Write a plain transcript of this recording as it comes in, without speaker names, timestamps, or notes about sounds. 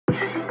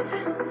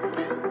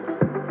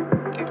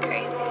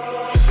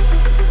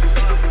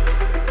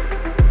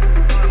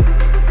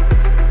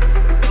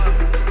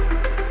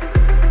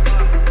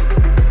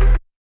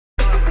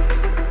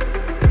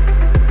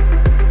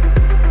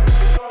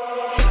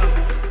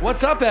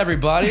What's up,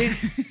 everybody?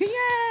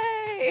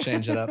 Yay!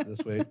 Change it up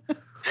this week.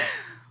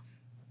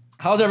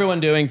 How's everyone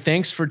doing?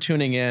 Thanks for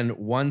tuning in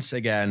once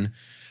again.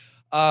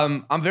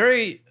 I'm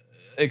very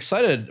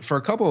excited for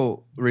a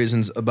couple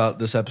reasons about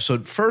this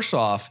episode. First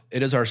off,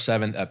 it is our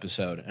 7th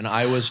episode, and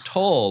I was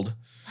told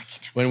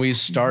when we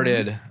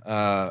started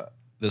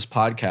this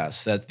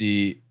podcast that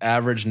the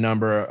average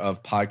number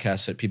of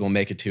podcasts that people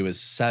make it to is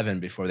 7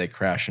 before they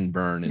crash and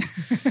burn and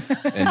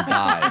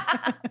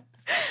die.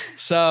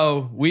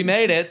 So we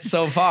made it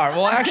so far.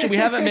 Well, actually, we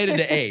haven't made it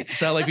to 8.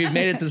 So like we've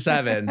made it to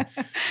 7,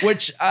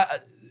 which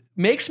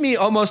makes me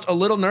almost a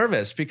little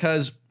nervous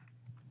because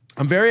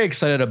I'm very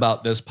excited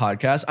about this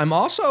podcast. I'm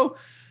also,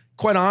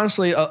 quite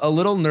honestly, a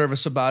little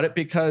nervous about it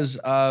because,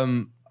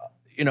 of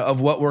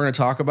what we're going to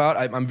talk about.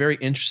 I'm very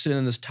interested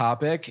in this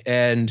topic,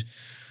 and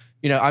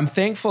I'm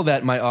thankful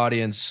that my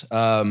audience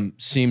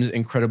seems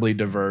incredibly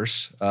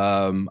diverse.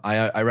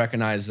 I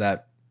recognize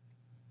that.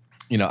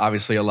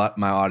 Obviously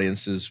my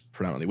audience is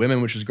predominantly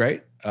women, which is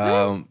great.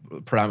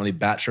 Predominantly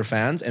Bachelor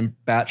fans, and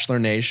Bachelor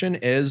Nation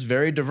is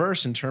very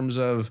diverse in terms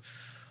of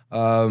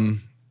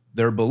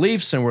their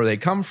beliefs and where they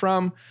come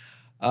from.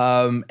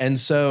 And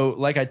so,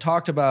 like I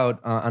talked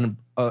about on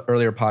an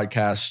earlier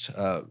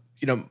podcast,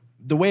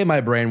 the way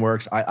my brain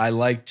works, I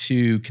like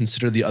to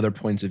consider the other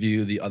points of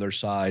view, the other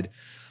side.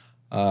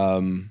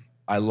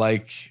 I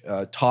like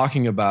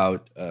talking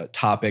about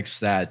topics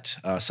that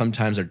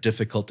sometimes are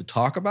difficult to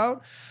talk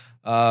about.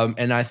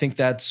 And I think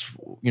that's,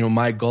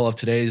 my goal of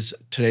today's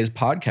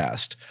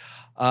podcast.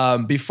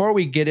 Before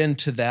we get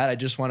into that, I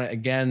just want to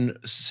again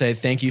say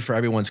thank you for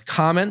everyone's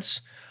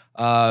comments.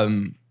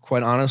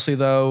 Quite honestly,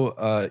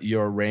 though,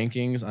 your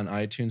rankings on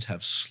iTunes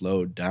have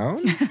slowed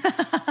down.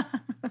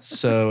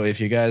 So if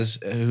you guys,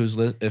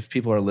 if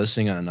people are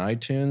listening on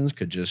iTunes,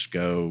 could just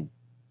go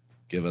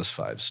give us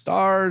 5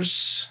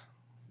 stars.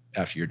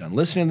 After you're done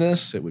listening to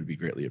this, it would be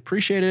greatly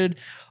appreciated.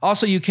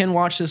 Also, you can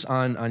watch this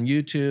on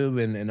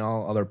YouTube and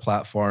all other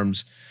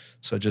platforms.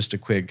 So just a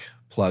quick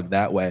plug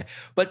that way.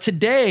 But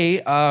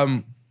today,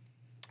 I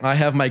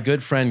have my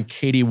good friend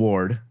Katie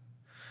Ward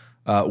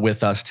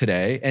with us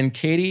today. And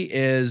Katie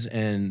is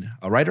a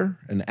writer,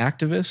 an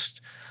activist,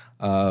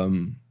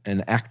 an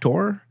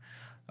actor.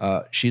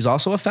 She's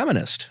also a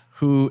feminist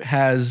who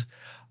has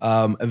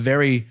a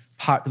very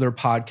popular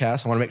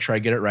podcast. I want to make sure I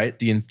get it right.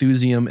 The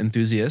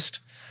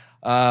Enthusiast.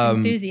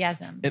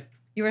 Enthusiasm.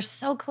 You were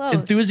so close.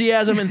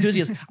 Enthusiast.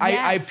 Yes.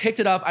 I picked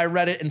it up, I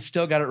read it, and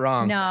still got it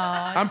wrong. No.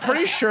 I'm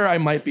pretty sure I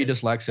might be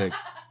dyslexic.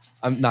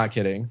 I'm not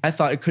kidding. I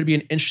thought it could be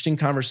an interesting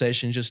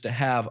conversation just to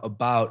have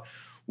about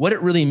what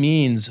it really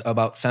means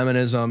about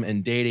feminism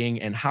and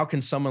dating, and how can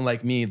someone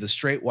like me, the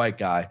straight white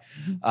guy,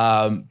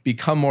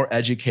 become more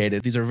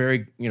educated. These are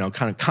very,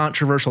 kind of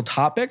controversial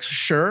topics,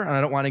 sure, and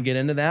I don't want to get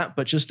into that,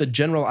 but just the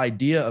general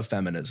idea of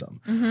feminism.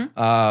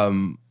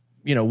 Mm-hmm.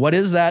 What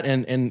is that?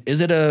 And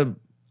is it a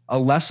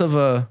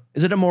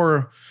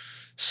more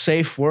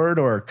safe word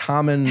or a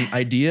common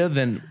idea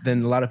than a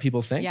lot of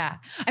people think? Yeah.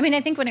 I mean,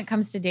 I think when it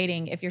comes to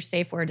dating, if your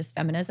safe word is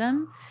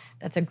feminism,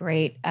 that's a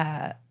great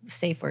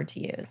safe word to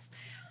use.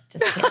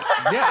 Just kidding.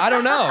 Yeah, I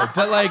don't know.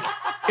 But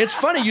it's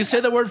funny. You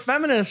say the word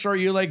feminist or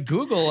you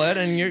Google it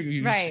and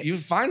you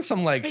find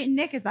some Wait,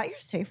 Nick, is that your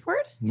safe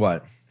word?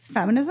 What? It's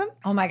feminism?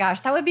 Oh my gosh,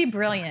 that would be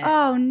brilliant.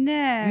 Oh,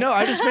 Nick. No,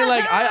 I just mean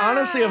I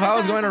honestly, if I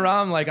was going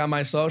around on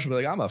my social,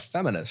 be I'm a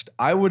feminist.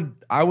 I would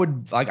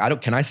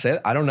can I say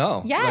it? I don't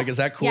know. Yes. Is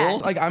that cool?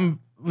 Yes.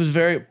 Was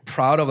very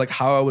proud of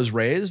how I was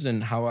raised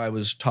and how I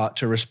was taught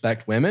to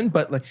respect women.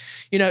 But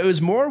it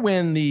was more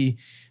when the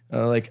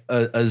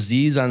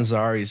Aziz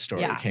Ansari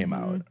story came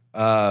out.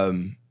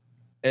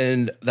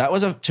 And that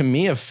was to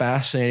me a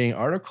fascinating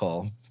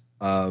article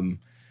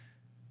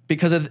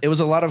because it was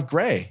a lot of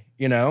gray,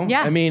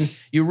 Yeah. I mean,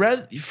 you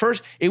read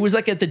first, it was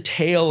at the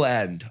tail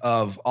end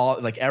of all,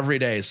 every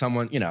day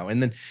someone,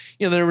 and then,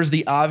 there was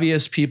the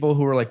obvious people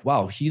who were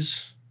wow,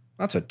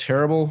 that's a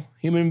terrible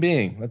human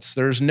being.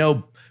 There's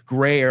no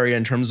gray area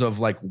in terms of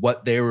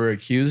what they were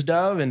accused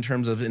of in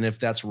terms of, and if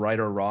that's right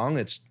or wrong,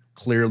 it's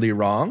clearly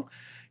wrong.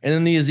 And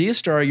then the Aziz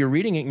story, you're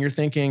reading it and you're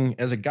thinking,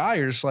 as a guy,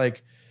 you're just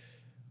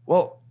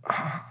well,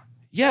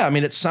 yeah, I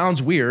mean, it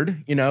sounds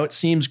weird, it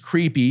seems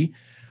creepy,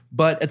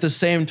 but at the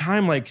same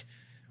time,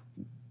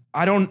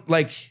 I don't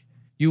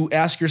you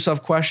ask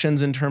yourself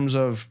questions in terms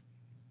of,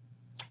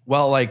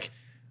 well,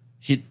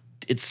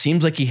 it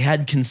seems like he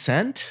had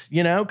consent,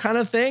 kind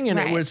of thing. And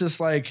It was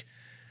just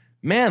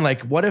man,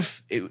 what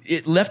if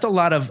it left a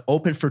lot of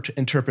open for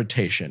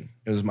interpretation?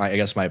 It was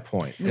my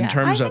point. Yeah. In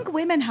terms I think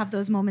women have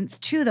those moments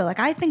too, though.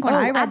 I think when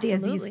I read the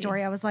Aziz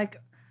story, I was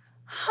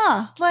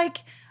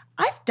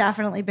I've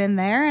definitely been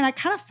there, and I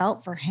kind of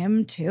felt for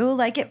him too.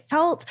 I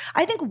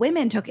think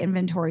women took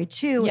inventory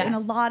too in a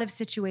lot of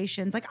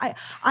situations.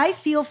 I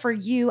feel for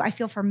you, I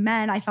feel for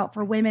men, I felt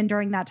for women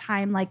during that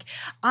time.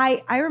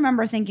 I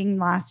remember thinking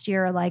last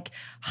year,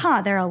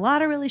 there are a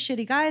lot of really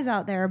shitty guys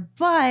out there,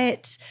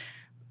 but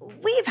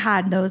we've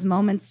had those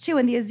moments too.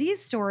 And the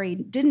Aziz story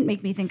didn't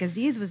make me think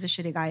Aziz was a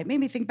shitty guy. It made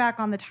me think back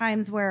on the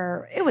times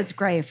where it was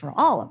gray for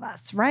all of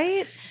us,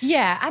 right?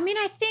 Yeah. I mean,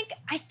 I think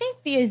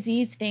the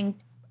Aziz thing,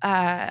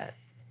 I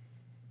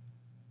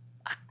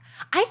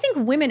think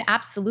women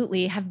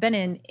absolutely have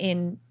been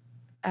in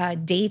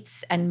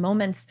dates and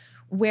moments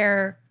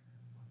where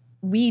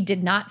we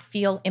did not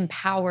feel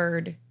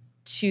empowered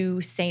to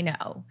say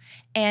no.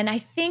 And I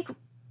think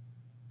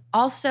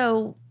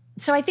also,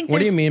 so I think what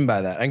do you mean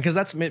by that? And because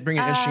that's bringing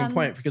an interesting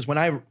point, because when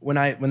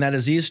that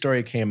Aziz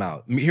story came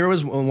out, here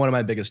was one of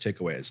my biggest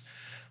takeaways.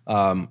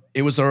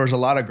 There was a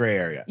lot of gray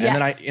area.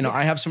 Yes. And then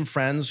I have some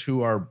friends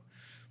who are,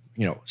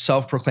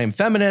 self-proclaimed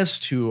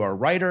feminists, who are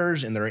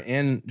writers, and they're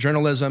in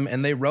journalism,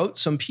 and they wrote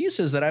some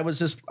pieces that I was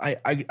just, I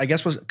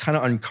guess was kind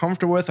of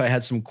uncomfortable with. I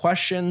had some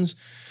questions,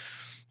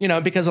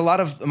 because a lot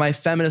of my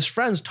feminist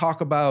friends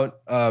talk about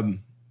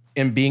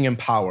and being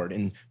empowered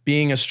and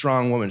being a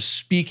strong woman,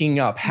 speaking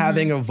up,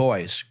 having a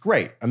voice.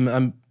 Great.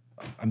 I'm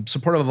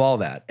supportive of all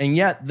that. And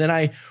yet then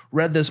I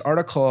read this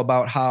article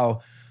about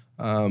how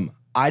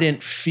I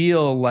didn't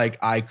feel like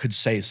I could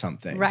say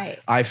something. Right.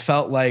 I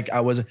felt like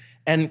I was,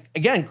 and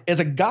again, as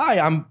a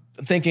guy, I'm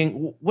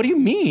thinking, what do you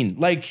mean?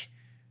 Like,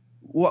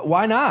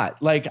 why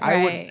not? Like,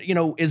 right. I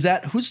would, is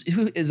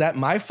that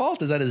my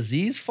fault? Is that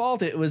Aziz's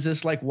fault? It was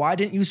just like, why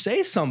didn't you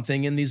say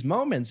something in these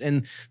moments?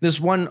 And this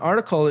one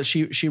article that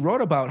she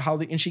wrote about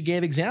and she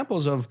gave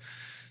examples of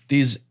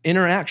these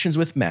interactions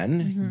with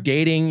men,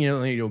 dating,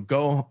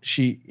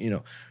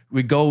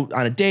 we go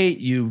on a date,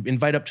 you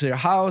invite up to their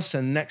house,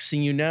 and next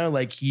thing you know,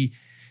 like the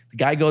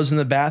guy goes in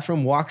the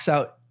bathroom, walks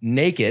out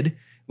naked,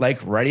 like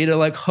ready to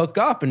like hook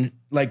up, and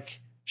like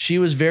she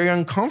was very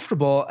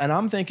uncomfortable. And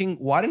I'm thinking,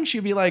 why didn't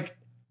you be like,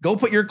 go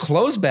put your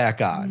clothes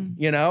back on,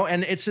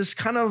 And it's just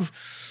kind of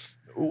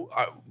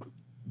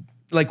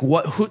like,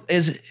 who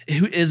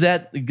is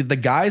that the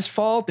guy's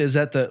fault? Is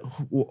that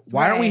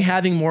why aren't we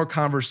having more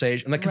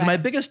conversation? Like, because my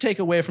biggest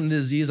takeaway from the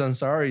Aziz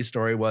Ansari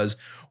story was,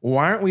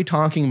 why aren't we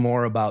talking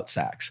more about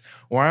sex?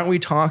 Why aren't we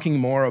talking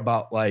more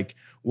about like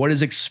what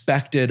is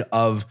expected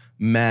of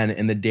men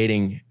in the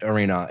dating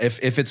arena?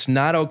 If it's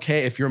not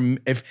okay,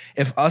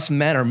 if us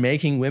men are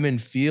making women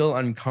feel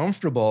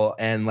uncomfortable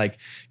and like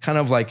kind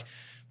of like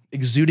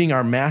exuding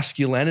our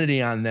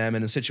masculinity on them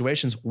in the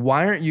situations,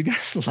 why aren't you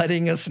guys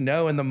letting us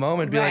know in the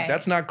moment? Be like,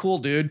 that's not cool,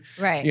 dude.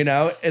 Right.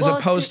 As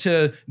opposed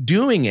to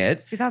doing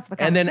it. See, that's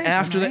the and then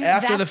after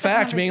the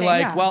fact being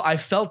like, well, I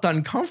felt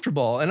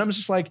uncomfortable. And I'm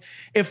just like,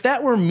 if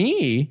that were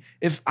me,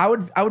 if I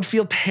would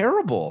feel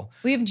terrible.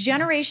 We have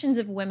generations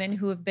of women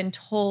who have been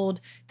told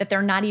that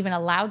they're not even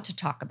allowed to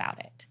talk about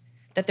it,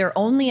 that they're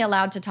only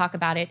allowed to talk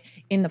about it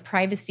in the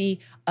privacy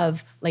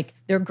of like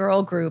their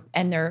girl group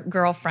and their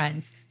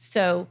girlfriends.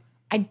 So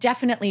I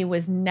definitely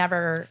was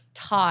never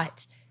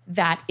taught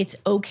that it's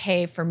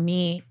okay for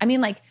me. I mean,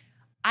 like,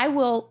 I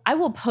will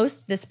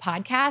post this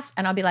podcast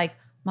and I'll be like,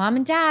 Mom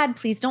and Dad,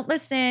 please don't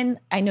listen.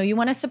 I know you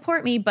want to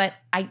support me, but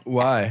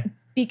why?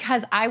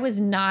 Because I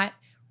was not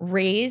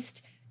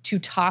raised to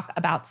talk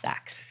about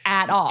sex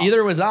at all.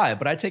 Either was I,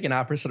 but I take an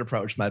opposite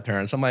approach to my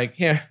parents. I'm like,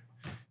 here,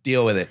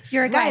 deal with it.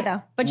 You're a guy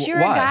though. But you're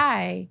a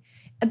guy.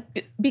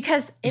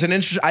 Because it's an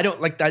interesting, I don't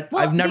like that.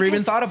 Well, I've never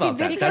even thought about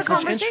that. That's a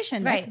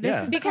conversation, right?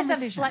 This is because of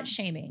slut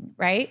shaming,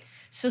 right?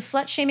 So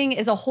slut shaming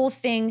is a whole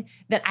thing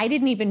that I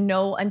didn't even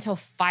know until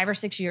 5 or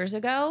 6 years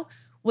ago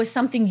was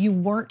something you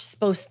weren't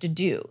supposed to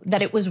do,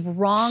 that it was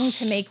wrong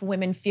to make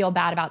women feel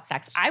bad about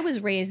sex. I was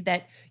raised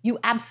that you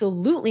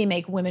absolutely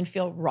make women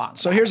feel wrong.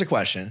 So here's a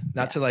question,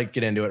 not to like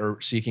get into it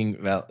or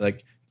seeking,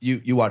 like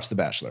you watched The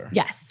Bachelor.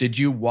 Yes. Did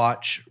you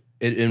watch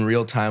it in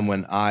real time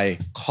when I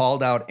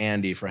called out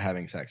Andy for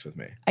having sex with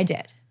me? I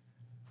did.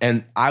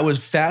 And I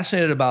was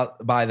fascinated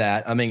by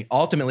that. I mean,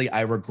 ultimately,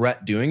 I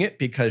regret doing it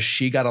because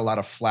she got a lot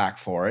of flack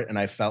for it. And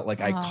I felt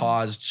like I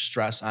caused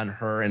stress on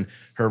her and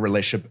her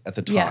relationship at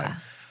the time.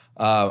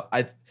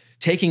 Yeah.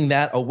 Taking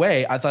that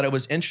away, I thought it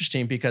was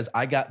interesting because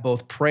I got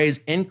both praise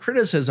and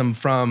criticism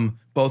from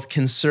both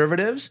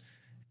conservatives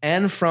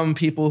and from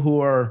people who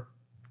are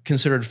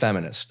considered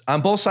feminist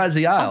on both sides of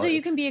the aisle. Also,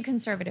 you can be a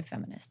conservative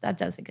feminist. That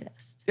does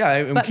exist. Yeah,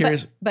 I'm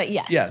curious. But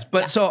yes. Yes.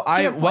 But so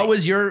what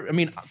was your, I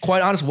mean,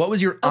 quite honest, what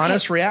was your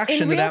honest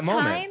reaction to that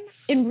moment?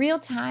 In real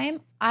time,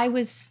 I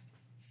was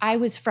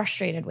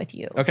frustrated with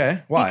you.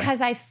 Okay. Why?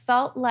 Because I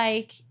felt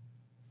like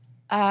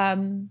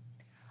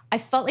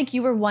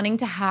you were wanting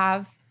to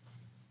have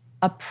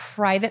a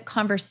private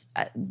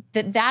conversation,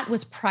 that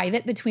was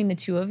private between the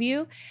two of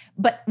you.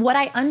 But what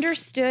I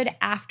understood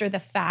after the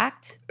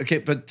fact. Okay,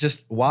 but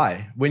just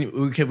why?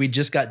 We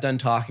just got done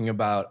talking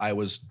about I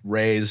was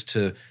raised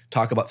to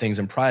talk about things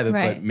in private,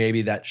 but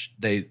maybe that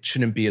they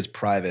shouldn't be as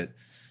private.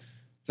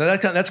 So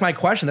that's my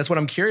question. That's what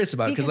I'm curious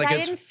about. Because I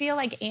didn't feel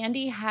like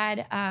Andy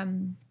had, I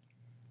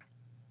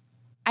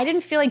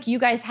didn't feel like you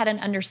guys had an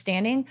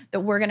understanding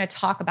that we're going to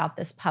talk about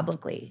this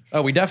publicly.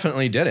 Oh, we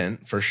definitely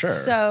didn't, for sure.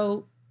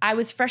 So I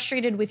was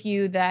frustrated with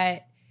you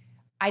that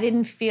I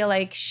didn't feel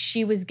like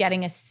she was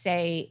getting a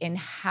say in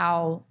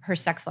how her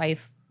sex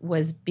life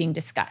was being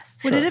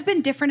discussed. Would it have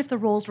been different if the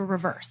roles were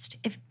reversed?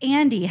 If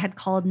Andy had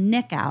called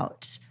Nick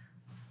out?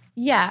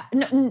 Yeah.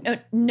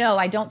 No,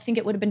 I don't think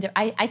it would have been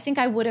different. I think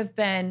I would have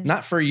been.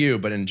 Not for you,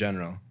 but in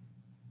general.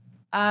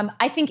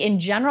 I think in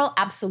general,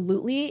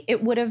 absolutely,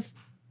 it would have,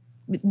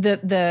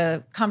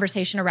 the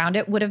conversation around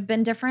it would have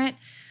been different.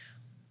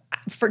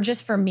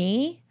 For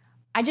me,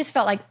 I just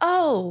felt like,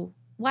 oh,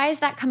 why is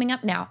that coming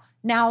up now?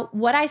 Now,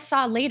 what I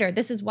saw later,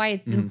 this is why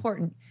it's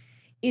important,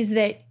 is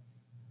that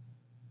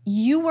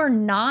you were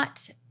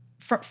not,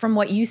 from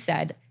what you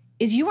said,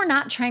 is you were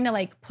not trying to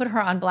like put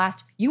her on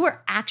blast. You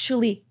were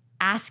actually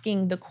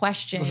asking the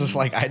question. This is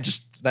like,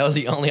 that was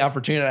the only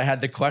opportunity I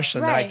had the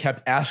question that I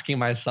kept asking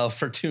myself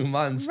for 2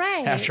 months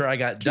after I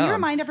got done. Can you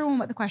remind everyone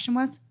what the question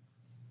was?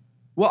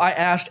 Well, I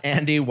asked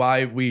Andy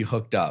why we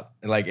hooked up.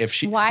 Like if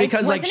she, why,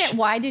 because wasn't like, it,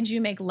 why did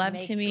you make love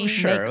to me?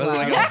 Sure. Make love.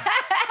 Like,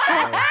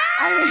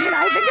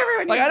 I think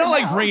everyone like, I don't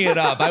like bringing it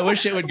up. I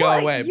wish it would go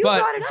away. You but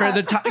brought it for up.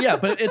 the time, yeah,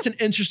 but it's an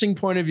interesting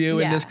point of view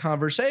in this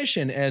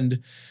conversation.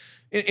 And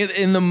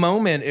in the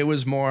moment, it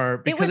was more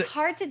because it was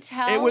hard to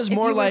tell. It was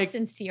more if you like were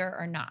sincere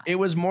or not. It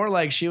was more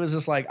like she was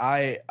just like,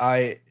 I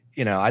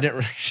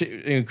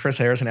didn't. Chris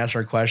Harrison asked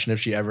her a question if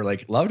she ever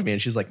like loved me,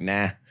 and she's like,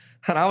 nah.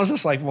 And I was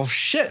just like, well,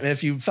 shit.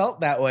 If you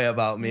felt that way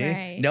about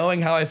me,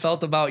 knowing how I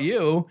felt about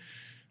you,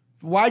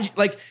 why'd you,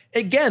 like,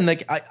 again,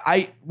 like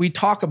we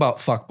talk about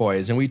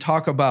fuckboys and we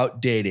talk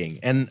about dating,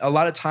 and a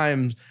lot of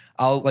times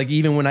I'll like,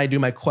 even when I do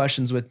my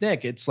questions with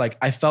Nick, it's like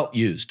I felt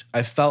used,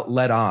 I felt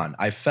led on,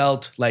 I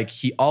felt like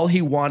all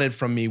he wanted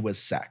from me was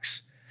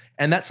sex.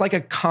 And that's like a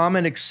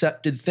common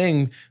accepted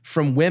thing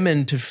from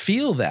women to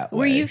feel that way.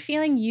 Were you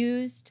feeling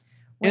used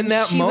when in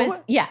that moment?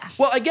 Was, yeah.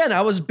 Well, again,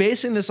 I was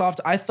basing this off,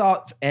 I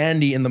thought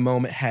Andy in the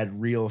moment had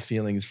real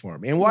feelings for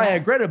me. And why I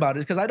agreed about it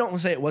is because I don't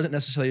say it wasn't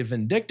necessarily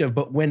vindictive,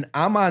 but when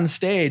I'm on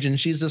stage and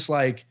she's just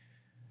like,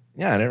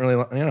 yeah, I didn't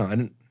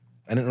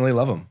really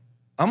love him.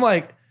 I'm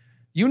like,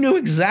 you knew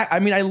I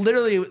mean, I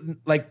literally,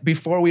 like,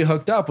 before we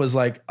hooked up was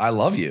like, I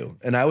love you.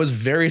 And I was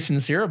very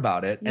sincere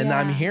about it. And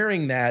I'm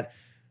hearing that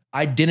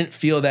I didn't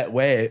feel that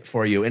way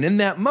for you. And in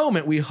that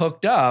moment, we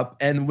hooked up,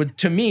 and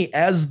to me,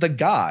 as the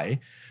guy,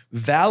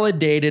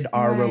 validated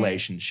our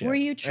relationship. Were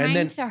you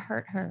trying to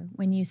hurt her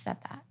when you said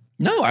that?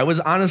 No, I was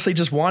honestly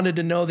just wanted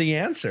to know the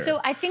answer. So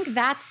I think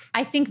that's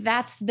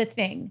the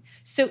thing.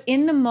 So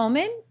in the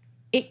moment,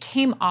 it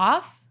came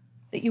off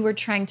that you were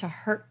trying to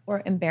hurt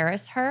or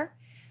embarrass her.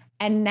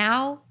 And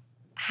now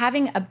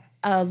having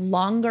a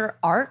longer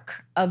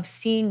arc of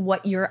seeing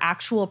what your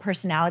actual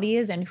personality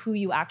is and who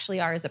you actually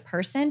are as a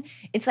person,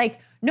 it's like,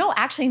 no,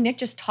 actually, Nick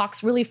just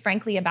talks really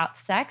frankly about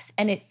sex,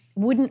 and it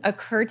wouldn't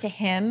occur to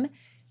him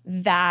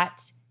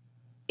that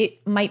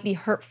it might be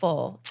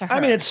hurtful to her. I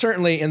mean, it's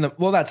certainly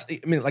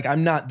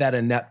I'm not that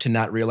inept to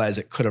not realize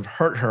it could have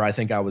hurt her. I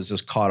think I was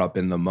just caught up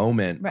in the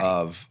moment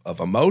of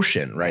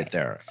emotion right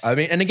there. I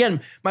mean, and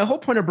again, my whole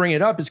point of bringing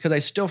it up is because I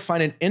still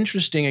find it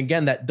interesting,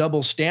 again, that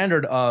double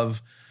standard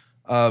of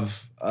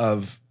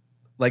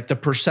like the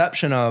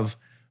perception of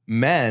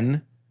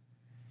men.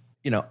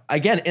 You know,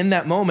 again, in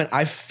that moment,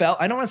 I don't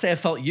want to say I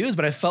felt used,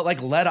 but I felt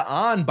like led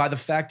on by the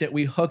fact that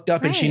we hooked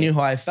up and she knew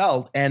how I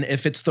felt. And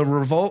if it's the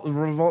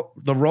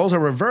roles are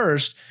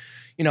reversed,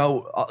 you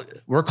know,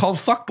 we're called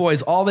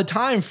fuckboys all the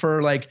time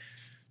for like,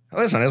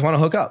 listen, I just want to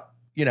hook up,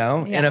 you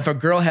know? Yeah. And if a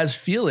girl has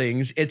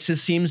feelings, it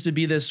just seems to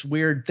be this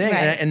weird thing.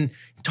 And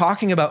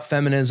talking about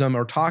feminism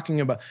or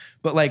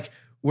but like,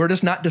 we're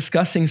just not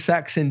discussing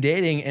sex and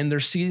dating. And there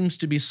seems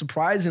to be,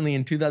 surprisingly,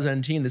 in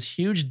 2019, this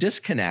huge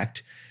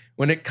disconnect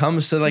when it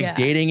comes to like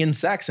dating and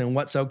sex and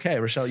what's okay.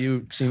 Rochelle,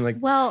 you seem like...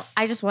 Well,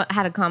 I just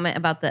had a comment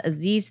about the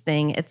Aziz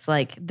thing. It's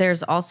like,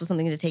 there's also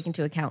something to take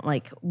into account.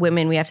 Like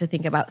women, we have to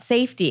think about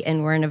safety,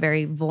 and we're in a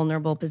very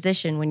vulnerable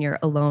position when you're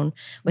alone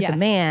with a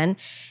man.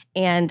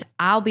 And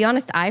I'll be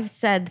honest, I've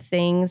said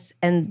things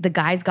and the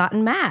guy's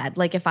gotten mad.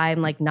 Like if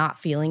I'm like not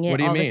feeling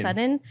it all of a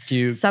sudden.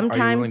 Sometimes,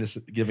 are you willing to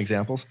give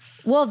examples?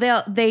 Well,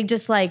 they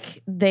just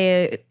like,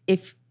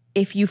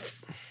 if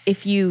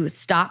you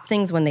stop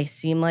things when they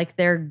seem like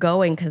they're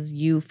going because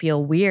you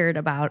feel weird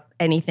about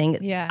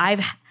anything.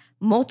 I've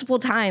multiple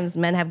times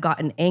men have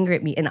gotten angry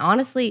at me, and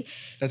honestly,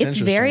 it's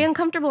very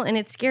uncomfortable and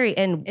it's scary.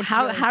 And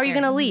how are you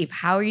going to leave?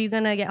 How are you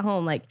going to get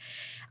home? Like,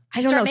 I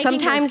don't know.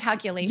 Sometimes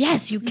calculations.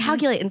 Yes, you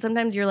calculate, and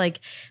sometimes you're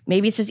like,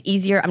 maybe it's just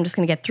easier. I'm just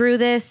going to get through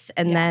this,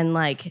 and then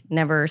like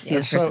never see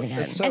this person again.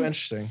 It's so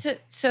interesting.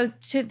 So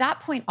to that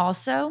point,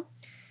 also,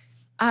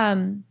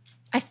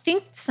 I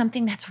think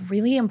something that's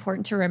really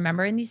important to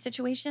remember in these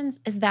situations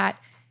is that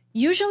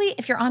usually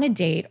if you're on a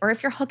date or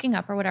if you're hooking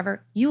up or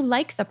whatever, you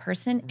like the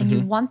person and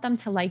you want them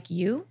to like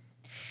you,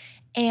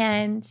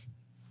 and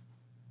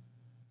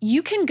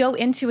you can go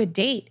into a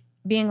date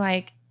being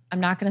like, I'm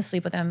not going to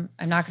sleep with him.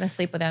 I'm not going to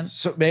sleep with him.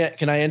 So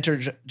can I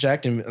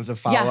interject and the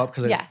follow up?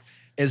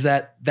 Is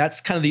that's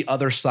kind of the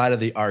other side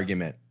of the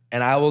argument.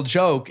 And I will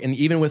joke, and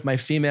even with my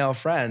female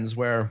friends,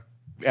 where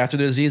after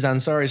the Aziz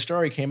Ansari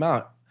story came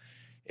out,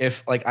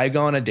 if like I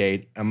go on a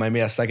date, I might be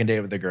a second date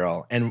with the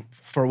girl, and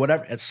for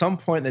whatever, at some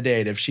point in the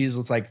date, if she's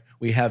like,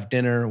 we have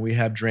dinner, we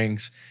have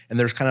drinks, and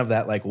there's kind of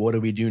that like, what do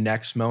we do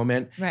next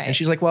moment? Right. And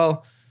she's like,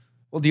 well,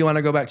 do you want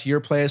to go back to your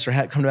place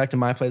or come back to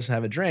my place and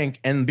have a drink?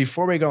 And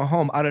before we go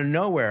home, out of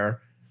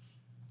nowhere,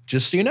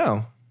 just so you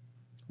know,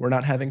 we're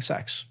not having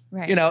sex.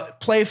 Right. You know,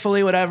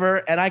 playfully, whatever.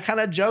 And I kind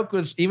of joke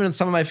with even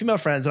some of my female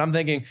friends, and I'm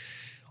thinking,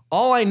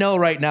 all I know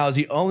right now is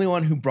the only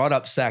one who brought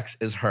up sex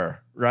is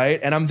her, right?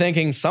 And I'm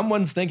thinking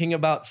someone's thinking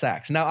about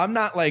sex. Now, I'm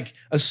not like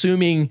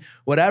assuming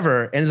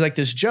whatever, and it's like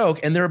this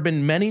joke. And there have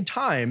been many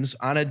times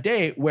on a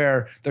date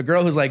where the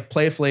girl who's like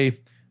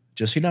playfully,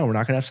 just so you know, we're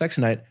not gonna have sex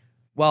tonight.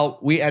 Well,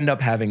 we end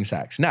up having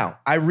sex. Now,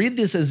 I read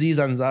this Aziz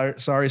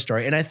Ansari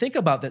story, and I think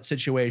about that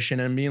situation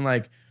and being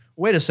like,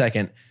 wait a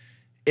second.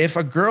 If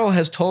a girl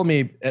has told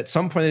me at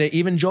some point in the day,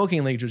 even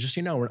jokingly, just so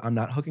you know, I'm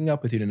not hooking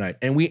up with you tonight,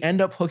 and we end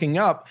up hooking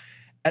up,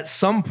 at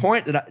some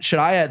point, should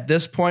I at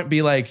this point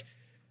be like,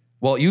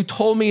 well, you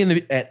told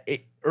me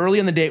early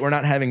in the date we're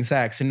not having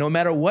sex, and no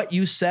matter what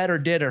you said or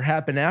did or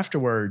happened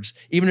afterwards,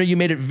 even though you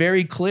made it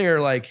very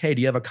clear, like, hey,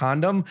 do you have a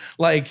condom?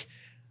 Like,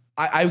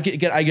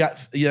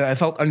 I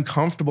felt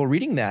uncomfortable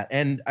reading that,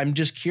 and I'm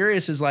just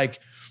curious, is like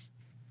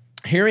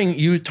hearing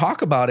you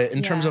talk about it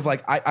in terms of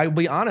like, I'll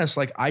be honest,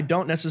 like I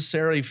don't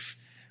necessarily,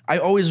 I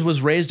always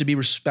was raised to be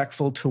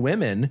respectful to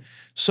women,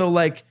 so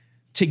like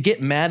to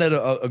get mad at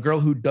a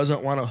girl who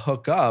doesn't want to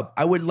hook up,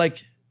 I would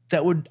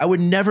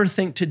never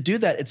think to do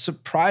that. It's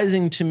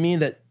surprising to me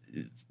that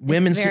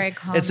women, it's very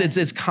common.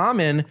 It's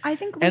common. I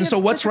think, and so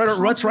what's right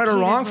or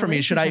wrong for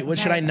me? Should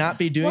I not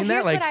be doing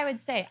that? Here's what I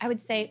would say. I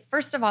would say,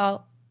 first of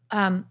all,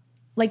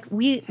 like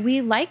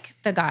we like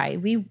the guy.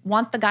 We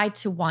want the guy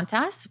to want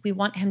us. We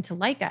want him to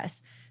like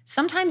us.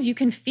 Sometimes you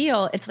can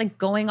feel it's like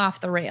going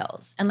off the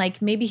rails, and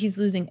like maybe he's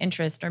losing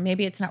interest, or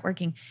maybe it's not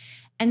working.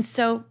 And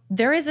so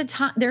there's a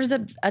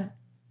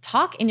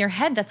talk in your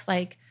head that's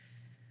like,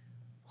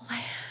 well,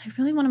 I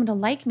really want him to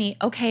like me.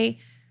 Okay,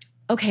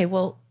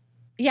 well,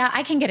 yeah,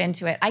 I can get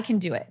into it. I can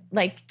do it.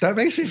 Like that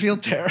makes me feel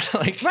terrible.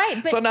 Like,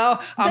 right. So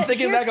now I'm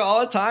thinking back all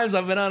the times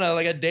I've been on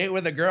a date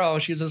with a girl.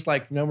 She's just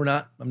like, no, I'm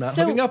not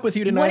hooking up with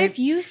you tonight. What if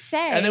you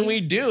say, and then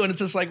we do, and it's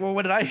just like, well,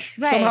 what did I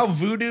somehow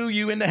voodoo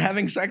you into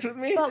having sex with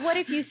me? But what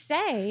if you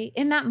say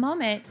in that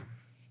moment,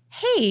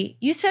 hey,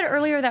 you said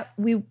earlier that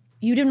you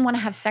didn't want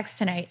to have sex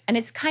tonight, and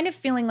it's kind of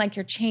feeling like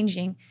you're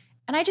changing.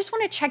 And I just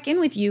want to check in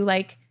with you.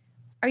 Like,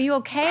 are you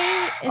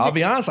okay? I'll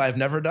be honest, I've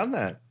never done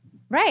that.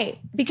 Right.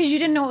 Because you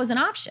didn't know it was an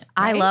option.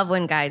 Right? I love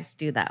when guys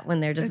do that, when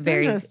they're just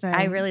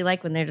I really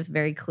like when they're just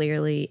very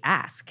clearly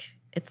ask.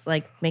 It's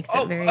like, makes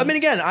it very. I mean,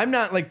 again, I'm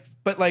not like,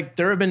 but like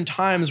there have been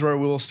times where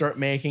we will start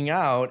making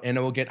out and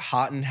it will get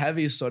hot and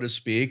heavy, so to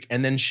speak.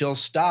 And then she'll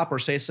stop or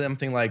say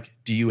something like,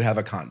 do you have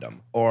a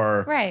condom?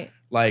 Or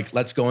like,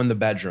 let's go in the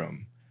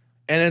bedroom.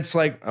 And it's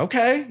like,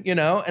 okay, you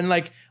know, and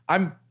like,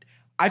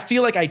 I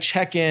feel like I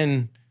check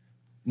in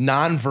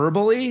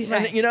non-verbally,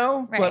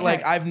 and but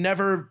like I've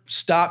never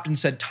stopped and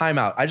said time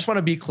out. I just want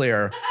to be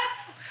clear.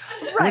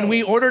 When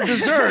we ordered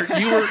dessert,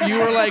 you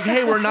were like,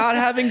 hey, we're not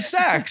having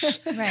sex.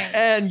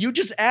 And you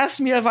just asked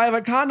me if I have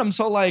a condom.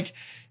 So like,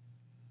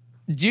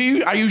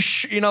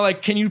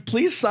 like, can you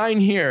please sign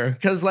here?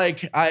 Cause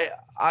like,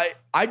 I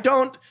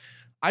don't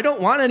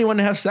want anyone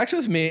to have sex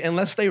with me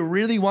unless they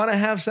really want to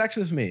have sex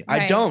with me.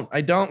 I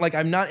don't like,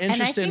 I'm not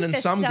interested in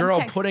some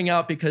girl putting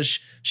out because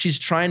she's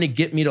trying to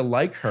get me to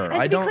like her.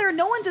 And to be clear,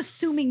 no one's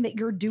assuming that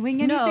you're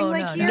doing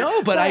anything here.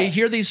 No, but I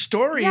hear these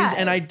stories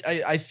and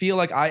I feel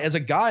like as a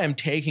guy, I'm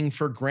taking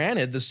for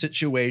granted the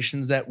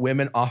situations that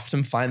women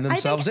often find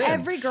themselves in.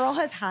 Every girl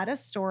has had a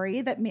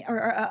story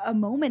or a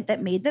moment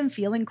that made them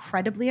feel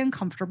incredibly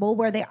uncomfortable,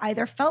 where they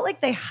either felt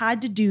like they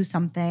had to do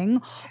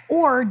something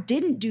or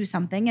didn't do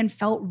something and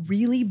felt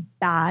really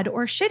bad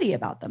or shitty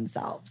about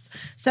themselves.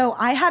 So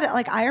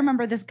I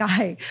remember this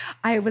guy,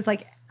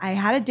 I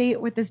had a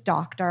date with this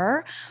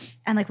doctor,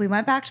 and like we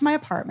went back to my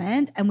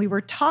apartment and we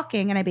were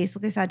talking, and I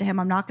basically said to him,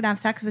 I'm not going to have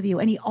sex with you.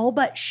 And he all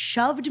but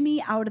shoved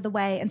me out of the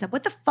way and said,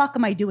 what the fuck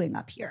am I doing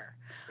up here?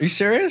 Are you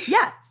serious?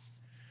 Yes.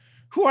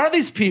 Who are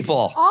these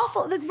people?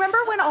 Awful. Like, remember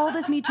when all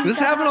this Me Too This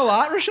happened a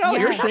lot, Rochelle?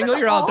 You're single,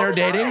 you're out there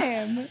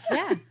dating?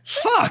 Yeah.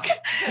 Fuck.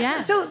 Yeah.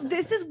 So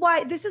this is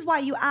why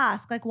you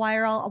ask, like,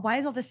 why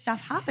is all this stuff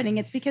happening?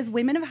 It's because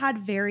women have had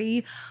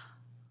very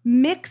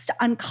mixed,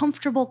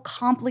 uncomfortable,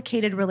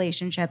 complicated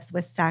relationships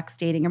with sex,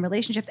 dating, and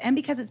relationships, and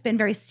because it's been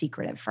very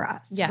secretive for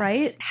us,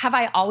 right? Have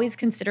I always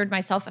considered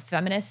myself a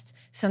feminist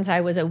since I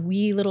was a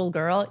wee little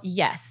girl?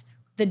 Yes.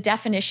 The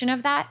definition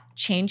of that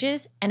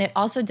changes, and it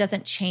also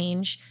doesn't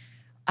change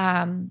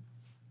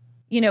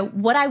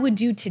what I would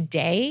do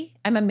today.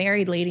 I'm a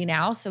married lady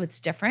now, so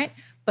it's different.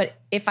 But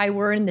if I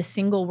were in the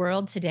single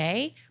world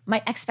today,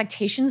 my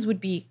expectations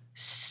would be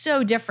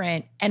so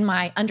different, and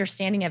my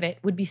understanding of it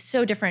would be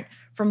so different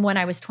from when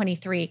I was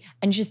 23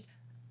 and just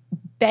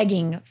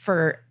begging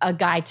for a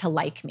guy to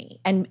like me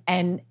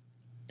and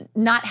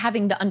not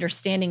having the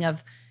understanding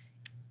of,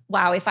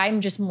 wow, if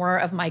I'm just more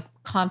of my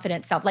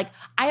confident self. Like,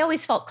 I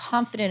always felt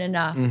confident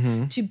enough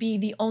to be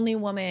the only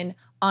woman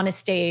on a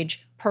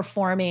stage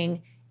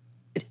performing,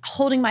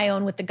 holding my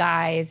own with the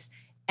guys.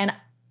 And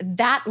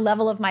that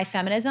level of my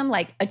feminism,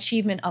 like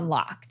achievement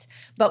unlocked.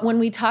 But when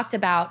we talked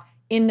about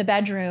in the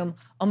bedroom,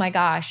 oh my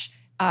gosh,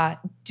 how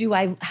do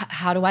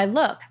I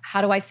look?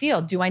 How do I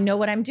feel? Do I know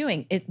what I'm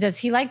doing? Does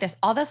he like this?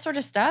 All that sort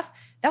of stuff,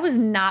 that was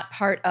not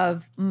part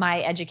of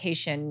my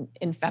education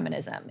in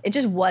feminism. It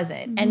just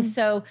wasn't. And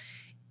so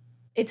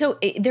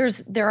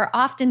there are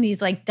often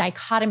these like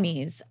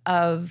dichotomies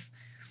of,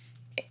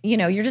 you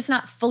know, you're just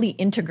not fully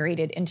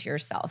integrated into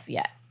yourself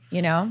yet.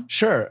 You know?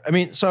 Sure. I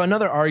mean, so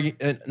another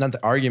not the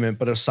argument,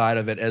 but a side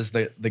of it as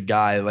the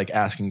guy like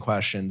asking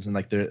questions and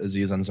like the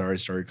Aziz Ansari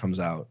story comes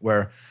out,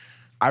 where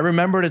I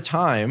remembered a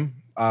time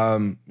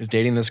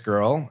dating this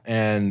girl,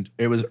 and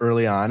it was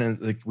early on,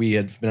 and like we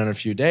had been on a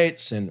few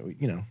dates and,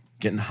 you know,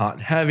 getting hot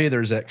and heavy.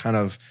 There's that kind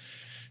of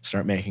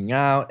start making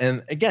out.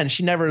 And again,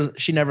 she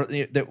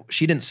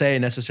didn't say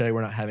necessarily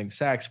we're not having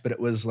sex, but it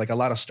was like a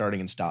lot of starting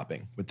and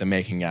stopping with the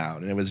making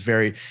out. And it was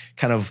very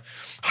kind of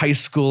high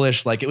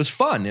schoolish, like it was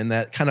fun in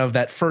that kind of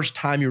that first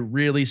time you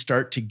really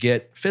start to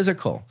get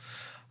physical.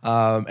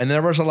 And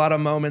there was a lot of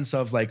moments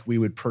of like, we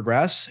would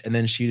progress and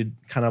then she'd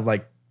kind of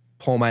like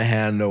pull my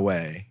hand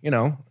away, you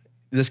know,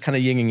 this kind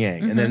of yin and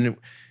yang. And then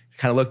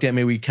kind of looked at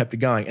me, we kept it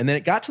going. And then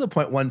it got to the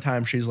point one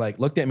time she's like,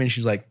 looked at me and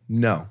she's like,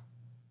 no.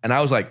 And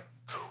I was like,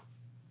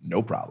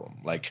 no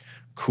problem. Like,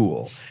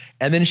 cool.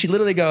 And then she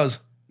literally goes,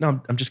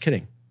 no, I'm just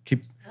kidding.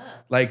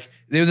 Like,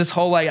 there was this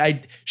whole,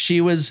 like,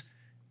 she was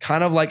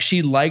kind of like,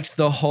 she liked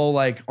the whole,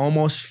 like,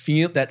 almost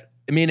feel that,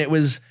 I mean, it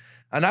was,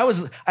 and I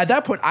was, at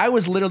that point, I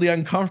was literally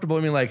uncomfortable.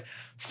 I mean, like,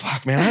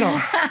 fuck, man, I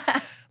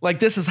don't, like,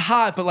 this is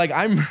hot, but like,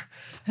 I'm,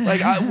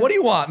 like, what do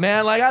you want,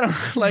 man? Like, I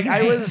don't, like,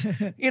 I was,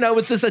 you know,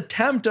 with this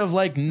attempt of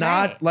like,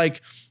 not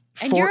like.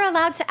 And you're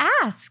allowed to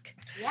ask.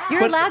 Yeah.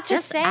 You're allowed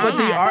to say. But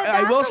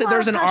I will say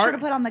there's an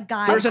argument to put on the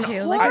guy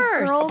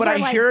too. But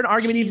I hear an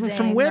argument even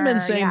from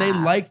women saying they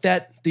like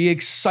that the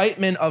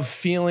excitement of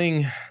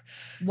feeling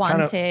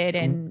wanted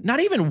and not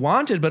even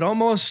wanted, but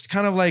almost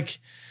kind of like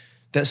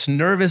this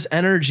nervous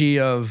energy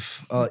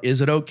of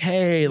is it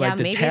okay? Like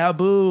the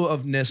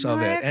taboo-ness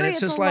of it. And it's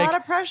just like a lot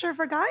of pressure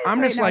for guys.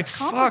 I'm just like,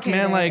 fuck,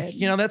 man, like,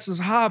 you know, that's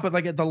just hot, but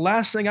like the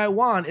last thing I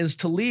want is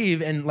to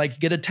leave and like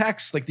get a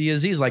text like the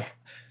Aziz, like,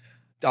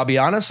 I'll be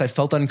honest, I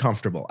felt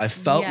uncomfortable. I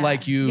felt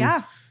like you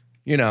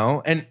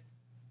know, and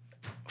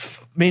I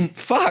mean,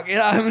 fuck,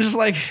 yeah, I'm just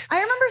like.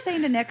 I remember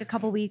saying to Nick a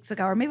couple weeks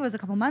ago, or maybe it was a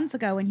couple months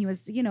ago, when he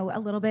was, you know, a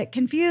little bit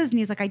confused, and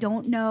he's like, I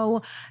don't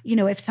know, you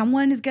know, if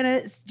someone is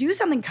gonna do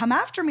something, come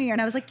after me. And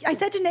I was like, I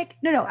said to Nick,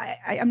 no,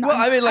 I'm not. Well,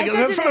 I mean, like,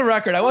 for the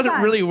record, I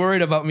wasn't really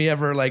worried about me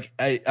ever, like,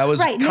 I was.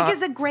 Right, Nick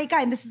is a great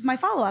guy, and this is my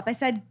follow-up. I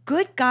said,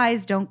 good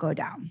guys don't go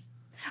down.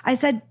 I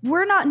said,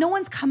 no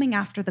one's coming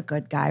after the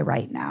good guy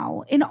right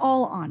now, in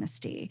all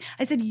honesty.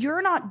 I said,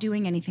 you're not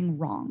doing anything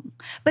wrong.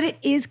 But it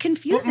is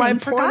confusing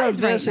for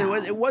guys right now.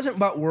 It wasn't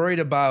about worried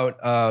about,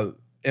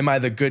 am I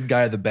the good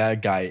guy or the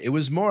bad guy? It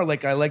was more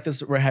like, I like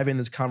this, we're having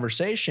this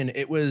conversation.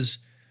 It was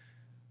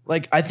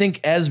like, I think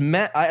as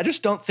men, I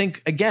just don't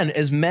think, again,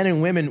 as men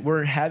and women,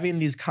 we're having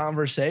these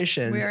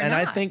conversations. And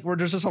I think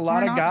there's just a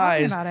lot of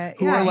guys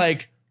who are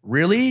like,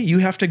 really? You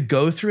have to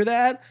go through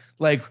that?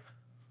 Like,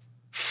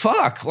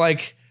 fuck,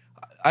 like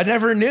I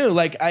never knew.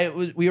 Like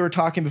we were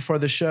talking before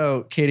the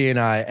show, Katie and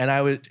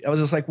I was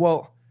just like,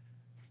 well,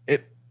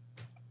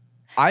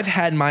 I've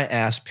had my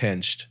ass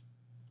pinched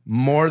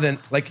more than,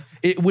 like,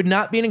 it would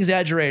not be an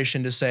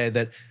exaggeration to say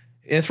that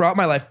throughout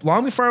my life,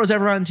 long before I was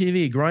ever on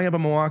TV, growing up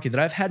in Milwaukee, that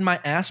I've had my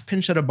ass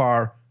pinched at a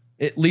bar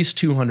at least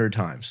 200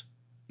 times.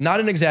 Not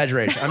an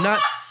exaggeration. I'm not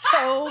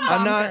so bonkers.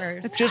 I'm not.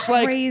 It's just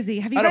crazy.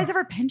 Like, have you guys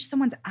ever pinched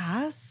someone's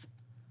ass?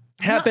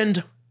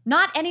 Happened.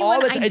 Not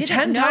anyone I didn't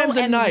 10 know times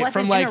a and night wasn't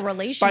from like in a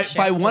relationship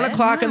by 1 with.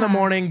 o'clock in the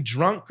morning,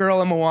 drunk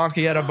girl in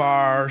Milwaukee at a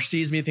bar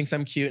sees me, thinks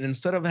I'm cute, and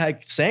instead of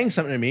like saying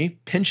something to me,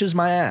 pinches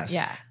my ass.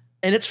 Yeah.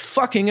 And it's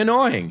fucking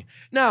annoying.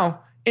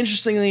 Now,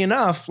 interestingly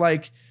enough,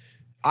 like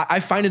I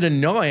find it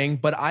annoying,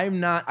 but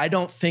I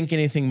don't think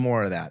anything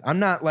more of that. I'm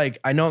not like,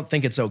 I don't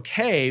think it's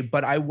okay,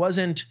 but I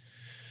wasn't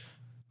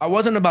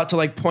about to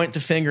like point the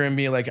finger and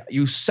be like,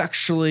 you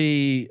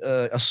sexually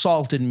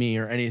assaulted me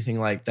or anything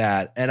like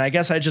that. And I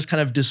guess I just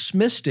kind of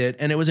dismissed it.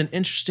 And it was an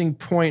interesting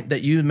point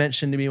that you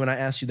mentioned to me when I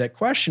asked you that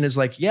question, is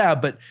like, yeah,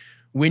 but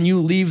when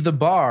you leave the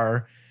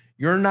bar,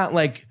 you're not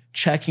like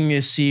checking to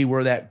see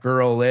where that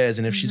girl is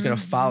and if she's going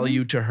to follow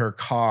you to her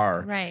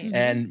car, right?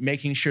 And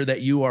making sure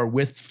that you are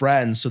with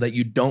friends so that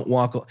you don't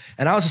walk.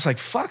 And I was just like,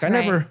 fuck, I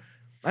never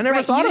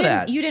thought of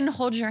that. You didn't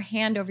hold your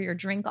hand over your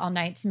drink all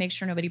night to make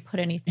sure nobody put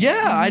anything.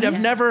 Yeah, I've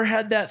never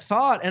had that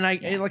thought. And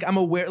I'm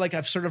aware, like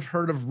I've sort of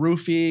heard of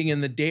roofing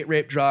and the date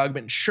rape drug,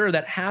 but sure,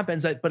 that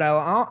happens. But I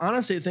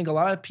honestly think a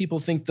lot of people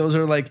think those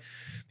are like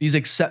these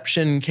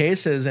exception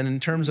cases. And in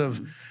terms of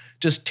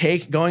just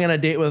going on a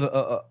date with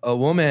a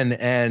woman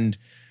and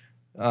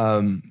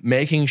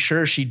making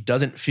sure she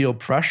doesn't feel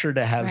pressure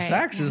to have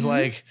sex is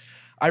like,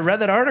 I read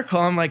that article.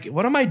 I'm like,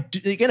 what am I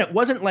doing? Again, it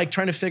wasn't like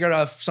trying to figure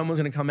out if someone's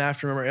going to come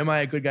after me or am I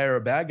a good guy or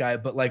a bad guy,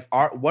 but like,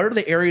 what are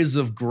the areas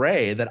of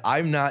gray that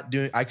I'm not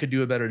doing? I could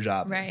do a better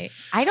job. Right.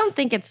 I don't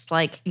think it's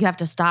like you have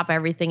to stop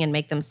everything and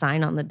make them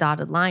sign on the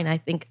dotted line. I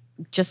think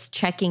just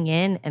checking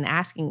in and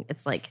asking,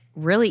 it's like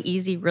really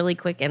easy, really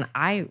quick, and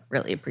I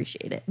really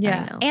appreciate it.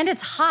 Yeah, and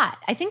it's hot.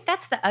 I think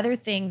that's the other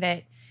thing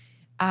that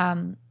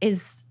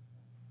is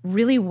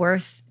really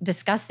worth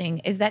discussing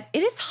is that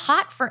it is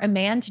hot for a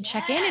man to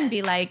check in and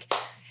be like,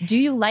 do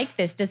you like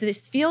this? Does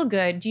this feel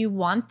good? Do you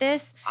want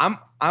this? I'm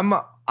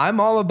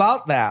all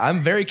about that.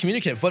 I'm very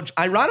communicative. But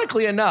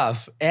ironically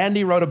enough,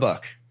 Andy wrote a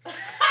book. Oh,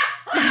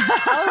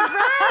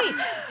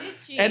 right. Did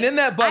she? And in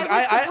that book,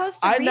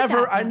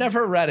 I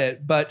never read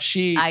it, but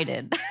I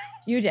did.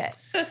 You did.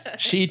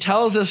 She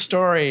tells a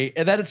story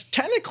that it's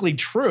technically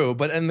true,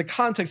 but in the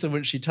context of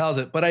which she tells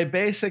it. But I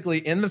basically,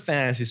 in the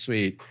fantasy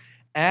suite,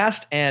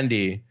 asked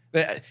Andy,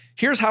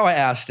 here's how I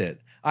asked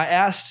it. I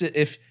asked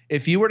it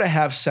if you were to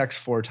have sex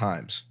 4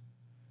 times,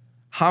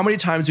 how many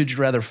times would you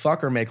rather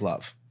fuck or make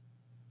love?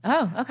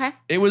 Oh, okay.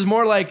 It was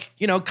more like,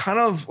 kind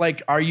of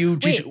like, do you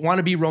want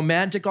to be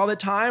romantic all the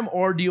time?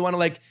 Or do you want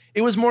to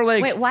it was more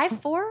like. Wait, why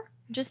 4?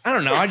 I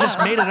don't know. I just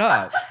made it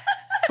up.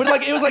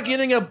 But it was like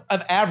getting of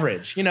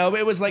average,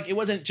 it was like, it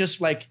wasn't just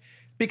like,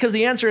 because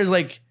the answer is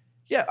like,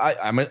 yeah,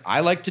 I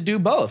like to do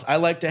both. I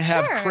like to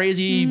have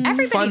crazy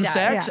fun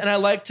sex. Yeah. And I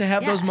like to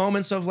have those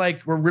moments of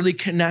like, we're really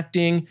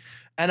connecting.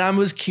 And I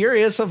was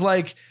curious of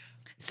like,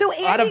 so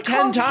Andy out of 10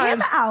 called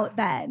times, him out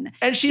then.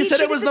 And she said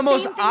it was the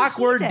most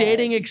awkward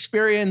dating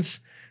experience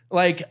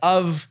first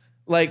of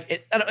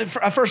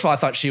all, I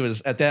thought she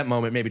was at that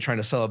moment maybe trying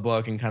to sell a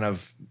book and kind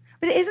of.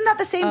 But isn't that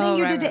the same thing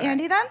you did to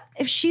Andy then?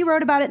 If she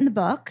wrote about it in the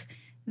book,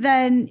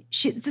 then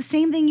it's the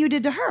same thing you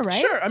did to her, right?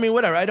 Sure. I mean,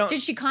 whatever.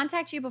 Did she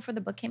contact you before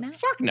the book came out?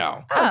 Fuck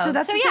no. Oh, so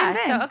that's the same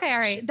thing. So, okay, all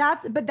right.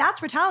 But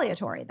that's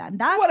retaliatory then.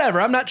 That's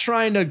whatever. I'm not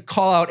trying to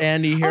call out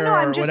Andy here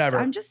or whatever.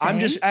 I'm just saying. I'm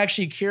just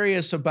actually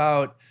curious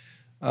about,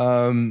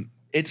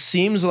 it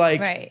seems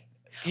like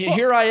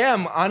here I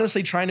am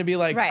honestly trying to be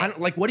like,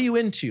 what are you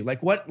into?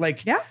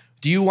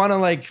 Do you want to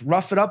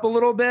rough it up a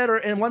little bit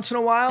and once in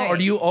a while? Or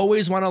do you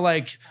always want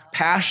to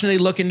passionately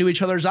look into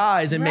each other's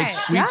eyes and make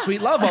sweet,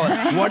 sweet love on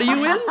it? What are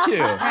you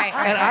into?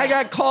 I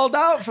got called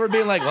out for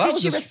being like, well,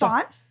 did she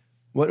respond?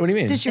 What do you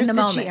mean? Did she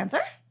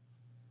answer?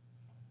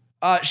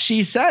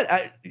 She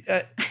said,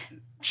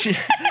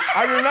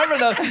 I remember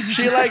though,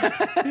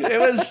 it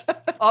was,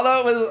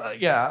 although it was,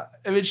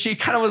 I mean, she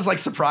kind of was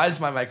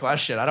surprised by my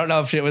question. I don't know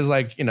if it was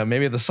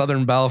maybe the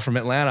Southern Belle from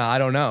Atlanta. I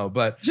don't know,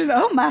 but. She's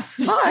like, oh my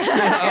star.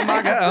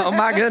 Oh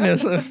my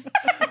goodness.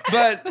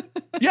 But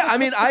yeah, I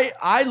mean,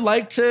 I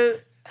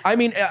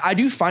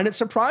do find it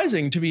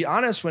surprising, to be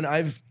honest, when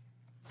I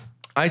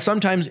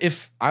sometimes,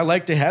 if I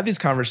like to have these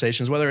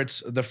conversations, whether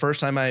it's the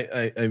first time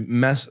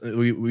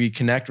we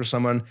connect with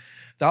someone,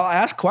 I'll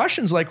ask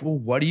questions like, well,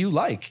 what do you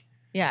like?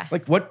 Yeah.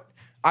 What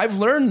I've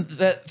learned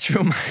that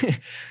through my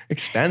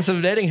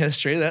extensive dating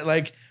history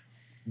that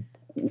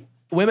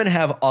women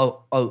have a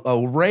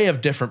array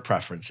of different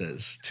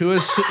preferences to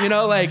us, sure.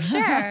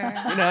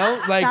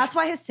 That's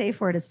why his safe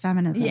word is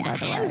feminism, by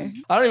the way.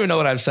 I don't even know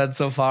what I've said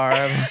so far.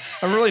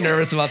 I'm really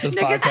nervous about this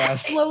podcast. Nick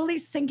is slowly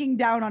sinking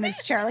down on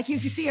his chair. If you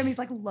see him, he's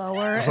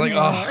lower. It's lower.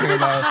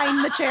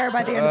 Behind the chair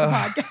by the end of the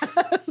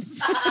podcast.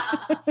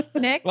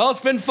 Nick? Well, it's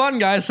been fun,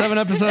 guys. 7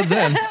 episodes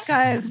in.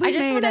 Guys, I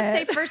just want to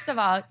say, first of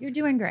all, you're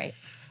doing great.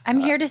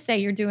 I'm here to say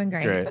you're doing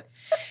great.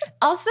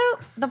 Also,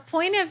 the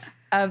point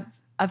of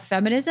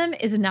feminism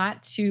is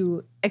not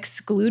to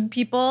exclude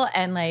people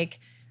and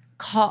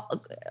call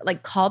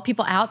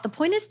people out. The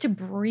point is to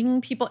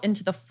bring people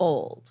into the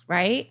fold,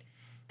 right?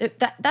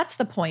 That's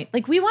the point.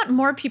 We want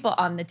more people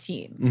on the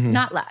team,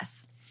 not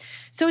less.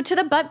 So to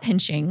the butt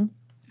pinching,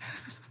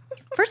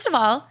 first of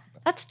all,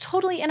 that's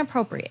totally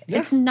inappropriate. Yeah.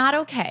 It's not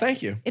okay.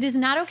 Thank you. It is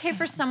not okay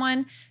for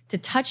someone to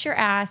touch your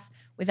ass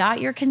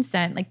without your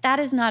consent. That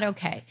is not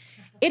okay.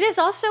 It is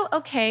also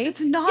okay.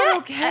 It's not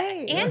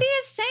okay. Andy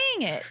is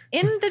saying it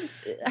in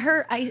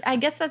I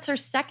guess that's her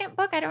second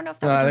book. I don't know if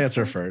that was I her think it's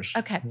her first.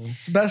 Okay.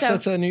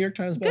 That's a New York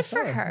Times bestseller. Good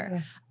for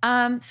her.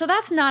 So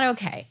that's not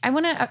okay.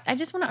 I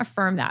just want to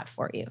affirm that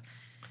for you.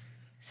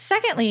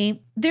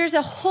 Secondly, there's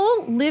a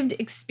whole lived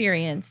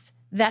experience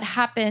that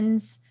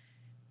happens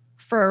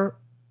for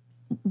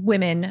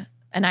women,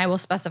 and I will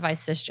specify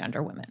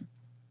cisgender women,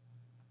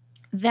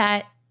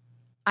 that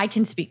I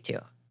can speak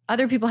to.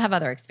 Other people have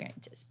other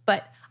experiences,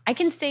 but I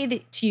can say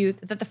that to you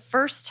that the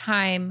first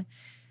time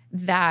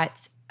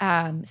that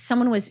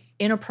someone was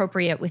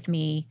inappropriate with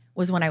me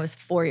was when I was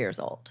 4 years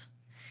old.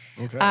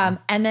 Okay.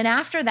 And then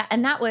after that,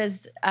 and that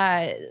was,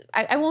 I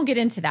won't get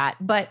into that,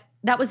 but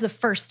that was the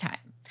first time.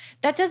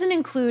 That doesn't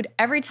include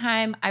every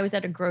time I was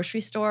at a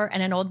grocery store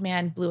and an old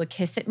man blew a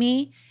kiss at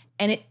me,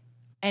 and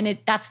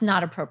that's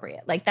not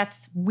appropriate.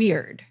 That's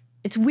weird.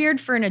 It's weird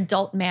for an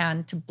adult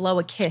man to blow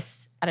a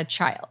kiss at a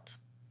child.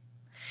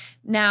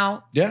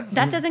 Now,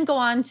 that doesn't go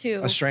on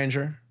to... A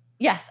stranger?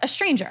 Yes, a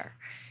stranger.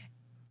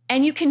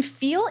 And you can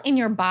feel in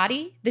your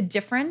body the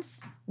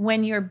difference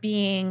when you're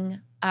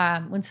being...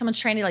 when someone's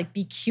trying to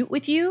be cute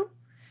with you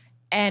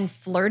and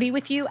flirty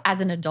with you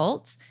as an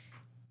adult.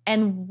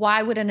 And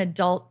why would an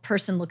adult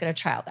person look at a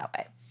child that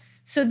way?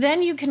 So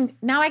then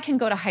now I can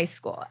go to high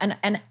school.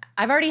 And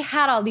I've already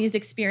had all these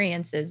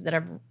experiences that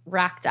I've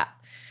racked up.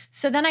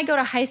 So then I go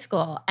to high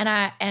school and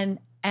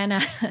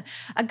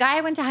a guy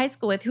I went to high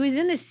school with who is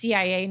in the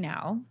CIA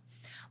now,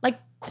 like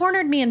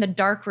cornered me in the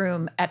dark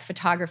room at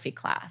photography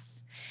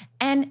class.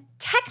 And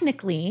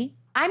technically,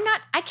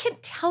 I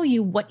can't tell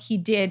you what he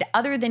did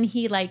other than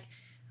he like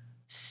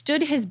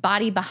stood his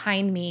body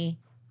behind me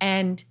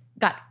and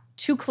got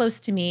too close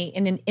to me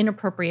in an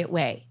inappropriate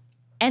way.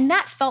 And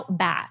that felt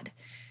bad.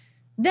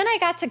 Then I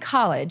got to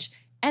college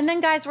and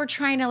then guys were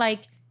trying to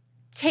like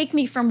take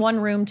me from one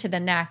room to the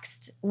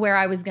next where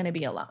I was going to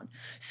be alone.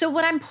 So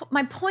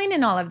my point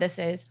in all of this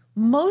is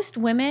most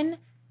women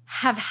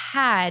have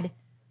had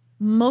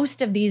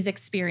most of these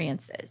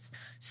experiences.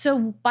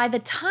 So by the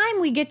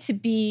time we get to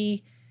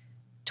be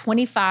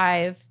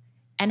 25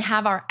 and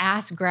have our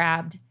ass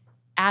grabbed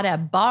at a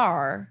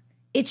bar,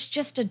 it's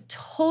just a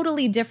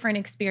totally different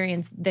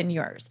experience than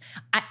yours.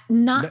 I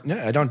don't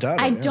doubt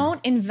it. I don't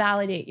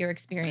invalidate your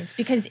experience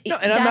because and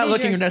I'm not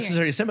looking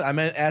necessarily simple. I'm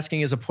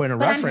asking as a point of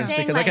reference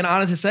because I can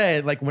honestly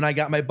say, like when I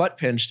got my butt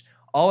pinched,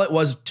 all it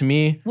was to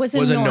me was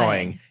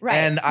annoying. Right.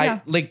 And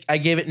I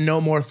gave it no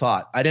more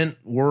thought. I didn't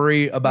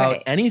worry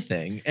about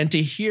anything. And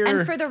to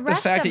hear for the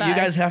fact that you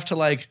guys have to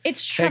like,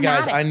 it's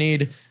traumatic. Hey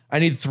guys, I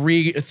need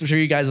three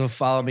guys to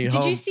follow me home.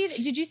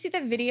 Did you see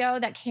the video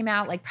that came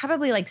out like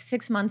probably like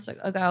 6 months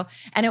ago?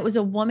 And it was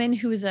a woman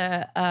who was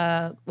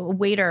a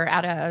waiter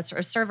at a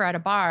server at a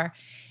bar,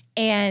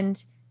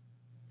 and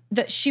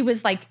she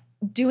was like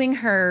doing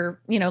her,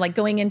 like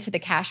going into the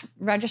cash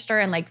register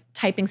and like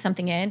typing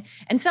something in,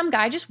 and some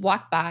guy just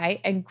walked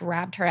by and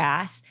grabbed her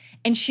ass,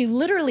 and she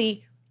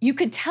literally, you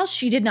could tell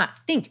she did not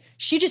think.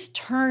 She just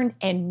turned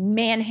and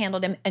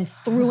manhandled him and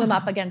threw him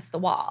up against the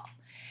wall.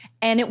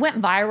 And it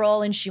went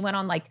viral, and she went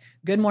on like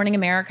Good Morning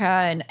America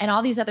and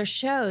all these other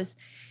shows.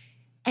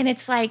 And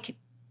it's like,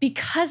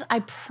 because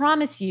I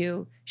promise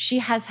you, she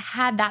has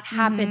had that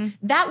happen.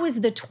 Mm-hmm. That was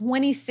the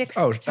 26th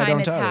time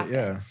it's happened.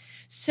 Yeah.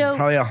 So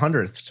probably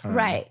 100th time.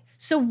 Right.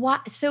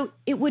 So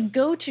it would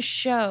go to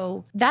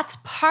show that's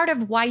part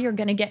of why you're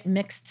going to get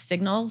mixed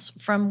signals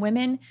from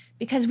women,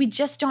 because we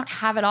just don't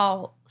have it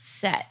all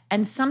set.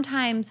 And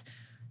sometimes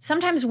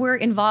we're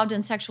involved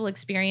in sexual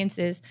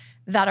experiences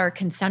that are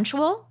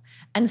consensual,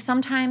 and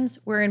sometimes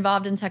we're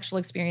involved in sexual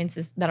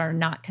experiences that are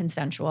not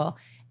consensual,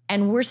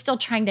 and we're still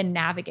trying to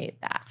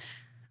navigate that.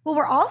 Well,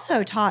 we're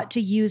also taught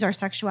to use our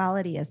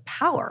sexuality as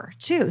power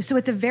too. So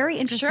it's a very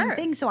interesting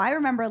thing. So I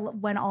remember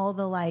when all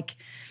the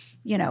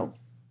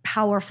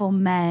powerful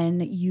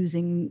men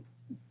using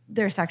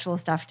their sexual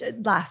stuff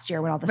last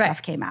year when all the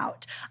stuff came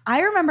out.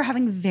 I remember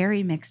having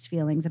very mixed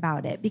feelings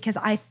about it because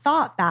I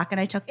thought back and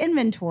I took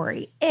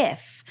inventory.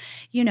 If,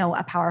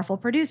 a powerful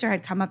producer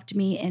had come up to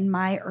me in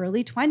my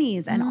early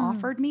 20s and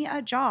offered me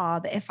a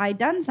job, if I'd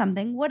done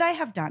something, would I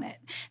have done it?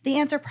 The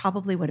answer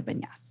probably would have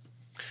been yes.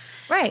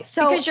 Right.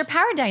 So because your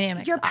power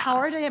dynamics.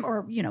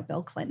 Or,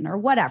 Bill Clinton or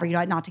whatever,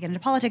 not to get into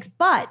politics,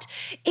 but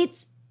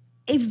it's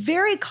a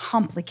very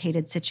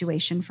complicated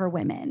situation for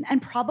women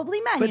and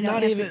probably men.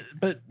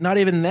 But not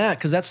even that,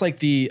 because that's like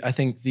the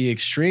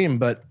extreme.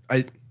 But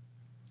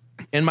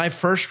in my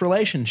first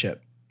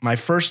relationship, my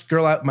first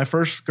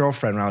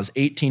girlfriend when I was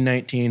 18,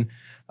 19,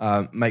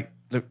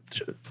 the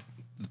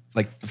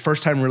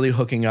first time really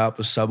hooking up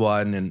with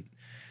someone, and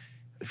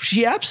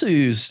she absolutely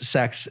used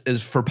sex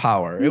as for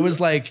power. Mm-hmm. It was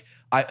like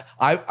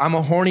I'm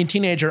a horny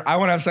teenager. I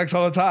want to have sex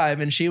all the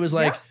time, and she was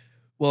like. Yeah.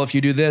 Well, if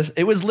you do this,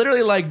 it was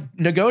literally like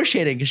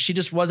negotiating because she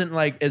just wasn't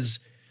like as,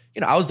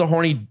 I was the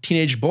horny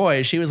teenage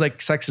boy. She was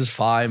like, sex is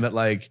fine, but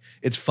like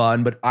it's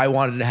fun, but I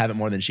wanted to have it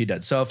more than she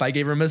did. So if I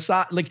gave her a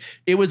massage, like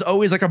it was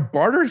always like a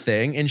barter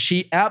thing, and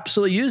she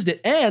absolutely used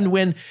it. And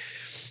when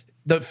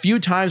the few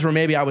times where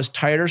maybe I was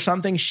tired or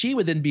something, she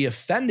would then be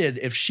offended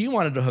if she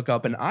wanted to hook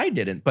up and I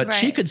didn't. But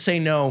she could say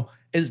no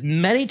as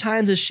many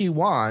times as she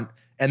want,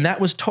 and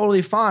that was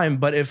totally fine.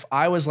 But if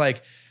I was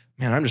like,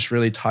 man, I'm just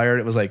really tired.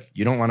 It was like,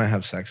 you don't want to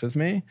have sex with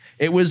me?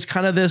 It was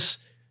kind of this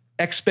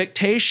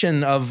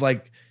expectation of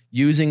like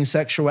using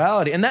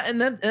sexuality. And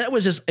that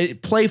was just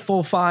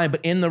playful, fine,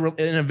 but in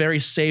a very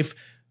safe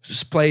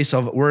place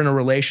of we're in a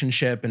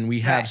relationship and we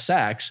have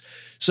sex.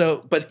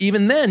 So, but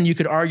even then you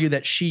could argue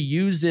that she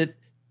used it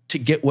to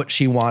get what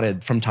she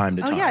wanted from time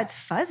to time. Oh yeah, it's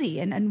fuzzy.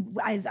 And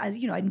as at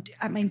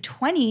my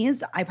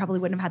 20s, I probably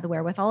wouldn't have had the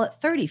wherewithal. At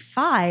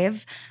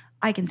 35,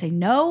 I can say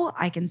no.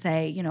 I can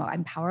say,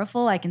 I'm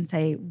powerful. I can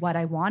say what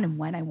I want and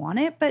when I want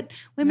it. But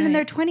women in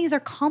their 20s are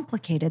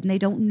complicated and they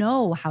don't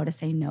know how to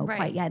say no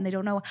quite yet. And they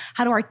don't know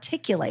how to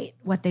articulate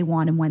what they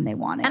want and when they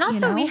want it. And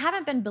also we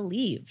haven't been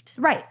believed.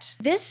 Right.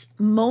 This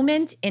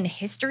moment in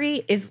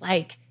history is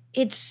like,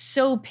 it's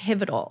so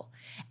pivotal.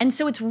 And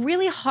so it's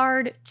really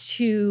hard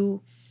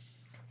to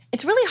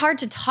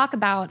talk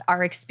about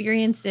our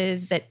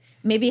experiences that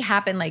maybe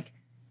happened like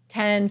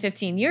 10,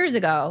 15 years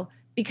ago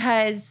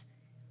because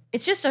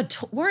it's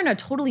just we're in a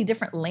totally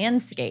different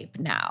landscape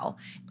now.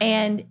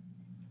 And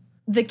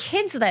the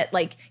kids that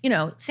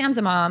Sam's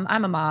a mom,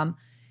 I'm a mom.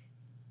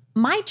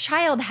 My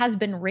child has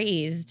been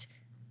raised,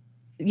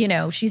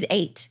 she's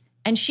 8,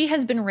 and she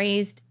has been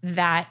raised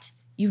that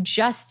you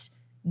just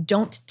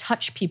don't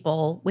touch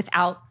people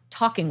without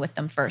talking with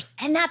them first.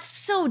 And that's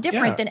so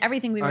different than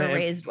everything we were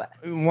raised with.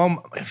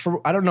 Well,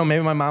 I don't know,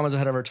 maybe my mom was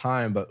ahead of her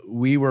time, but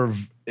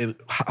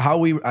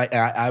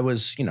I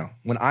was, you know,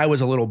 when I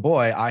was a little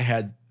boy, I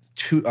had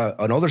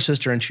an older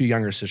sister and 2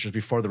 younger sisters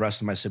before the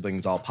rest of my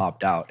siblings all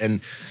popped out.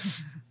 And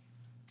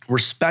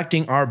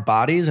respecting our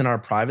bodies and our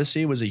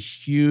privacy was a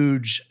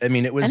huge, I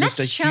mean, it was just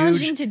a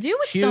challenging to do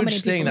with so many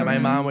people. Thing that my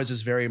mom was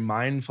just very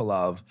mindful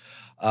of.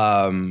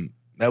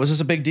 That was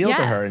just a big deal to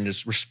her, and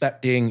just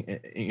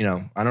respecting, you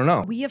know, I don't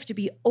know. We have to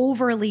be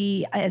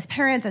overly, as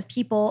parents, as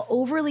people,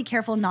 overly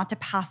careful not to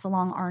pass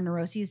along our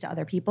neuroses to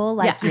other people.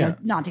 Like, you know,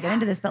 not to get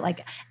into this, but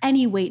like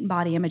any weight and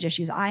body image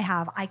issues I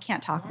have, I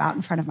can't talk about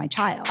in front of my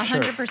child.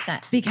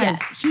 100%. Because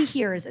he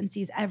hears and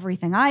sees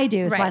everything I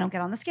do, so I don't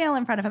get on the scale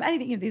in front of him.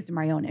 Anything, you know, these are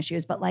my own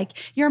issues. But like,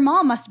 your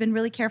mom must have been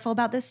really careful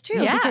about this too.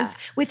 Because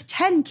with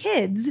 10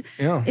 kids,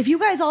 if you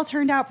guys all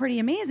turned out pretty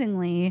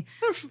amazingly.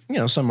 You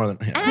know, some more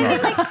than him.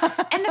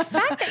 And the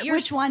fact that you're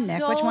Which one,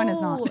 Nick? Which one is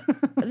not?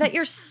 That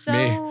you're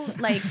so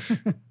like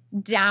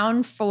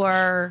down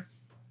for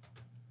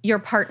your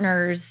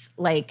partner's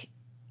like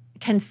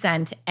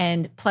consent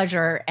and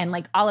pleasure and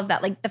like all of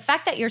that. Like the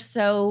fact that you're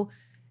so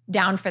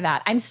down for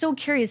that. I'm so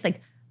curious,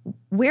 like,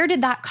 where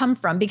did that come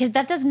from? Because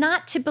that does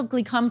not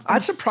typically come from.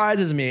 That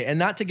surprises me, and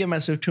not to give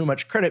myself too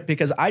much credit,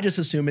 because I just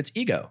assume it's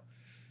ego,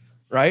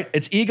 right?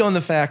 It's ego in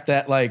the fact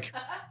that like.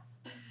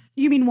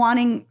 You mean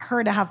wanting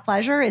her to have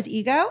pleasure is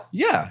ego?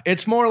 Yeah.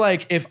 It's more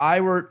like if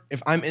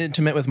I'm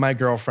intimate with my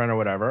girlfriend or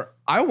whatever,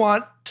 I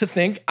want to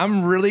think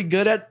I'm really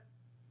good at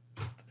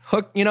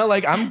you know,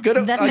 like I'm good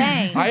at the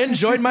thing. I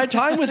enjoyed my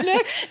time with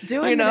Nick.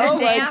 Doing the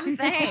damn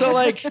thing. So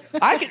like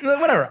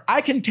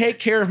I can take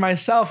care of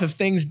myself if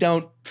things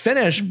don't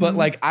finish, but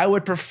like I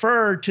would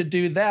prefer to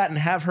do that and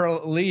have her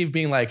leave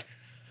being like,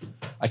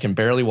 I can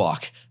barely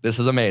walk. This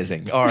is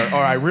amazing. Or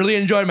I really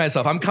enjoyed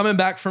myself. I'm coming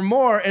back for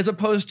more, as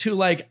opposed to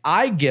like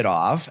I get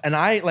off and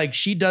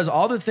she does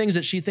all the things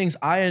that she thinks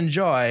I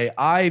enjoy.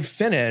 I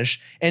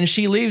finish and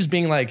she leaves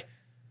being like,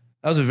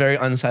 that was a very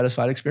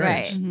unsatisfied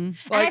experience. Right.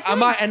 Like I'm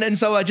not, and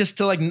so I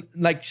just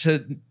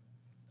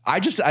I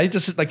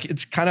just like,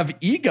 it's kind of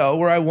ego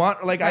where I want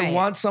I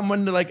want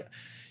someone to like,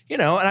 you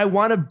know, and I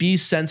want to be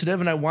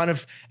sensitive, and I want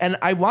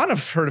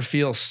her to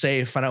feel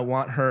safe, and I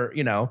want her,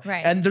 you know,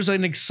 and there's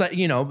an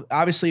you know,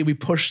 obviously we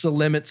push the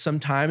limits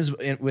sometimes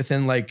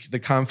within like the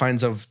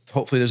confines of,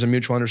 hopefully there's a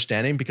mutual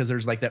understanding, because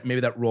there's like that,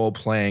 maybe that role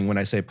playing when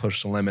I say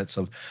push the limits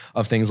of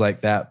things like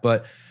that.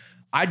 But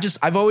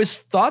I've always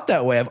thought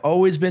that way. I've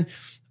always been,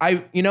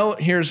 you know,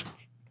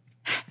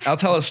 I'll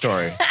tell a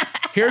story.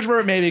 Here's where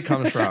it maybe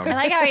comes from. I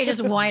like how he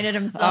just winded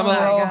himself. Oh my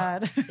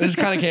God. This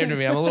kind of came to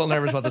me. I'm a little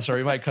nervous about the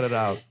story. You might cut it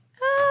out.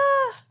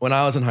 When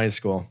I was in high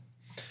school,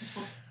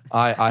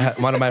 I had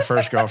one of my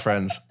first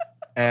girlfriends,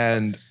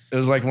 and it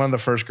was like one of the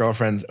first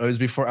girlfriends. It was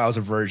before I was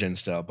a virgin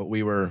still, but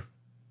we were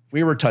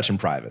touching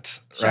privates,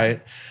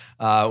 right?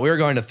 We were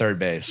going to third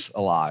base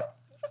a lot.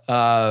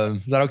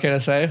 Is that okay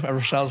to say?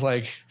 Rochelle's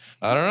like,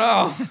 I don't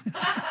know.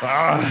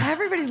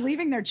 Everybody's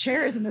leaving their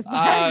chairs in this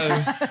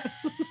podcast.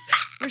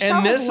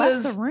 Rochelle has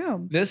left the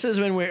room. This is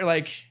when we're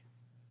like,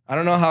 I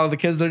don't know how the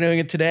kids are doing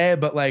it today,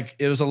 but like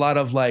it was a lot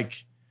of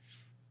like,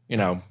 you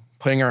know,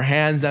 putting our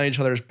hands down each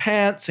other's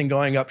pants and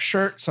going up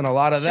shirts and a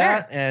lot of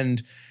that.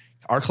 And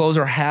our clothes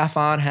are half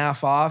on,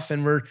 half off.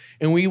 And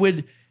we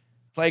would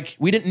like,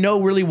 we didn't know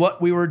really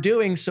what we were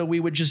doing. So we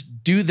would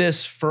just do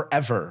this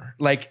forever.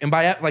 Like, and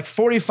by like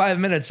 45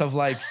 minutes of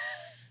like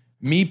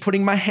me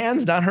putting my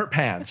hands down her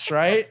pants.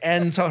 Right.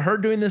 And so her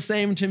doing the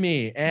same to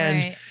me.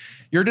 And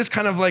you're just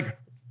kind of like,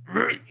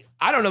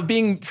 I don't know,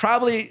 being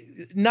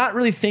probably not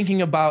really thinking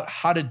about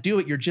how to do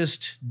it. You're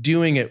just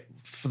doing it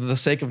for the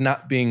sake of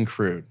not being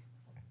crude.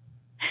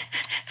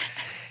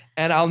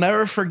 And I'll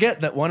never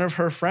forget that one of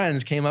her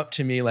friends came up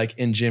to me like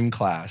in gym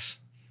class.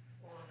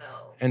 Oh, no.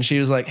 And she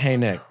was like, hey,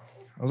 Nick.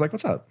 I was like,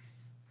 what's up?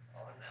 Oh,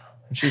 no.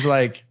 And she's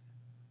like,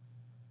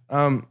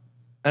 and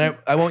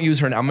I won't use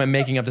her name. I'm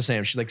making up the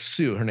name. She's like,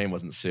 Sue. Her name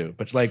wasn't Sue.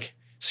 But like,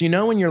 so you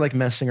know when you're like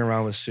messing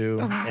around with Sue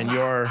and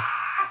you're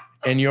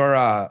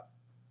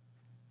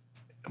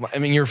I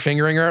mean, you're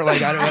fingering her,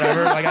 like,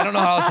 whatever. Like, I don't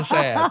know how else to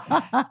say it.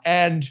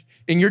 And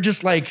you're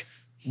just like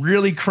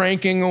really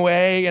cranking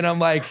away. And I'm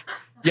like,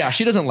 yeah,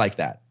 she doesn't like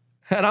that.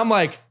 And I'm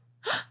like,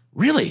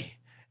 really?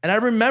 And I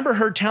remember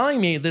her telling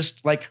me this,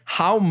 like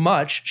how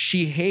much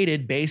she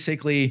hated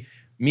basically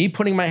me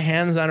putting my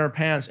hands on her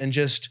pants and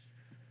just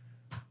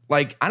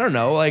like, I don't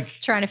know, like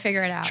trying to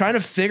figure it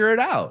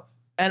out.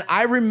 And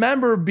I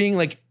remember being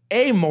like,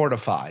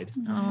 mortified.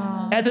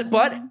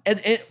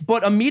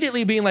 But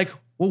immediately being like,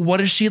 well,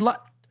 what is she like?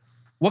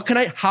 What can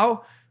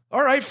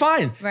all right,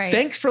 fine. Right.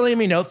 Thanks for letting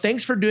me know.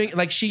 Thanks for doing,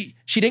 like, she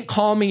didn't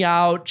call me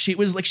out. She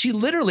was like, she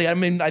literally, I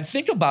mean, I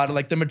think about it,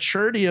 like the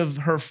maturity of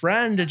her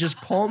friend to just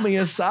pull me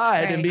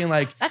aside and being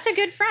like, that's a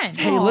good friend.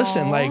 Hey,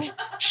 listen, like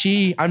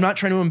I'm not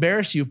trying to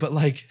embarrass you, but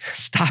like,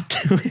 stop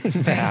doing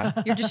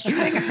that. You're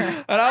destroying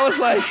her. And I was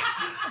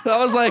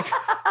like,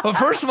 well,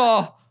 first of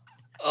all,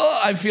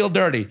 I feel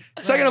dirty.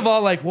 Second of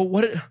all, like,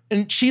 well,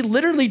 and she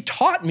literally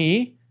taught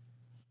me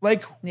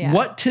like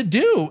what to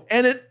do.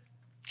 And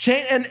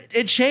And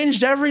it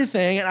changed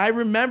everything. And I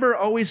remember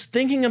always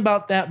thinking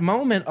about that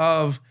moment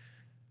of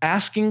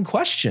asking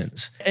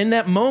questions. In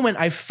that moment,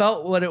 I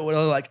felt what it was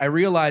like. I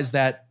realized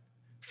that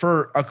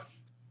for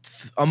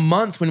a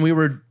month when we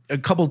were a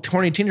couple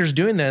 20 teenagers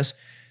doing this,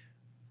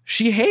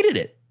 she hated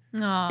it.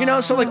 Aww. You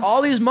know, so like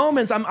all these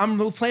moments,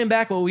 I'm playing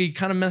back, well, we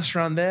kind of messed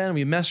around then,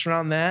 we messed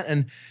around that.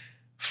 And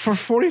for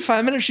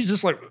 45 minutes, she's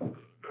just like,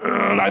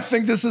 I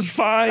think this is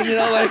fine, you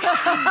know, like, and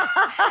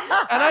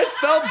I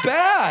felt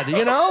bad,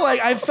 you know,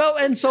 like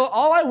and so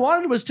all I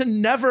wanted was to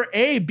never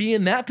be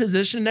in that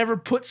position, never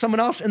put someone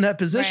else in that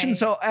position. Right.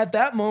 So at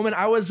that moment,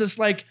 I was just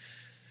like,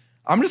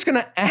 I'm just going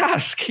to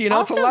ask, you know,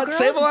 also,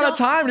 save a lot of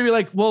time to be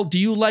like, well, do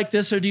you like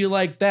this or do you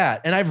like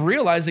that? And I've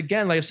realized,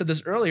 again, like I said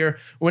this earlier,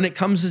 when it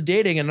comes to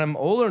dating, and I'm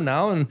older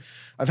now and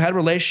I've had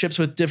relationships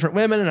with different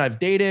women and I've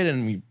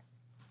dated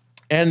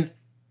and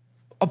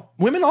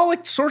women all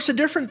like sorts of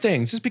different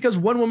things. Just because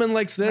one woman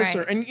likes this,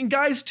 right. and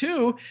guys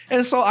too.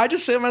 And so I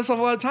just say to myself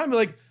a lot of time, be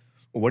like,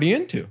 well, what are you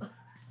into?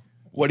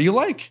 What do you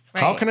like?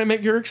 Right. How can I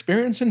make your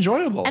experience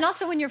enjoyable? And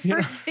also, when you're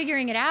first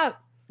figuring it out,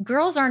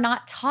 girls are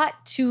not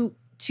taught to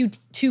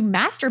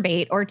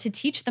masturbate or to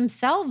teach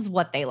themselves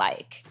what they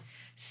like.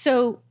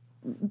 So,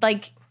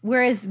 like,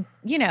 whereas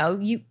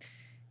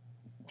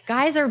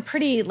guys are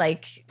pretty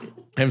like.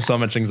 I have so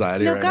much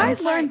anxiety right now.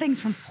 Guys learn things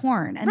from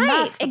porn. And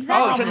that's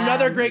exactly. Oh, it's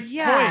another great point.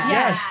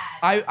 Yes.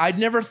 I'd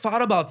never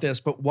thought about this,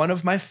 but one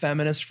of my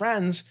feminist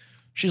friends,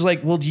 she's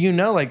like, well, do you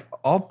know, like,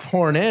 all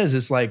porn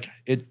is like,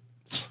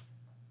 it's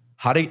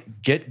how to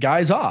get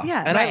guys off.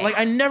 Yeah, and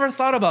I never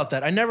thought about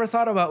that. I never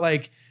thought about,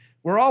 like,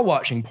 we're all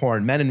watching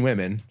porn, men and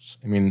women.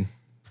 I mean,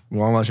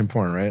 we're all watching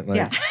porn, right? Like,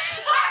 yeah.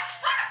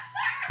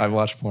 I've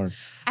watched porn.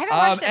 I haven't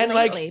watched it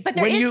lately, but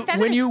there is feminist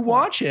when you porn.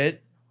 watch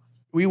it,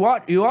 you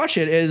watch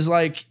it is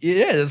like it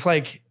is. It's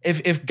like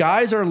if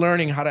guys are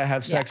learning how to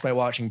have sex by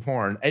watching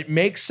porn, it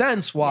makes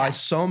sense why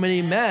so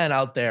many men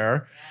out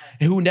there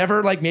who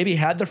never like maybe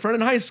had their friend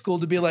in high school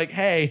to be like,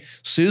 hey,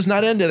 Sue's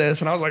not into this.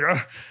 And I was like,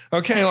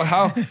 okay, well,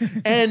 how?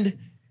 And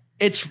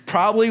it's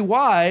probably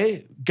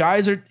why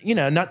guys are,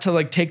 not to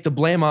like take the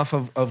blame off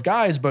of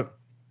guys, but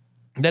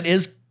that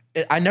is,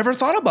 I never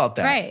thought about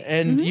that. Right.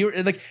 And you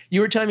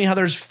were telling me how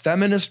there's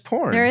feminist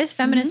porn. There is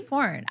feminist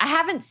porn. I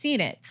haven't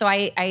seen it. So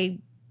I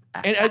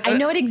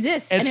know it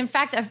exists, and in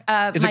fact,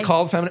 it's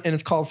called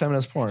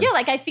feminist porn. Yeah,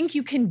 like I think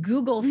you can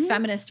Google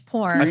feminist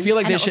porn. I feel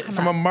like they should,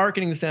 from a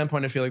marketing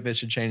standpoint, I feel like they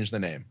should change the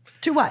name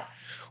to what?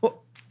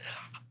 Well,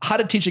 how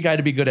to teach a guy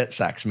to be good at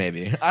sex?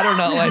 Maybe I don't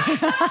know. Like,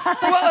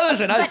 well,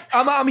 listen,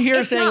 I'm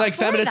here saying like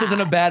feminist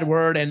isn't a bad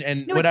word,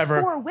 and whatever.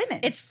 It's for women.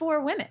 It's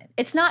for women.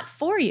 It's not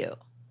for you.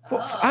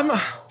 Well, I'm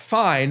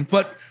fine,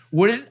 but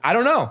I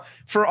don't know.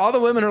 For all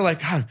the women who are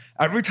like, God,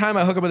 every time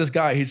I hook up with this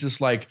guy, he's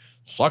just like,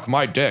 suck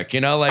my dick,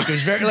 like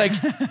it's very like,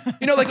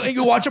 like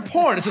you watch a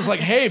porn, it's just like,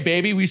 hey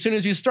baby, as soon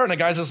as you start, and the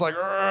guy's just like,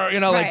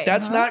 like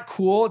that's not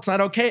cool, it's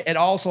not okay. It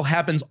also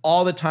happens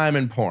all the time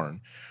in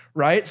porn,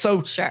 right?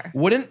 So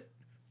wouldn't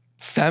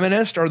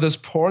feminist or this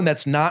porn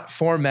that's not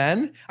for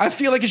men, I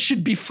feel like it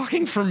should be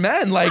fucking for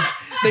men. Like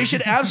they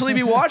should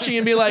absolutely be watching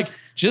and be like,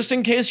 just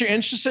in case you're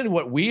interested in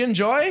what we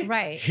enjoy,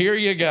 here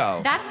you go.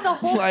 That's the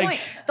whole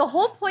point. The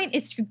whole point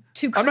is to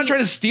create. I'm not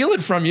trying to steal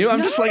it from you.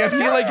 I'm just like, I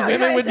feel like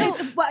women would.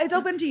 It's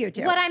open to you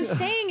too. What I'm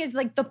saying is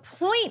like the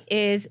point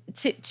is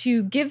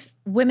to give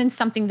women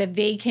something that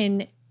they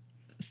can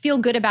feel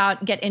good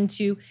about, get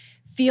into,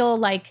 feel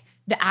like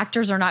the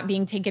actors are not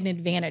being taken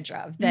advantage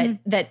of,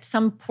 that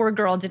some poor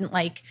girl didn't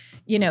like,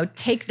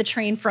 take the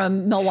train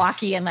from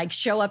Milwaukee and like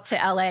show up to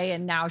LA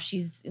and now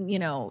she's,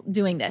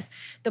 doing this.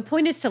 The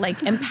point is to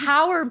like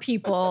empower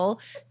people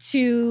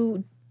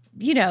to,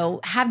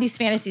 have these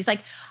fantasies.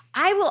 Like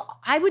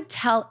I would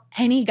tell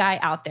any guy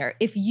out there,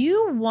 if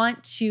you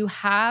want to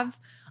have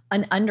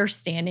an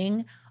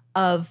understanding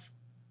of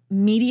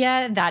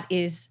media that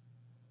is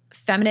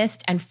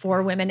feminist and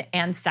for women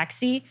and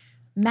sexy,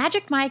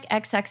 Magic Mike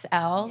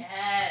XXL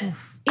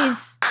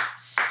is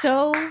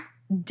so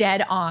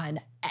dead on.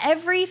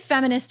 Every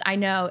feminist I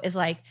know is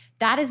like,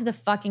 that is the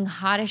fucking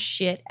hottest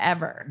shit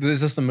ever.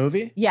 Is this the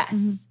movie?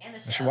 Yes. And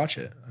I should watch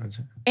it.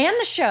 And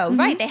the show,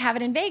 right. They have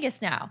it in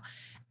Vegas now.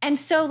 And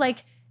so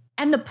like,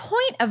 and the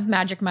point of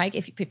Magic Mike,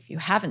 if you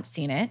haven't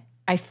seen it,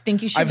 I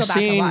think you should go back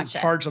and watch it. I've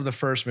seen parts of the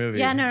first movie.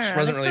 Yeah, no.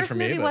 Wasn't the really first for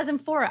me, movie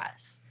wasn't for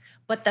us.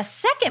 But the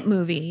second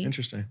movie.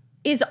 Interesting.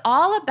 Is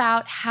all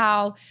about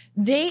how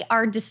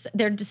they're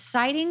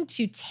deciding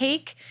to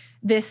take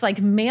this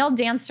like male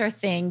dancer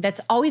thing that's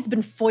always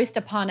been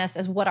foisted upon us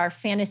as what our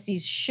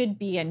fantasies should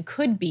be and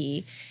could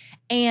be,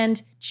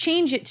 and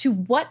change it to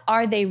what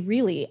are they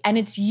really? And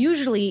it's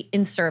usually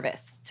in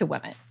service to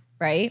women,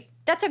 right?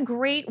 That's a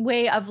great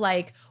way of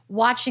like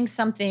watching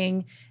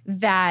something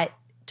that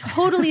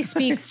totally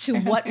speaks to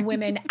what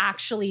women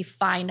actually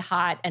find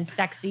hot and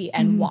sexy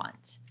and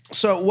want.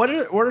 So what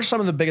are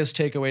some of the biggest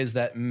takeaways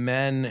that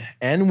men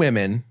and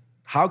women,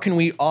 how can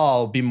we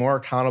all be more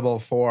accountable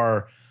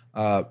for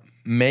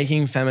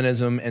making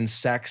feminism and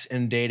sex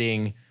and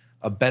dating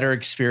a better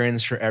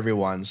experience for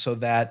everyone, so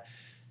that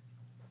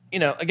you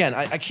know, again,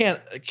 I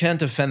can't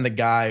defend the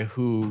guy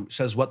who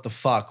says what the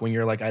fuck when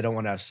you're like, I don't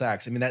want to have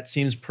sex. I mean, that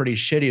seems pretty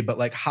shitty, but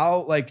like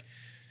how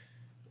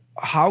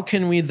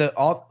can we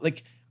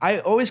I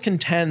always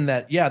contend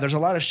that, yeah, there's a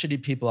lot of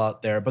shitty people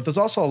out there, but there's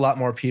also a lot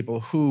more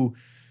people who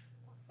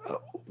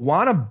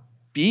want to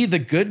be the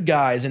good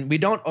guys, and we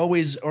don't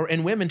always,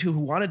 and women too, who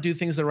want to do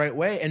things the right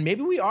way. And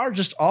maybe we are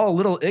just all a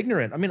little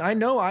ignorant. I mean, I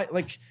know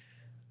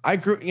I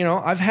grew, you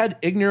know, I've had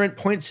ignorant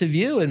points of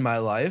view in my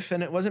life,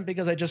 and it wasn't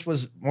because I just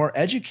was more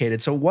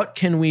educated. So what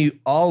can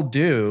we all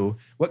do?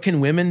 What can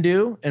women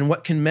do? And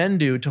what can men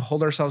do to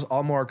hold ourselves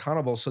all more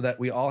accountable so that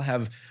we all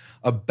have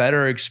a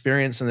better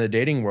experience in the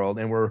dating world,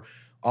 and we're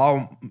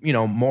all, you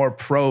know, more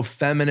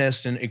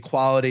pro-feminist and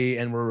equality,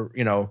 and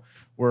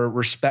we're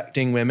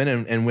respecting women,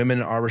 and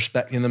women are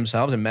respecting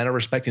themselves, and men are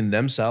respecting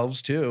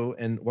themselves too.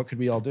 And what could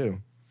we all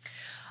do?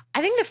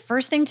 I think the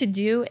first thing to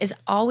do is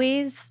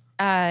always,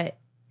 the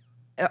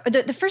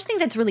first thing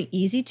that's really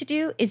easy to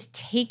do is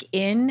take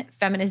in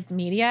feminist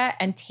media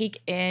and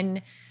take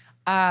in,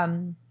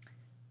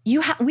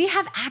 we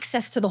have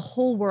access to the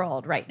whole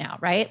world right now,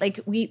 right? Like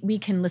we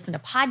can listen to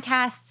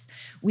podcasts,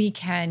 we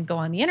can go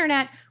on the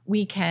internet,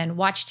 we can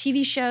watch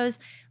TV shows.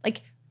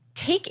 Like,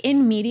 take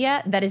in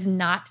media that is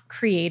not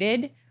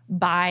created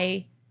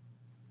by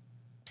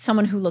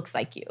someone who looks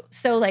like you.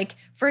 So like,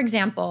 for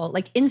example,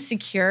 like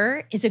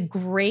Insecure is a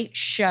great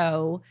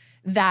show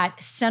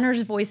that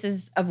centers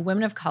voices of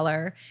women of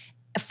color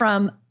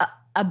from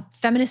a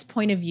feminist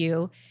point of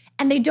view,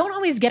 and they don't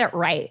always get it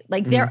right.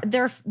 Like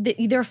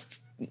they're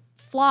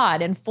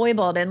flawed and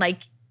foibled, and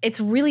like it's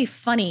really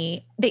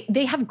funny.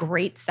 They have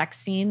great sex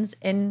scenes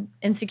in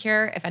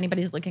Insecure, if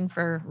anybody's looking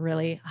for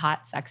really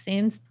hot sex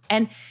scenes,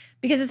 and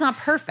because it's not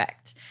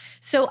perfect.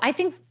 So I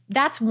think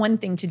that's one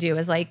thing to do,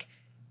 is like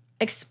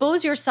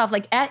expose yourself.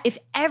 Like if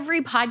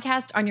every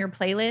podcast on your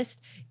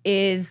playlist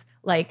is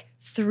like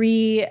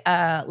 3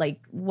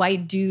 like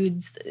white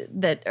dudes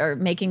that are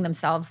making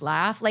themselves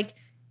laugh, like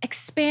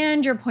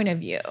expand your point of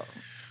view.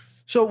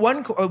 So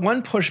one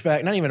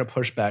pushback, not even a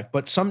pushback,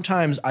 but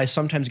sometimes I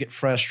get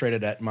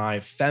frustrated at my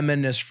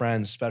feminist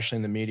friends, especially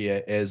in the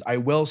media, is I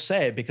will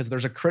say, because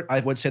I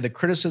would say the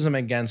criticism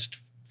against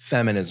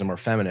feminism or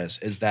feminists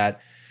is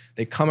that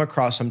they come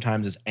across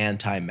sometimes as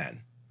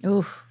anti-men.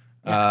 Oof.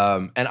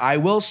 Yeah. And I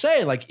will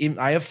say, like, even,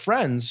 I have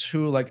friends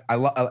who, like,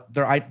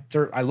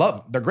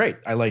 they're great.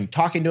 I like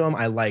talking to them.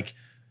 I like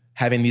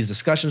having these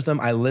discussions with them.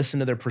 I listen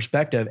to their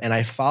perspective, and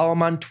I follow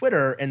them on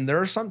Twitter. And there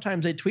are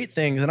sometimes they tweet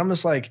things, and I'm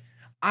just like,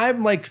 I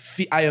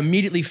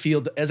immediately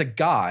feel, as a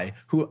guy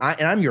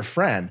and I'm your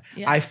friend,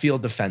 I feel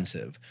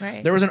defensive.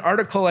 Right. There was an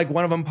article, like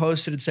one of them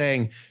posted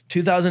saying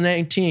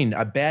 2018,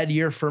 a bad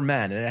year for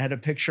men. And it had a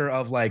picture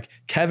of like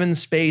Kevin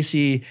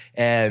Spacey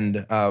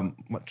and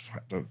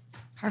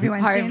Harvey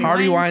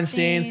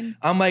Weinstein.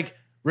 I'm like,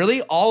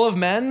 really? All of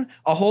men?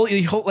 A whole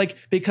like,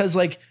 because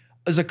like,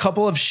 there's a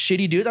couple of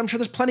shitty dudes. I'm sure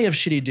there's plenty of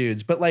shitty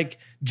dudes, but like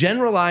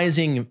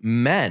generalizing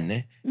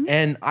men,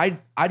 and I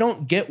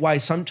don't get why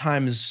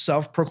sometimes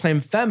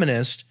self-proclaimed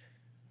feminists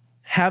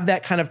have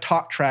that kind of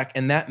talk track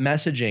and that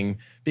messaging,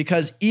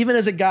 because even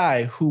as a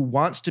guy who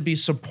wants to be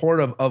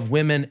supportive of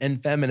women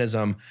and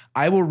feminism,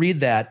 I will read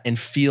that and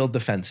feel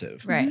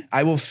defensive. Right.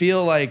 I will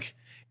feel like,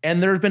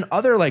 and there have been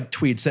other like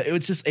tweets that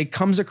it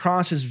comes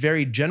across as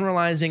very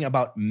generalizing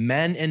about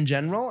men in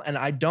general. And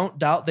I don't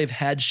doubt they've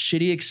had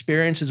shitty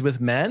experiences with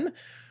men,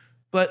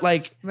 but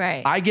like,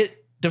 I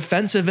get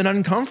defensive and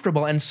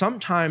uncomfortable. And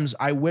sometimes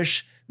I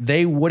wish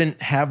they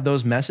wouldn't have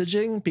those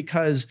messaging,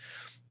 because,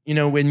 you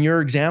know, when your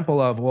example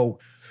of,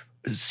 well,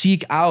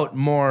 seek out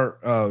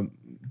more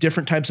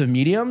different types of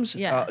mediums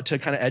to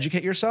kind of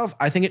educate yourself,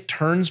 I think it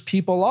turns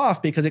people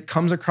off, because it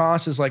comes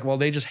across as like, well,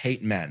 they just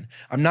hate men.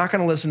 I'm not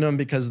going to listen to them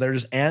because they're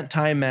just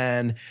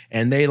anti-men,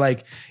 and they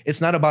like,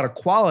 it's not about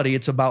equality,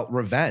 it's about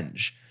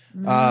revenge.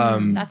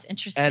 That's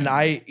interesting. And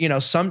I, you know,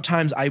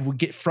 sometimes I would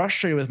get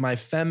frustrated with my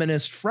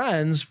feminist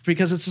friends,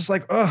 because it's just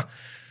like, oh,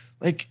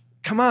 like,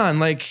 come on,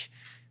 like,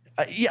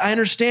 I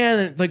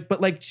understand, like,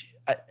 but like,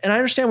 and I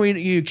understand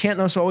you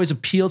can't also always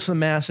appeal to the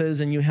masses,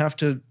 and you have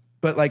to,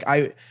 but like,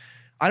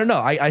 I don't know.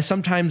 I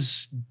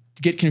sometimes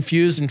get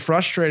confused and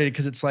frustrated,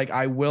 because it's like,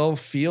 I will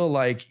feel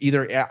like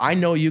either I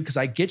know you because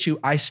I get you.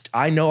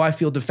 I know I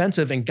feel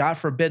defensive, and God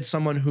forbid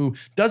someone who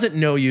doesn't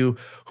know you,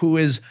 who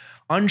is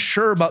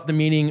unsure about the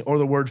meaning or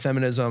the word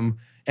feminism,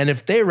 and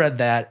if they read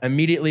that,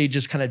 immediately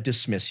just kind of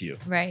dismiss you.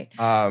 Right.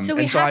 So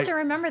we have to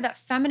remember that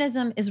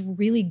feminism is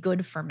really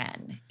good for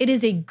men. It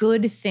is a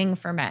good thing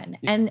for men.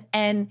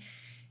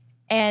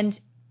 And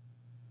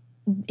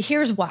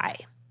here's why.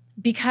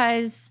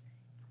 Because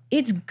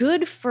it's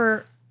good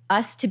for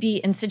us to be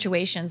in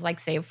situations like,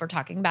 say, if we're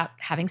talking about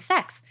having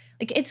sex,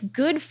 like it's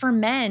good for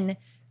men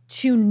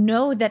to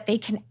know that they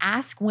can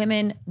ask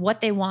women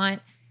what they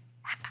want,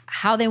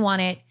 how they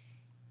want it,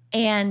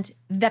 and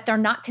that they're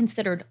not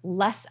considered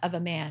less of a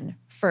man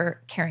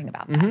for caring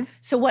about that.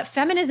 So what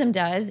feminism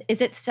does is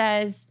it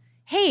says,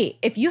 hey,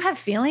 if you have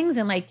feelings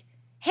and like,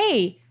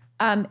 hey,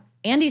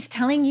 Andy's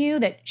telling you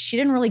that she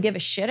didn't really give a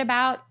shit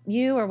about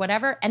you or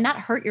whatever, and that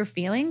hurt your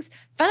feelings,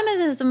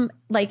 feminism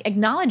like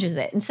acknowledges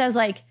it and says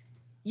like,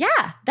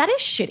 yeah, that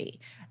is shitty.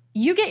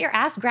 You get your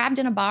ass grabbed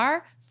in a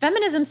bar,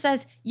 feminism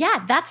says,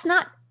 yeah, that's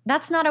not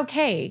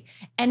okay.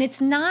 And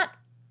it's not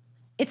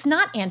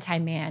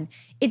anti-man.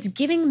 It's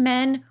giving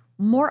men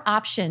more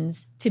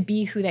options to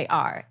be who they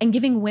are and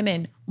giving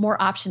women more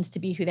options to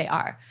be who they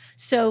are.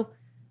 So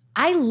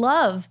I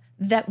love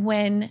that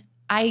when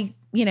I,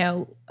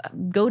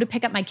 go to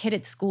pick up my kid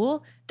at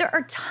school, there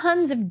are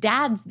tons of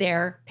dads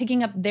there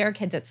picking up their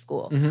kids at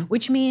school,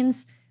 which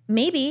means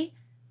maybe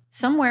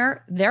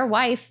somewhere their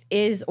wife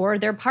is, or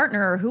their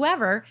partner or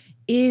whoever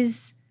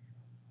is,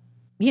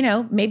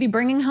 maybe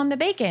bringing home the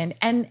bacon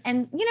and you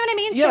know what I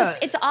mean? Yeah. So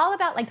it's all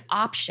about like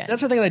options.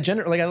 That's the thing that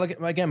gender, like I look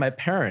at, again, my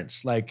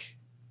parents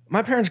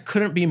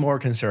couldn't be more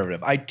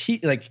conservative. I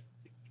teach like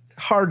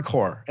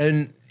hardcore.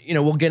 And,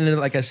 we'll get into,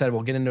 like I said,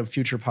 we'll get into a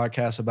future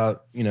podcast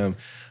about,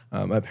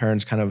 my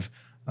parents kind of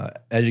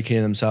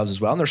educating themselves as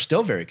well. And they're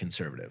still very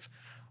conservative.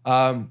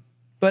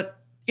 But,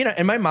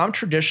 and my mom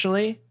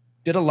traditionally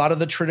did a lot of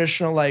the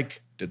traditional,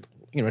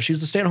 she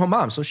was a stay-at-home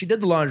mom. So she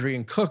did the laundry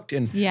and cooked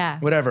and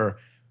whatever.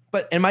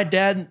 And my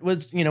dad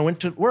was,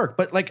 went to work.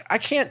 But I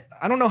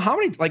don't know how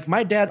many,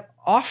 my dad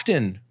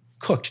often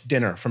cooked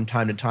dinner from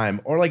time to time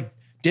or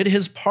did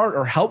his part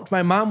or helped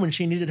my mom when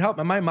she needed help.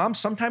 And my mom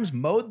sometimes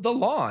mowed the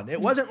lawn.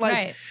 It wasn't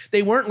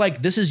they weren't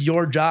like, this is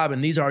your job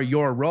and these are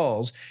your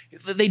roles.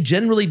 They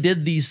generally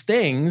did these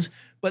things,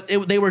 but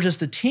they were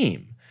just a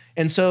team.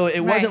 And so it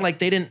wasn't like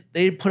they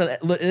didn't put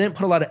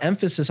a lot of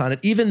emphasis on it,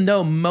 even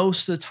though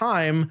most of the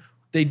time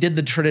they did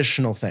the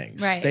traditional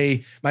things.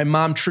 Right. My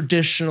mom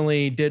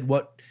traditionally did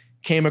what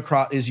came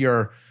across is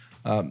your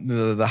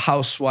the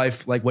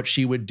housewife, like what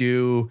she would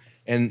do.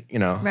 And,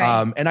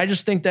 and I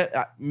just think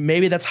that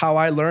maybe that's how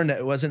I learned that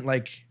it wasn't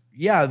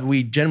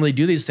we generally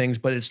do these things,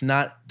 but it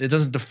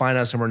doesn't define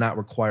us and we're not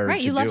required to do it.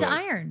 Right, you love to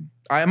iron.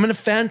 I'm a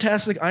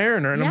fantastic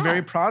ironer and I'm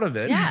very proud of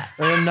it. Yeah.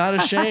 And I'm not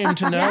ashamed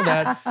to know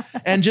that.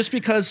 And just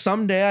because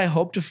someday I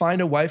hope to find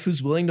a wife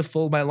who's willing to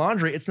fold my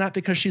laundry, it's not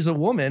because she's a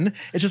woman.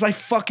 It's just I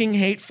fucking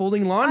hate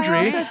folding laundry.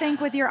 I also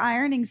think with your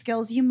ironing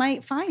skills, you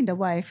might find a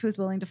wife who's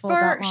willing to fold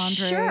that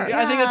laundry. Sure. Yeah,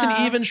 I think that's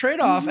an even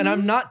trade-off. And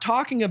I'm not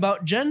talking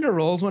about gender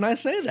roles when I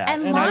say that.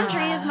 And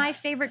laundry is my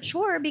favorite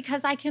chore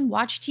because I can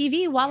watch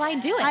TV while I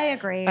do it. I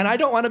agree. And I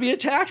don't want to be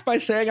attacked by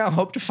saying I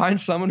hope to find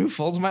someone who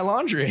folds my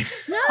laundry.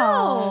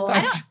 No,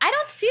 I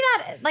don't see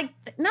that.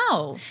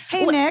 No.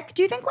 Hey, Nick,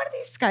 do you think one of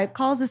these Skype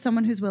calls is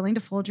someone who's willing to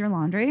fold your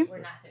laundry? We're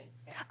not doing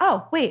Skype.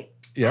 Oh, wait.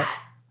 Yeah.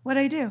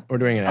 What'd I do? We're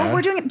doing an ad. Oh,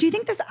 we're doing it. Do you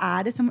think this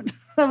ad is someone?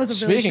 That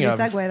was a really shitty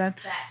segue then.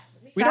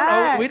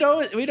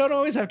 We don't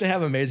always have to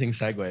have amazing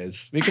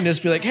segues. We can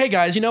just be like, hey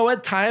guys, you know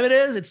what time it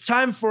is? It's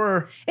time for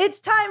an ad.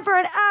 It's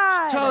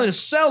time to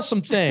sell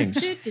some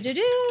things.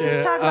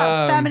 Let's talk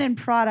about feminine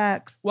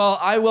products. Well,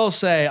 I will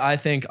say I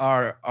think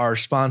our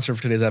sponsor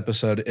for today's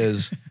episode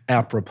is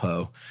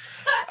Apropos.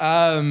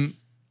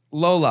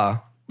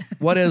 Lola.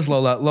 What is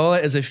Lola? Lola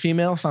is a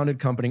female-founded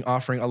company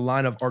offering a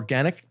line of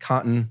organic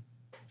cotton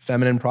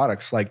feminine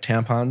products like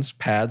tampons,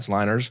 pads,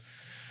 liners,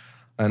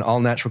 and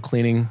all-natural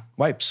cleaning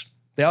wipes.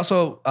 They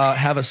also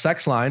have a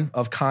sex line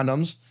of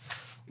condoms,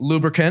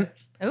 lubricant.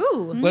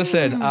 Ooh.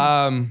 Listen,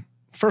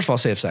 first of all,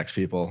 safe sex,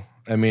 people.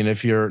 I mean,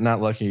 if you're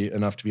not lucky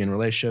enough to be in a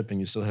relationship and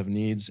you still have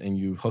needs and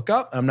you hook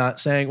up, I'm not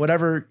saying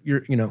whatever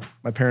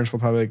my parents will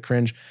probably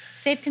cringe.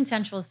 Safe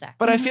consensual sex.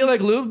 But I feel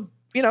like lube,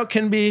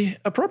 can be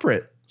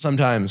appropriate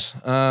sometimes.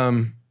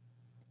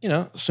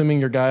 Assuming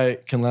your guy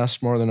can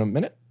last more than a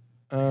minute.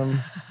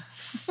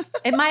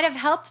 It might have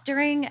helped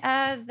during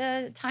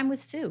the time with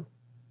Sue.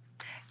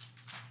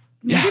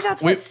 Maybe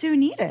that's what Sue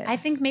needed. I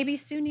think maybe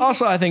Sue needed.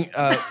 Also, I think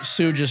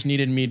Sue just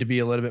needed me to be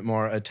a little bit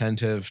more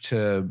attentive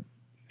to,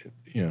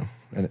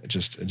 and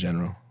just in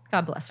general.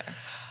 God bless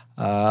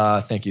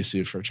her. Thank you,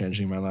 Sue, for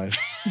changing my life.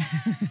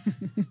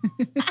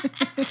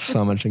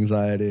 So much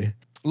anxiety.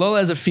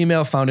 Lola is a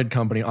female-founded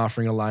company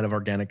offering a line of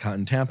organic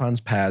cotton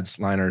tampons, pads,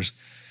 liners.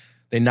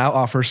 They now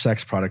offer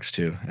sex products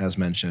too, as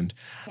mentioned.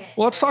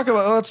 Well, let's talk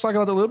about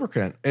the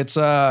lubricant. It's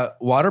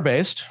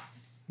water-based.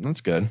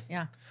 That's good.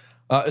 Yeah.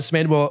 It's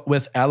made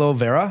with aloe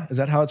vera. Is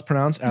that how it's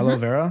pronounced? Aloe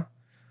vera?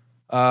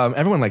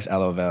 Everyone likes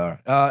aloe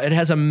vera. It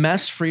has a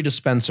mess-free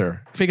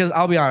dispenser. Because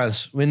I'll be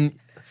honest, when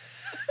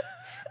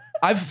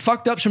I've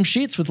fucked up some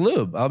sheets with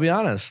lube, I'll be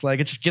honest. It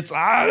just gets, what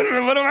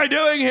am I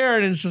doing here?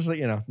 And it's just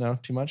no,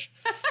 too much.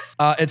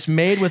 It's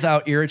made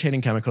without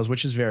irritating chemicals,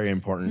 which is very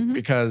important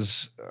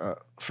because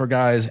for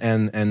guys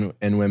and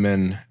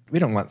women, we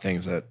don't want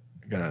things that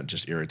are gonna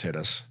just irritate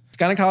us.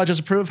 Gynecologist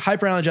approved,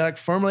 hyperallergenic,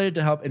 formulated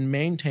to help and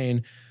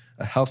maintain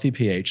a healthy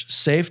pH,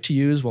 safe to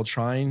use while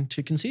trying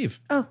to conceive.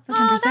 Oh,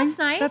 that's interesting. That's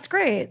nice. That's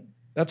great.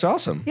 That's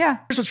awesome. Yeah.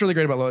 Here's what's really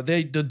great about Lola.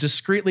 They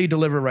discreetly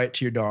deliver right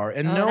to your door.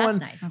 And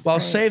while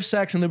safe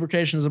sex and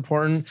lubrication is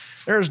important,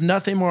 there is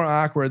nothing more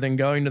awkward than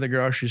going to the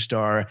grocery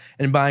store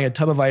and buying a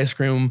tub of ice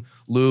cream,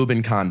 lube,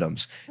 and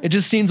condoms. It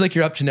just seems like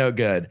you're up to no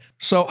good.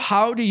 So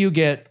how do you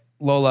get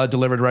Lola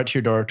delivered right to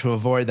your door to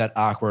avoid that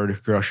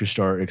awkward grocery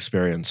store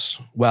experience?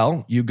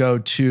 Well, you go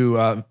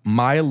to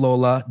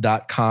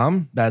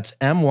mylola.com. That's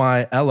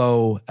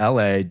MYLOLA.com.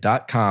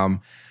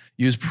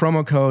 Use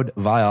promo code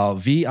Viall,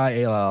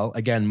 VIAL.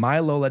 Again,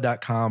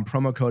 mylola.com,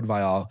 promo code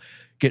Viall.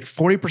 Get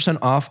 40%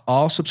 off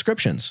all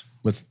subscriptions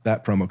with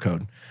that promo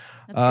code.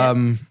 That's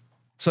good.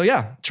 So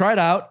yeah, try it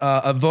out.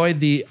 Avoid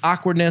the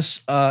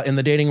awkwardness in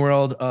the dating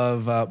world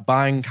of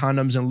buying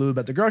condoms and lube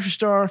at the grocery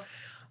store,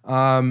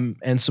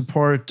 and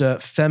support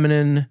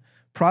feminine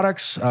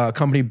products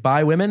accompanied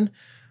by women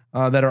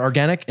that are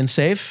organic and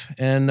safe.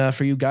 And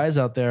for you guys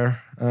out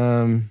there,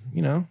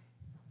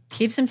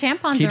 keep some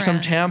tampons Keep around.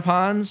 some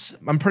tampons.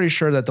 I'm pretty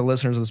sure that the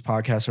listeners of this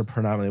podcast are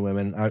predominantly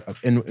women.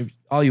 And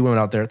all you women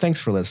out there, thanks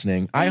for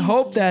listening. I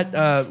hope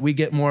that we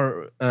get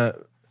more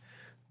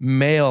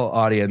male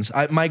audience.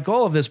 My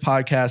goal of this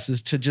podcast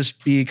is to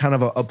just be kind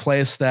of a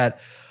place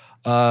that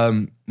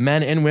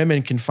men and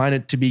women can find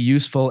it to be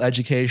useful,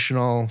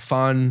 educational,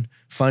 fun,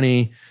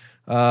 funny,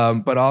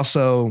 but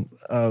also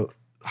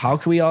how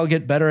can we all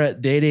get better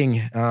at dating?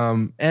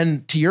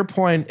 And to your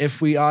point,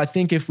 I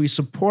think if we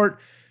support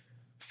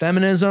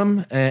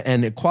feminism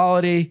and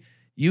equality,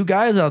 you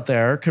guys out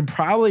there could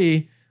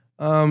probably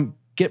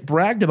get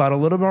bragged about a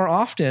little more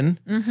often,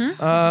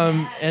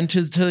 and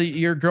to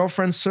your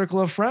girlfriend's circle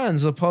of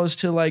friends, opposed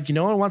to like,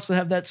 no one wants to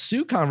have that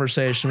Sue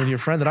conversation with your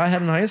friend that I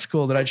had in high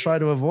school that I try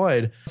to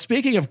avoid.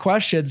 Speaking of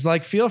questions,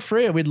 like feel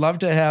free. We'd love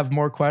to have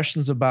more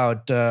questions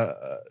about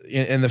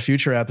in the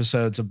future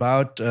episodes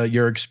about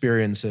your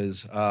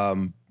experiences,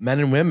 men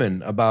and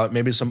women, about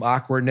maybe some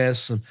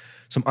awkwardness,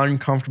 some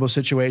uncomfortable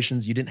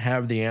situations you didn't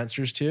have the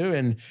answers to,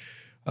 and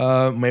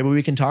maybe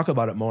we can talk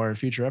about it more in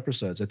future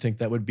episodes. I think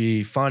that would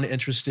be fun,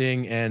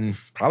 interesting, and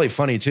probably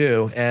funny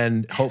too,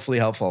 and hopefully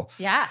helpful.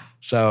 Yeah.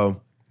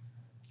 So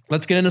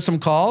let's get into some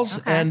calls,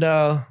 and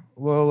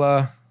we'll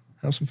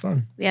have some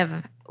fun.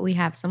 We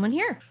have someone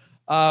here.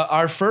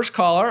 Our first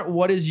caller,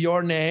 what is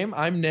your name?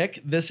 I'm Nick.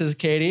 This is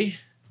Katie.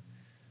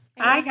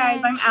 Hi,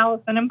 guys. I'm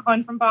Allison. I'm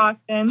calling from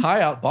Boston.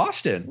 Hi, out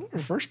Boston. Ooh,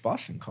 first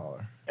Boston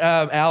caller.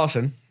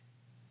 Allison,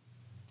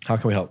 how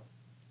can we help?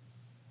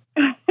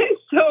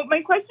 So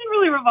my question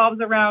really revolves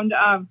around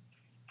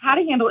how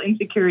to handle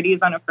insecurities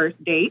on a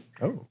first date.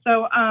 Oh.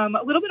 So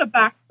a little bit of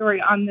backstory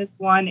on this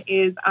one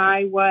is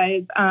I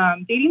was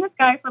dating this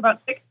guy for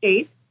about 6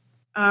 dates,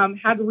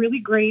 had really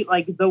great,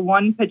 like the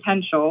one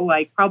potential,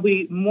 like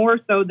probably more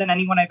so than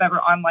anyone I've ever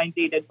online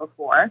dated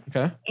before.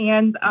 Okay.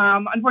 And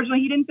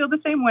unfortunately, he didn't feel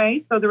the same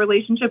way. So the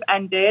relationship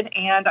ended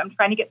and I'm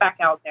trying to get back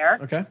out there.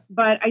 Okay.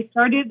 But I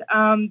started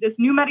this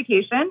new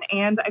medication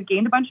and I've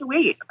gained a bunch of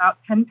weight, about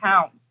 10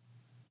 pounds.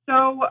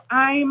 So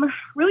I'm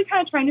really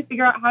kind of trying to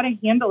figure out how to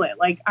handle it.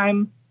 Like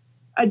I'm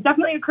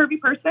definitely a curvy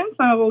person.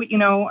 So,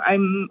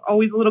 I'm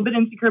always a little bit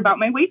insecure about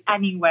my weight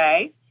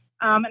anyway.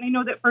 And I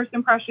know that first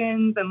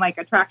impressions and like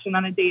attraction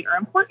on a date are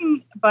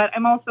important, but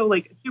I'm also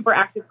like a super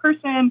active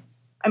person.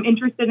 I'm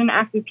interested in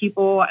active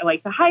people. I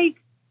like to hike.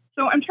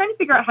 So I'm trying to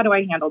figure out how do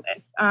I handle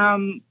this?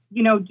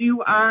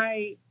 Do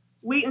I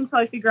wait until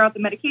I figure out the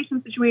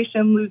medication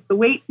situation, lose the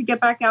weight to get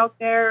back out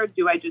there?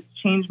 Do I just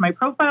change my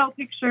profile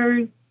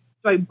pictures?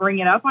 Do I bring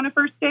it up on a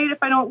first date if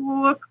I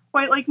don't look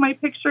quite like my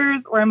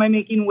pictures, or am I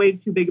making way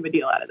too big of a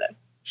deal out of this?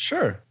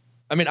 Sure.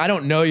 I mean, I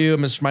don't know you.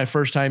 It's my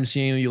first time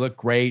seeing you. You look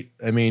great.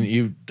 I mean,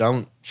 you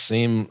don't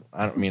seem,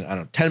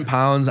 10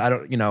 pounds.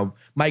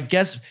 My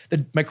guess,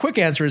 my quick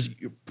answer is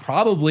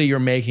you're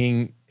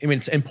making,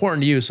 it's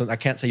important to you, so I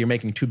can't say you're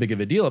making too big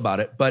of a deal about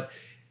it, but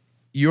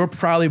you're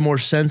probably more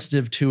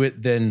sensitive to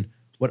it than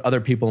what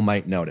other people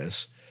might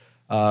notice.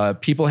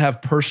 People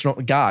have personal,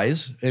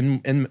 guys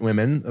and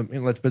women.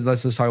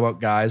 Let's just talk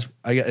about guys.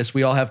 I guess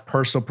we all have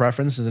personal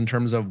preferences in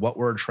terms of what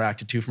we're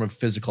attracted to from a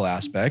physical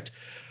aspect.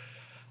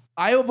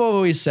 I have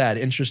always said,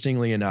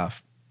 interestingly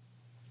enough,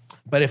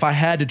 but if I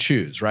had to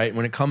choose, right,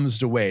 when it comes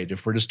to weight,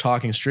 if we're just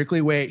talking strictly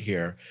weight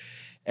here,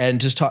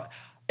 and just talk,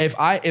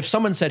 if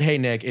someone said, hey,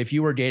 Nick, if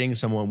you were dating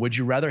someone, would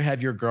you rather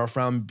have your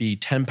girlfriend be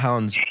 10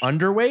 pounds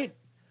underweight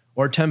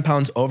or 10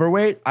 pounds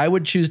overweight? I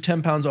would choose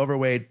 10 pounds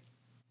overweight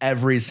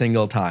every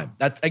single time.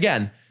 That's,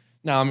 again,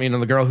 now,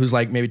 the girl who's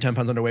like maybe 10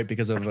 pounds underweight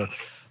because of a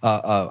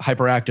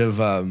hyperactive,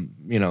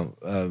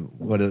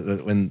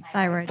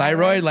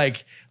 thyroid,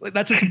 like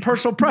that's just a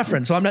personal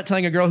preference. So I'm not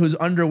telling a girl who's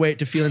underweight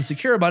to feel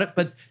insecure about it,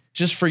 but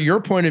just for your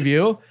point of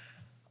view,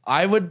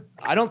 I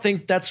don't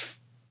think that's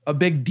a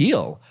big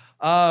deal.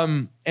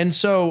 And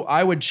so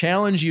I would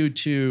challenge you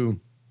to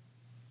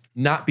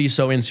not be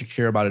so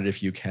insecure about it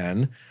if you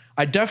can.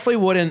 I definitely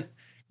wouldn't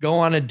go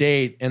on a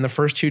date and the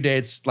first 2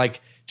 dates,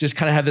 like, just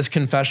kind of have this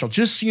confessional.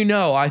 Just so you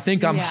know, I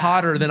think I'm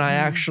hotter than I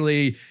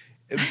actually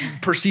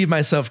perceive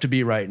myself to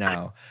be right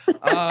now.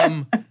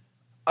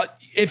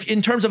 If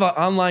in terms of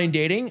online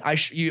dating, I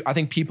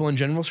think people in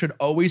general should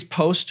always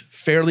post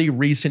fairly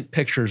recent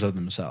pictures of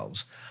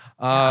themselves.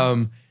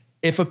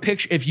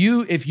 If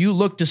you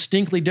look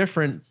distinctly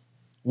different,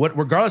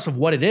 regardless of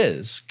what it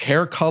is,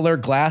 hair color,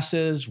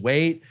 glasses,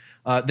 weight,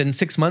 than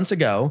 6 months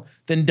ago,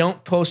 then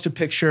don't post a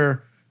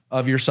picture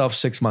of yourself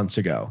 6 months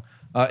ago.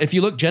 If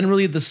you look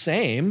generally the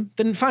same,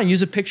 then fine,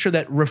 use a picture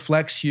that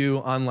reflects you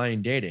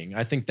online dating.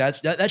 I think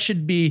that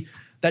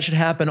should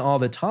happen all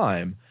the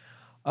time.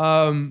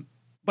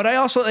 But I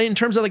also, in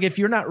terms of like, if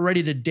you're not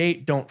ready to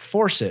date, don't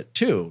force it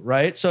too,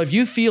 right? So if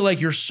you feel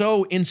like you're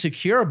so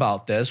insecure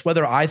about this,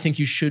 whether I think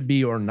you should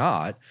be or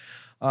not,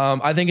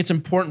 I think it's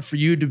important for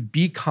you to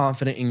be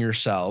confident in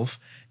yourself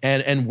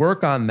and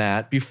work on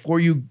that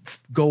before you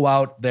go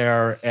out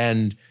there.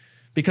 And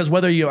because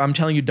I'm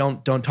telling you,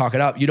 don't talk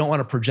it up. You don't want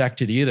to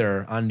project it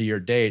either onto your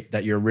date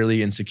that you're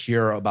really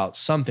insecure about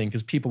something,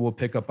 because people will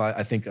pick up,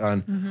 I think,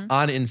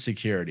 on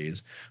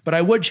insecurities. But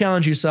I would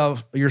challenge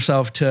yourself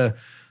to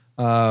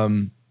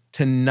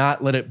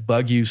not let it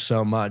bug you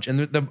so much.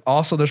 And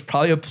also, there's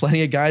probably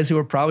plenty of guys who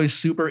are probably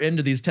super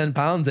into these 10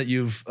 pounds that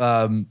you've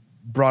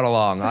brought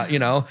along.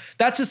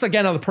 That's just,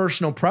 again, a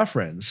personal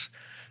preference,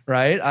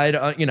 right?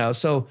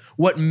 So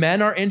what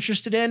men are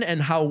interested in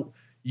and how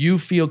you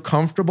feel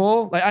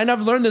comfortable. And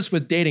I've learned this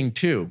with dating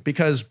too,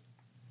 because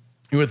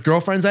with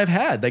girlfriends I've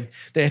had, like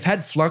they've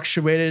had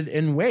fluctuated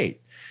in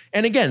weight.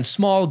 And again,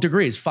 small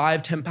degrees,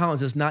 5-10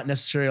 pounds is not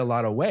necessarily a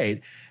lot of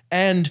weight.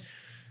 And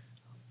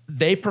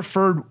they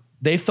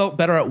felt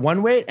better at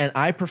one weight, and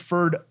I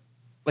preferred,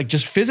 like,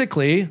 just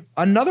physically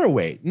another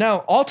weight.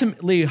 Now,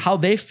 ultimately, how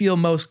they feel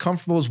most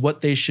comfortable is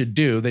what they should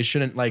do. They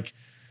shouldn't like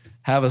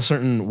have a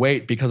certain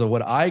weight because of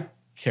what I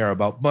care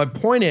about. My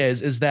point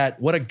is that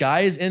what a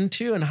guy is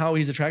into and how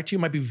he's attracted to you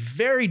might be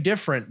very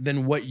different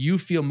than what you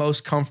feel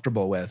most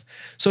comfortable with.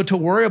 So to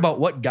worry about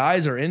what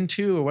guys are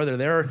into or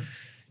whether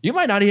you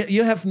might not,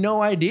 you have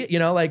no idea,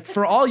 like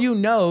for all you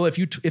know, if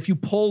you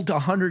polled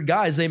 100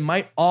 guys, they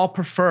might all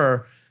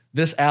prefer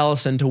this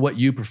Allison to what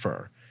you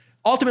prefer.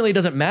 Ultimately, it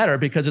doesn't matter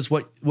because it's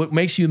what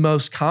makes you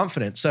most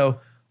confident. So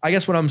I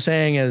guess what I'm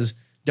saying is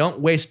don't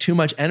waste too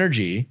much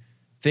energy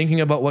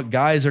thinking about what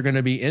guys are going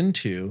to be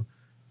into.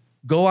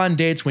 Go on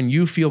dates when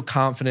you feel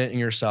confident in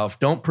yourself.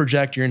 Don't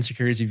project your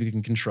insecurities if you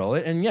can control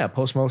it. And yeah,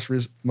 post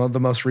the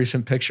most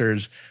recent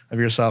pictures of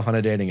yourself on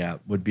a dating app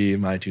would be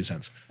my 2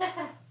 cents.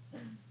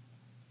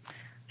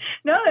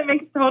 No, that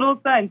makes total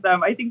sense.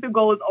 I think the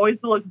goal is always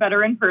to look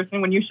better in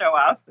person when you show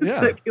up. Yeah.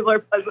 So that people are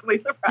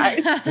pleasantly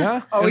surprised.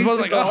 Yeah. Always well,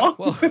 like,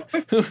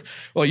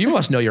 well, you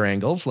must know your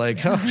angles.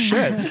 Like, oh,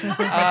 shit.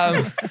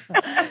 Can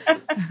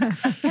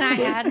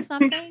I add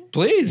something?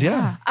 Please,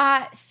 yeah.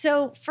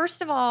 So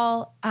first of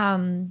all,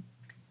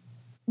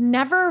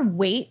 never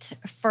wait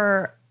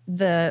for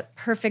the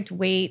perfect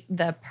weight,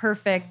 the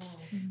perfect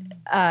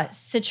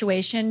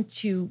situation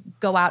to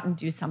go out and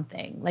do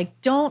something.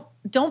 Like don't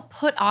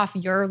put off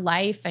your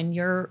life and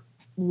your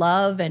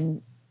love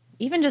and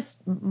even just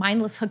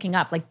mindless hooking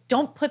up. Like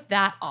don't put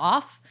that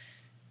off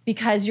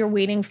because you're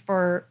waiting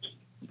for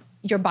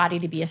your body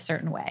to be a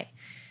certain way.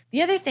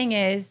 The other thing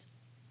is,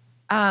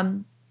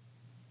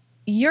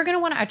 you're going to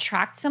want to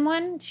attract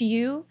someone to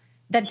you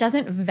that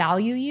doesn't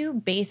value you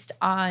based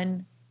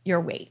on your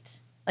weight.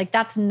 Like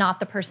that's not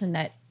the person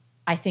that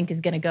I think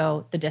is going to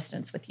go the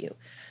distance with you.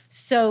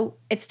 So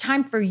it's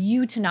time for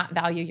you to not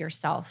value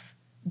yourself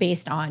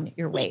based on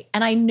your weight.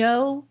 And I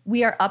know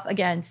we are up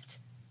against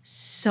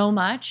so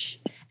much.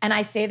 And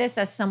I say this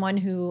as someone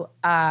who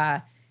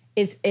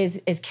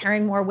is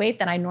carrying more weight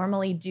than I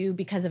normally do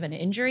because of an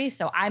injury.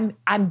 So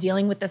I'm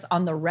dealing with this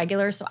on the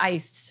regular. So I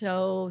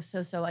so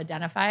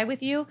identify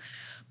with you.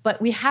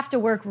 But we have to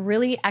work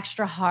really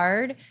extra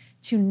hard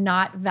to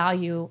not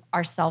value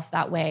ourselves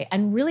that way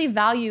and really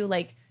value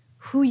like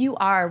who you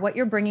are, what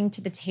you're bringing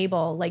to the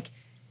table. Like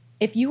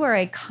if you are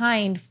a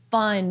kind,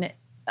 fun,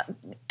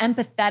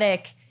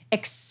 empathetic,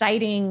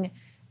 exciting,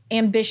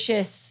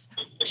 ambitious,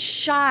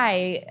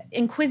 shy,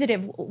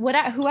 inquisitive,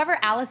 whoever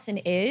Allison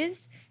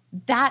is,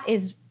 that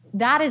is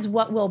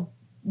what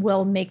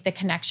will make the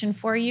connection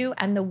for you.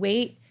 And the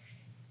weight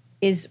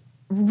is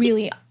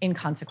really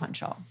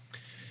inconsequential.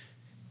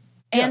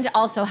 And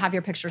also have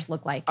your pictures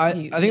look like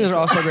you. I think those are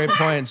also great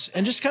points.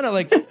 And just kind of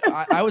like,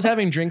 I was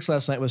having drinks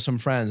last night with some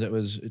friends. It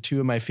was 2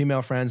 of my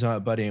female friends and my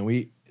buddy. And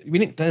we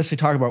didn't necessarily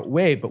talk about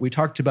weight, but we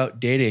talked about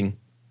dating.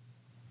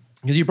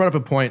 Because you brought up a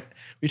point.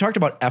 We talked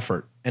about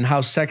effort and how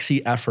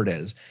sexy effort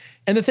is.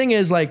 And the thing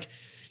is like,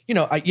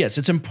 yes,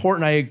 it's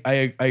important.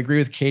 I agree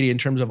with Katie in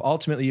terms of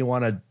ultimately you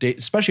want to date,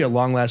 especially a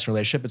long-lasting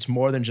relationship. It's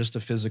more than just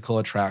a physical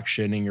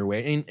attraction in your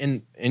weight.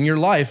 In your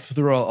life,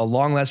 through a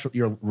long-lasting,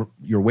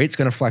 your weight's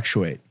going to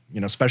fluctuate.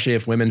 Especially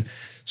if women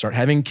start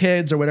having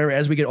kids or whatever.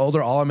 As we get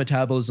older, all our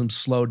metabolisms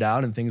slow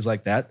down and things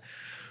like that.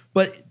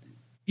 But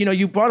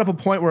you brought up a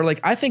point where like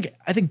I think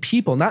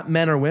people, not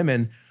men or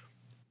women,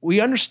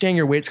 we understand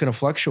your weight's going to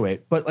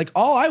fluctuate. But like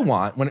all I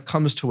want when it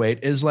comes to weight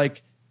is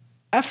like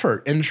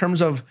effort in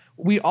terms of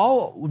we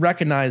all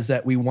recognize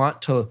that we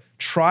want to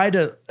try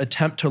to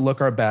attempt to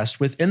look our best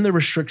within the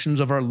restrictions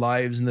of our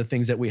lives and the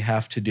things that we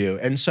have to do.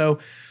 And so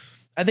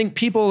I think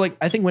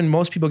when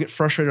most people get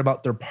frustrated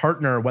about their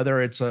partner, whether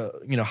it's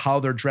how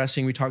they're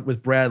dressing, we talked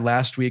with Brad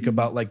last week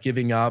about like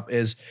giving up,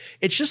 it's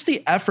just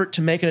the effort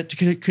to make it,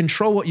 to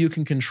control what you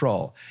can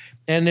control.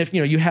 And if,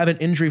 you have an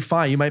injury,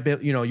 fine, you might be,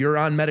 you're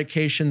on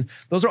medication.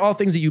 Those are all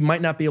things that you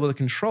might not be able to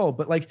control.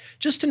 But like,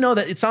 just to know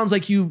that it sounds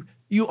like you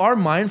you are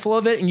mindful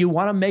of it and you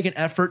want to make an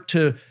effort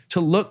to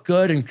look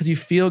good and because you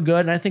feel good.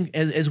 And I think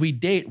as we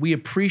date, we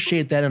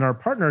appreciate that in our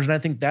partners. And I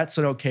think that's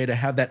okay to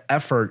have that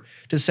effort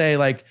to say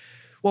like,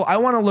 well, I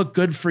want to look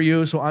good for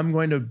you, so I'm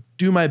going to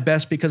do my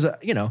best because,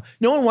 no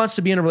one wants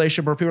to be in a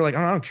relationship where people are like,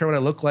 I don't care what I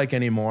look like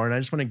anymore and I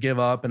just want to give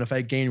up. And if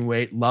I gain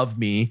weight, love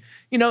me.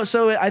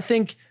 So I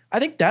think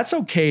that's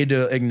okay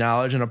to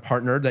acknowledge in a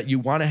partner that you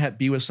want to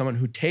be with someone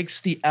who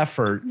takes the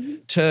effort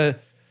to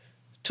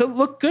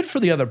look good for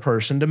the other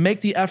person, to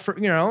make the effort,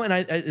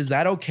 and is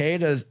that okay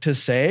to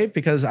say?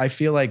 Because I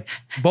feel like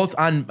both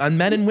on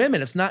men and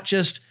women, it's not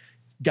just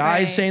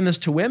guys saying this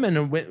to women.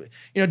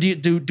 And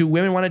do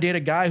women want to date a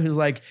guy who's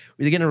like,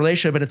 they get in a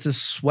relationship and it's his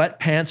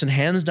sweatpants and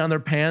hands down their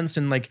pants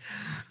and like,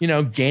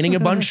 gaining a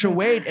bunch of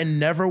weight and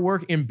never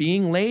work and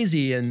being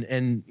lazy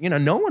and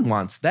no one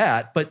wants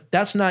that, but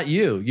that's not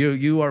you.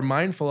 You are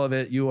mindful of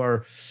it.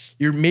 You're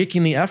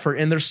making the effort.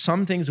 And there's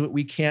some things that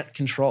we can't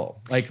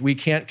control. Like we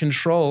can't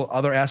control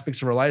other aspects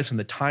of our lives and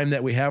the time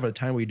that we have or the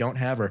time we don't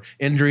have or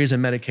injuries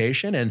and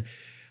medication. And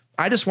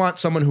I just want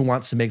someone who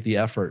wants to make the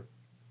effort.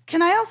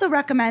 Can I also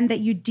recommend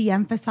that you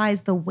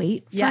de-emphasize the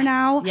weight for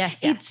now? Yes.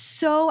 It's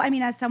so,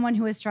 as someone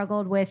who has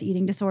struggled with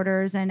eating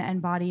disorders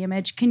and body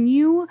image, can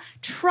you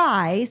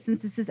try, since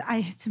this is,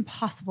 it's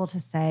impossible to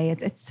say,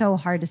 it's so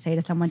hard to say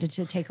to someone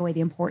to take away the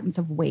importance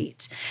of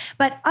weight,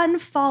 but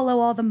unfollow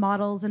all the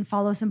models and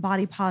follow some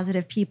body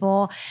positive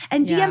people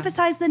and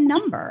de-emphasize the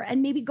number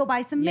and maybe go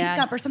buy some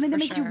makeup or something that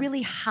makes you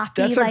really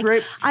happy. That's a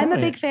great point. I'm a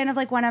big fan of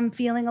like when I'm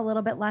feeling a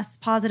little bit less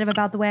positive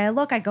about the way I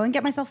look, I go and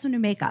get myself some new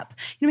makeup.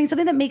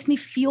 Something that makes me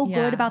feel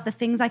good about the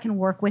things I can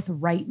work with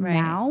right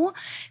now.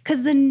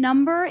 Because the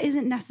number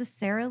isn't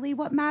necessarily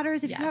what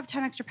matters. If you have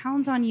 10 extra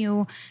pounds on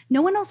you,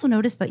 no one else will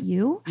notice but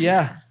you.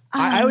 Yeah.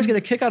 I always get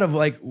a kick out of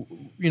like,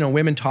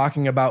 women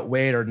talking about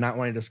weight or not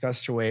wanting to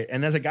discuss their weight.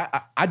 And as a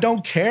guy, I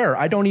don't care.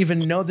 I don't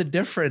even know the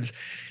difference.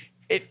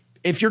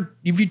 If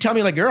you tell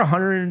me like you're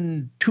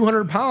 100,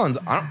 200 pounds,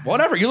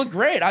 whatever, you look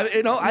great.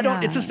 I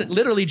don't, it's just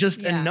literally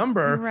just a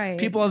number. Right.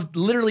 People have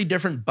literally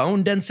different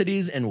bone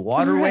densities and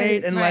water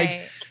weight. And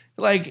like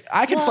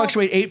I can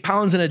fluctuate 8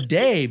 pounds in a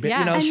day, but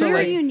and so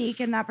you're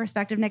unique in that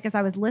perspective, Nick. As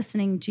I was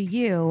listening to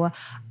you,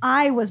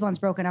 I was once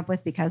broken up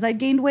with because I'd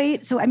gained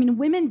weight. So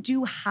women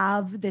do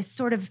have this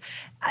sort of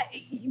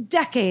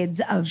decades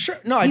of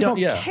people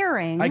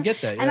caring. I get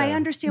that, and I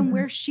understand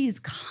where she's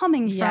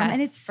coming from, and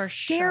it's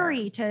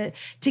scary to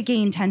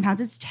gain 10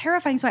 pounds. It's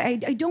terrifying. So I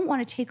don't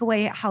want to take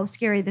away how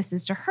scary this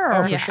is to her.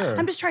 Oh, for sure.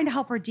 I'm just trying to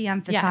help her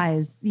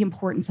de-emphasize the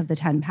importance of the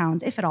 10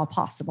 pounds, if at all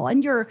possible.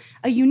 And you're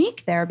a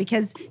unique there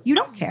because you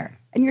don't care.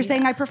 And you're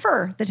saying I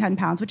prefer the 10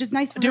 pounds, which is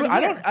nice for her to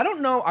hear. I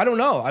don't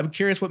know. I'm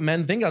curious what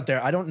men think out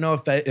there. I don't know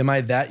am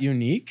I that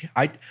unique?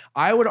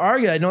 I would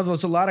argue, I know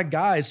there's a lot of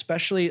guys,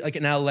 especially like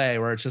in LA,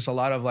 where it's just a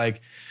lot of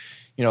like,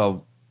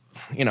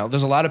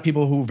 there's a lot of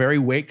people who are very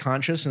weight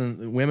conscious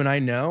and women I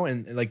know.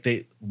 And like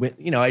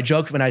I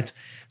joke when I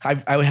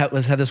had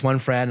this one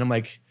friend, and I'm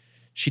like,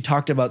 she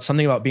talked about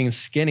something about being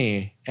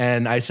skinny.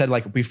 And I said,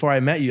 like, before I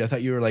met you, I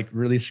thought you were like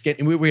really skinny.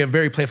 And we were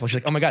very playful. She's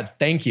like, oh my God,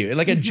 thank you. And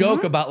like a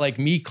joke about like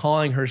me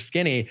calling her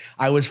skinny.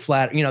 I was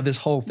flat, this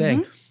whole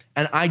thing.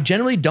 And I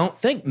generally don't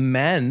think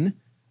men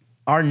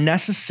are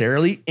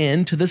necessarily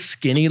into the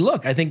skinny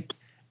look. I think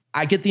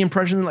I get the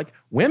impression like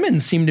women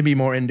seem to be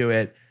more into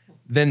it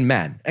than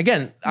men.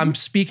 Again, I'm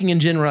speaking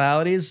in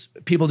generalities.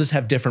 People just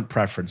have different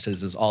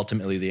preferences is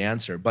ultimately the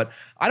answer. But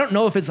I don't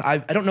know if I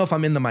don't know if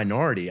I'm in the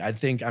minority. I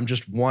think I'm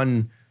just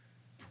one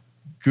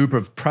group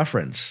of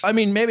preference.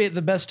 Maybe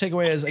the best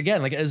takeaway is,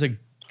 again, like as a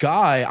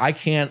guy, I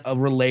can't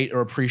relate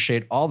or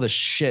appreciate all the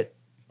shit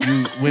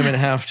you women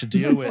have to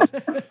deal with.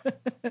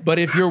 But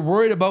if you're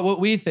worried about what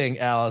we think,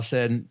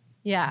 Allison,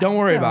 don't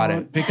worry about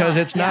it, because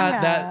it's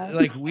not that,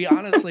 like, we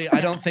honestly,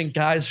 I don't think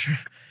guys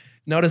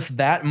notice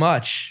that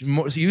much.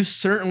 You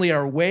certainly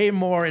are way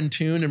more in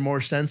tune and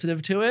more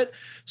sensitive to it.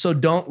 So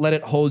don't let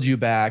it hold you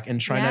back,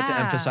 and try not to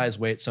emphasize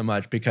weight so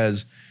much,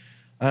 because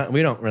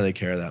we don't really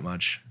care that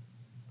much.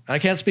 I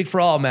can't speak for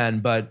all men,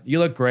 but you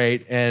look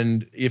great.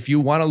 And if you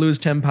want to lose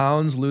 10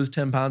 pounds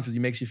because it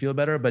makes you feel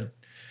better, but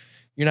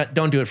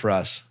don't do it for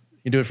us.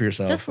 You do it for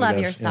yourself. Just love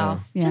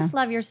yourself. Just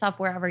love yourself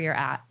wherever you're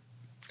at.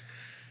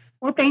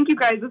 Well, thank you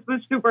guys. This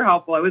was super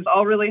helpful. It was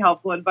all really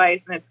helpful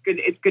advice, and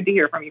it's good to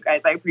hear from you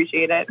guys. I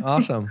appreciate it.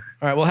 Awesome.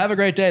 All right. Well, have a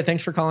great day.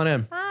 Thanks for calling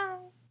in. Bye.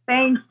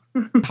 Thanks.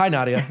 Hi,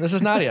 Nadia. This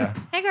is Nadia.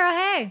 Hey, girl.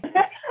 Hey.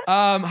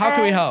 How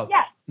can we help?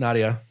 Yeah.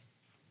 Nadia.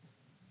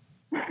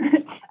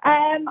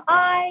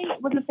 I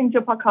was listening to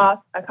a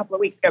podcast a couple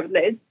of weeks ago with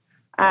Liz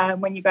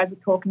when you guys were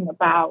talking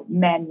about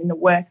men in the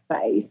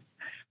workplace.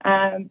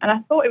 And I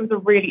thought it was a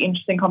really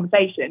interesting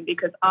conversation,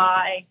 because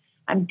I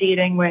am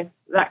dealing with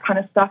that kind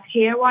of stuff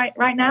here right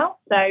now.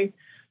 So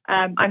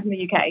I'm from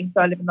the UK,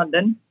 so I live in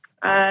London.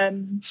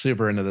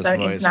 Super into this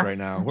voice right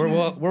now.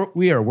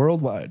 We are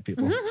worldwide,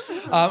 people.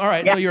 All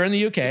right, so you're in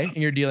the UK and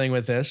you're dealing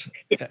with this.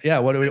 Yeah,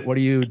 what are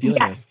you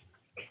dealing with?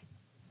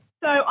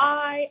 So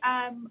I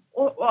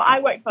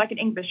worked for like an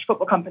English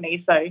football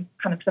company, so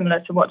kind of similar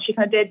to what she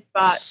kind of did,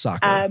 but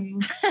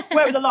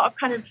worked with a lot of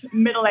kind of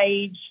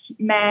middle-aged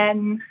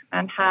men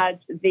and had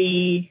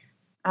the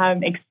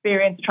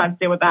experience trying to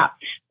deal with that.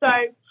 So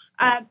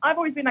I've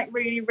always been like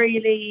really,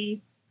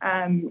 really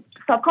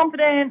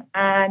self-confident,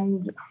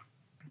 and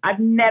I've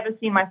never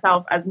seen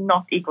myself as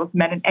not equal to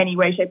men in any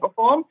way, shape, or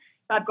form.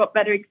 If I've got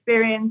better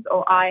experience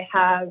or I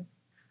have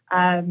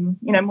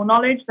more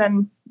knowledge,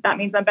 then that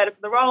means I'm better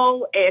for the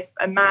role. If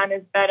a man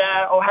is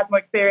better or has more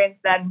experience,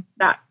 then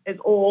that is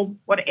all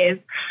what it is.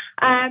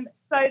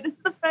 So this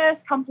is the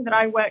first company that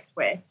I worked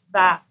with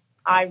that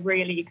I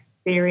really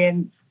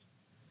experienced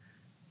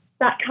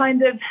that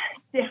kind of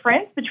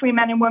difference between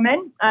men and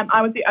women.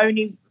 I was the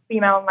only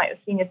female on like the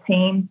senior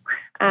team,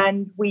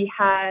 and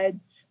there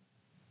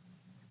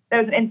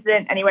was an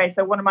incident anyway.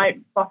 So one of my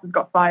bosses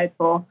got fired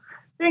for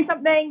doing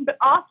something, but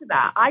after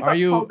that, I got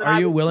told that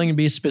Are you willing to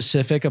be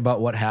specific about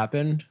what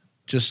happened,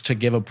 just to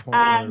give a point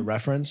of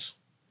reference?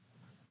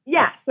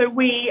 Yeah. So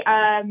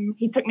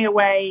he took me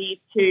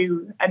away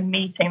to a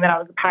meeting that I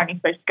was apparently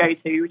supposed to go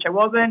to, which I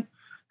wasn't,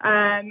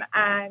 and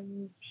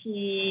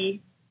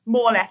he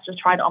more or less just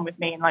tried it on with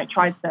me and like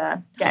tried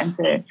to get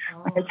into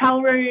my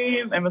hotel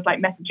room and was like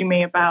messaging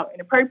me about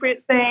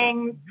inappropriate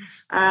things.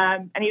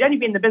 And he'd only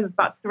been in the business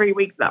about 3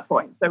 weeks at that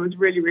point, so it was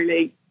really,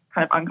 really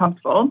kind of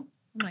uncomfortable. Oh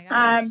my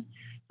gosh.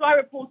 So I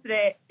reported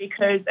it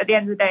because at the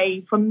end of the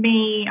day, for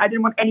me, I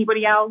didn't want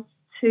anybody else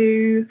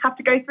to have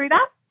to go through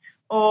that,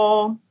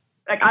 or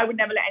like I would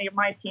never let any of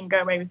my team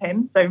go away with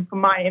him. So for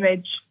my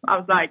image, I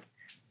was like,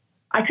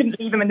 I couldn't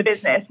leave him in the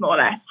business, more or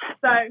less.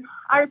 So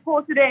I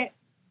reported it.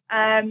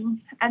 And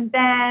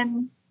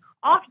then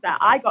after that,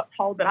 I got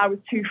told that I was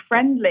too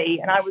friendly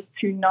and I was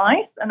too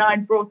nice, and I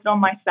brought it on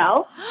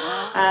myself.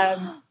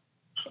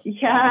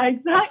 Yeah,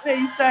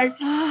 exactly. So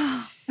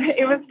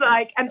it was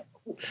like, and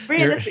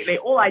realistically,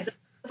 all I did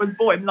was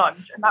bought him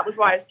lunch, and that was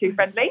why I was too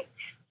friendly.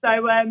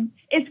 So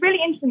it's really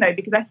interesting though,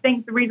 because I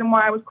think the reason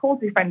why I was called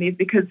too friendly is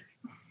because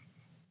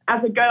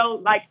as a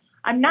girl, like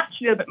I'm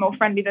naturally a bit more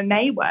friendly than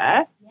they were.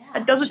 Yeah,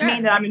 it doesn't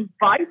mean that I'm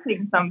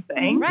inviting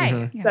something. Right.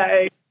 Mm-hmm.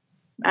 So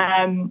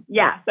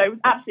so it was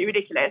absolutely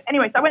ridiculous.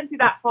 Anyway, so I went through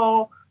that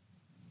for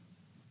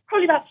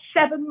probably about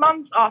 7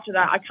 months. After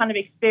that, I kind of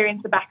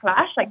experienced the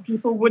backlash. Like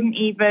people wouldn't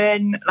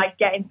even like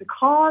get into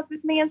cars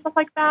with me and stuff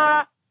like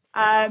that.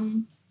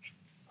 And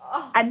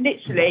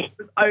literally, it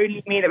was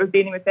only me that was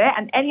dealing with it.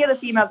 And any other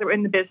females that were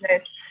in the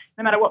business,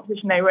 no matter what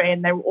position they were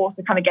in, they were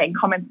also kind of getting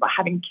comments about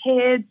having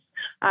kids,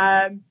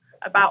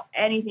 about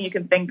anything you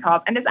can think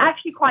of. And it's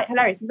actually quite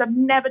hilarious because I've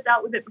never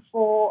dealt with it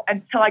before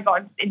until I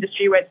got into the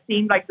industry where it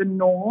seemed like the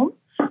norm.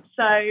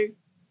 So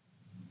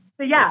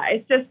yeah,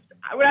 it's just,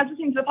 when I was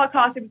listening to the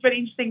podcast, it was really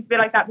interesting to be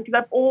like that, because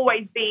I've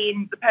always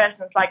been the person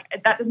that's like,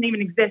 that doesn't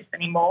even exist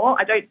anymore.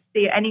 I don't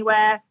see it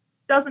anywhere.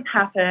 Doesn't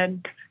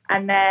happen.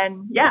 And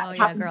then, it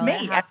happens to me.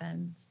 It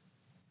happens.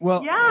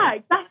 Well, yeah,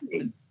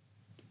 exactly.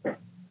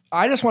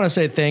 I just want to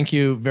say thank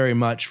you very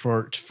much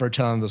for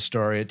telling the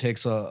story. It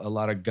takes a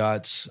lot of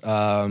guts.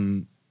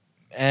 And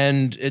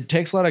it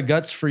takes a lot of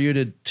guts for you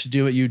to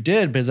do what you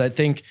did, because I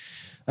think,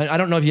 I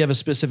don't know if you have a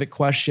specific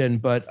question,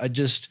 but I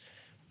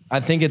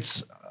think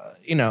it's,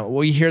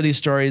 we hear these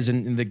stories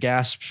and the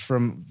gasps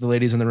from the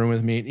ladies in the room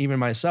with me, even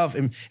myself.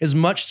 And as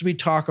much as we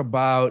talk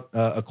about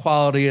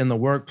equality in the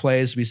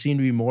workplace, we seem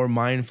to be more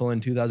mindful in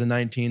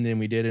 2019 than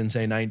we did in,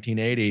 say,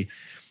 1980.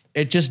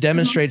 It just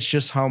demonstrates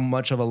just how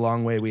much of a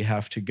long way we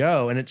have to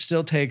go. And it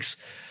still takes,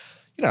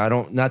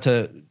 an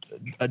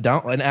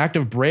act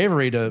of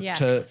bravery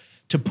to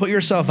put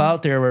yourself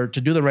out there, or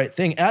to do the right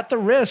thing at the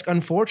risk,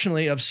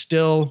 unfortunately, of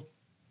still,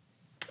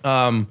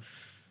 of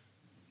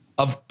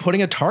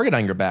putting a target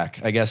on your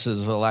back, I guess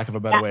is a lack of a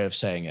better way of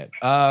saying it.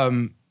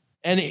 And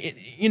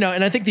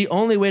I think the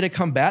only way to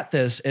combat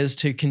this is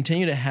to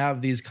continue to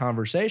have these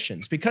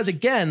conversations, because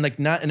again, like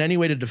not in any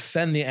way to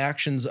defend the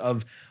actions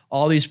of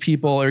all these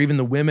people or even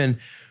the women,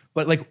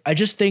 but like, I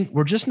just think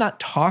we're just not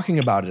talking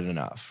about it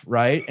enough.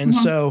 Right. And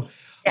so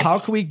how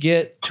can we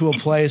get to a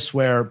place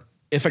where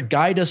if a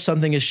guy does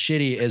something as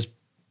shitty as,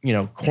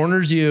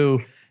 corners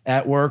you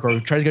at work or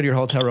tries to go to your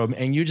hotel room,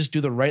 and you just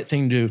do the right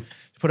thing to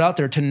put out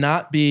there, to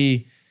not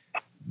be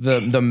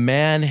the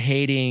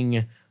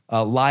man-hating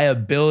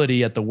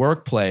liability at the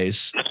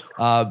workplace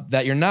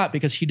that you're not,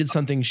 because he did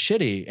something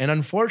shitty. And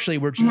unfortunately,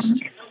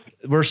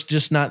 we're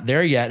just not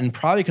there yet, and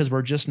probably because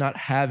we're just not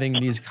having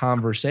these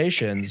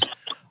conversations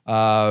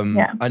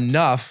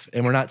enough,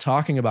 and we're not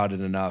talking about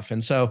it enough.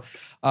 And so,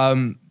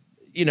 I'm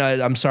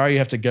sorry you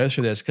have to go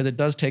through this, because it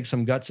does take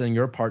some guts on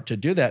your part to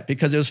do that.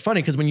 Because it was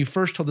funny, because when you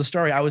first told the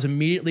story, I was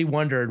immediately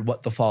wondered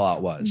what the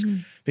fallout was,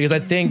 because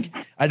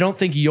I don't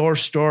think your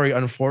story,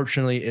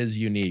 unfortunately, is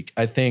unique.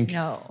 I think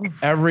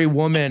every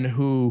woman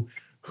who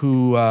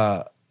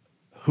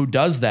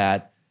does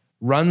that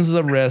runs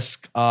the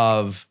risk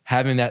of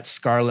having that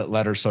scarlet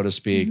letter, so to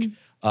speak,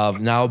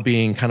 of now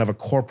being kind of a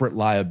corporate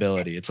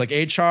liability. It's like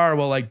HR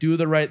will like do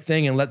the right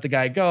thing and let the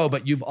guy go,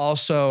 but you've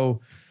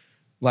also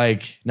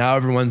like now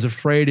everyone's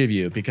afraid of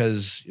you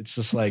because it's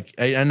just like,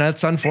 and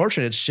that's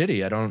unfortunate. It's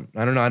shitty. I don't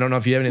know. I don't know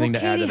if you have anything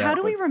to add to that. How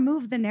do we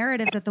remove the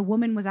narrative that the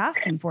woman was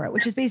asking for it,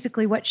 which is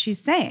basically what she's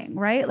saying,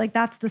 right? Like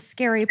that's the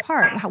scary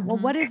part.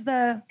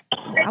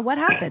 What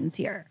happens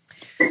here?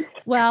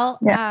 Well,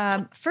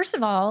 first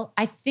of all,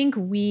 I think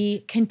we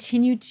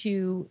continue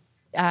to,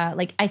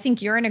 I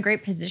think you're in a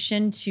great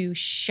position to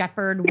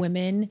shepherd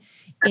women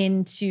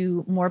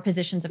into more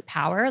positions of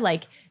power.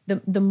 Like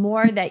the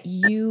more that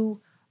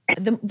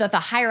the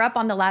higher up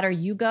on the ladder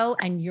you go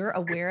and you're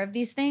aware of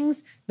these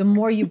things, the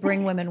more you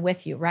bring women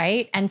with you,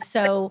 right? And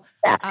so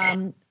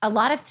a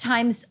lot of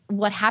times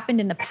what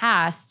happened in the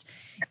past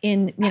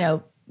in,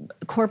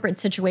 corporate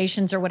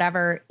situations or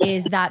whatever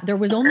is that there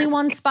was only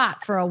one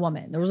spot for a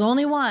woman. There was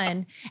only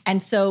one.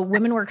 And so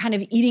women were kind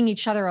of eating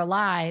each other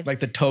alive. Like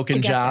the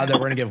token job that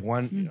we're going to give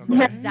one.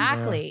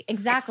 Okay.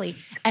 Exactly.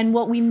 And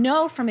what we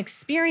know from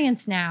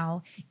experience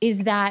now is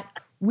that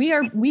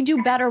we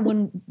do better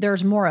when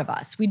there's more of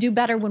us. We do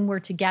better when we're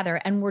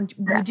together, and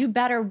we do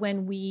better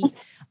when we,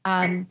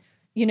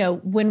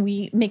 when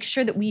we make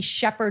sure that we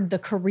shepherd the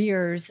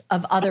careers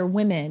of other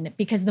women,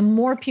 because the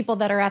more people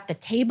that are at the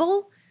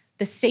table,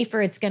 the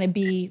safer it's going to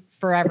be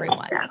for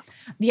everyone.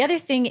 The other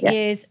thing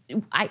is,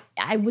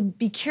 I would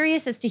be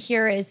curious as to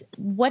hear is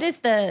what is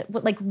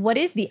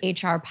the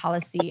HR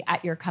policy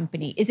at your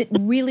company? Is it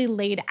really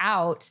laid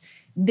out?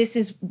 This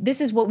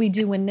is what we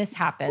do when this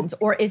happens,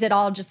 or is it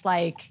all just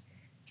like,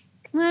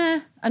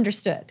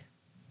 understood?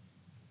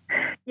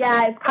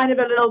 Yeah, it's kind of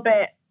a little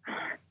bit.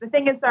 The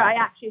thing is, though, I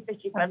actually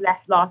officially kind of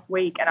left last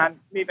week, and I'm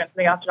moving on to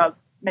something else that I'll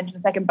mention in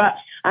a second. But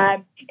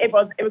it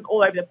was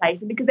all over the place,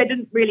 and because they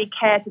didn't really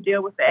care to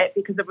deal with it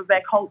because it was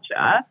their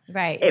culture.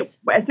 Right. As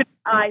soon as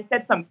I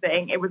said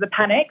something, it was a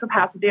panic of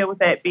how to deal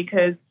with it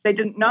because they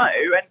didn't know,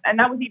 and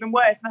that was even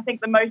worse. And I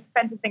think the most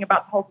offensive thing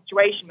about the whole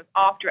situation was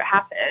after it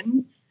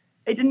happened,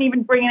 they didn't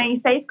even bring in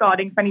any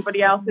safeguarding for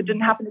anybody else. It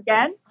didn't happen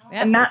again,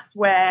 and that's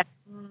where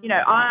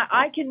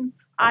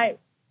I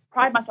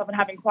pride myself on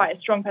having quite a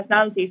strong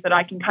personality so that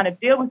I can kind of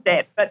deal with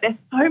it. But there's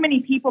so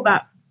many people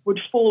that would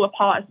fall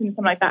apart as soon as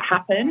something like that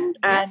happened.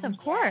 Yes, of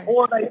course.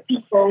 All those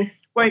people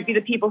won't be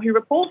the people who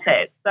report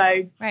it.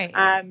 So right.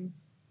 I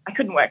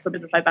couldn't work for a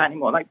business like that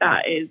anymore. Like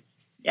that is,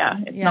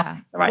 it's not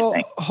the right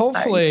thing.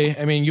 Hopefully,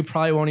 I mean, you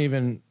probably won't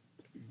even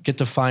get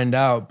to find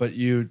out, but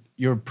you're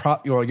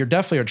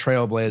definitely a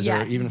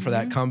trailblazer, even for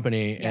that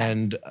company. Yes.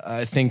 And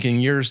I think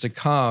in years to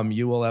come,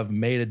 you will have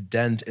made a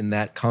dent in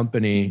that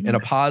company in a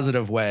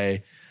positive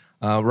way.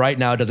 Right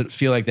now, it doesn't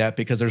feel like that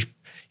because there's,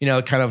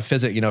 kind of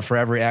physics, for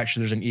every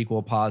action, there's an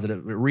equal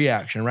positive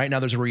reaction. Right now,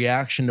 there's a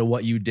reaction to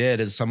what you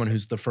did as someone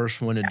who's the first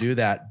one to do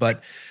that.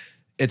 But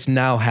it's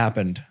now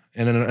happened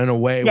in a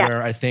way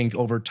where I think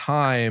over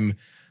time,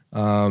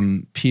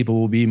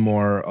 people will be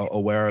more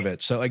aware of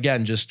it. So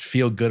again, just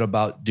feel good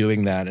about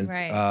doing that. And,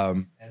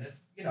 and it's,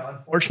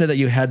 unfortunate that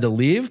you had to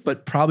leave,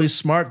 but probably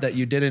smart that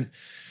you didn't,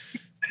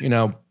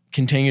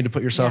 continue to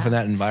put yourself in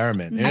that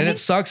environment. And it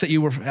sucks that you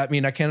were, I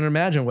mean, I can't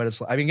imagine what it's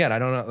like. I mean, again, I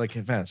don't know, like,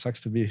 man, it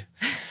sucks to be,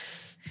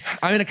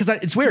 I mean, because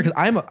it's weird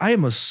because I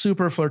am a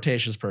super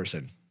flirtatious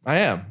person. I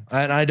am.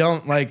 And I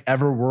don't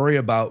ever worry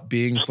about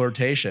being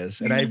flirtatious.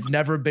 And I've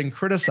never been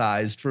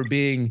criticized for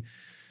being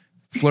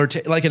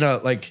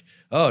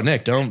oh,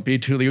 Nick, don't be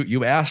too,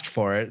 you asked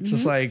for it. It's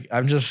just like,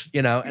 I'm just,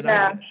 and well,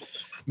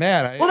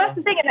 that's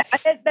the thing.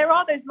 And there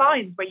are those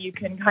lines where you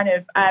can kind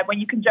of, when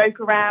you can joke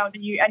around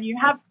and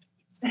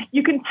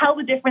you can tell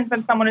the difference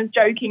when someone is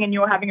joking and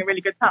you're having a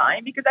really good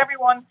time, because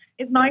everyone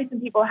is nice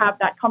and people have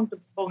that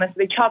comfortableness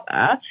with each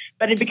other,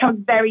 but it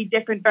becomes very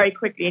different very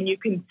quickly. And you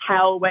can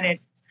tell when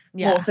it's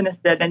more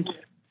sinister than just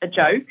a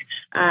joke.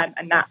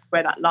 And that's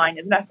where that line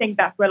is. And I think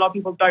that's where a lot of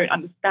people don't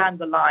understand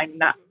the line.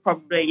 And that's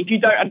probably, if you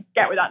don't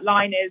get where that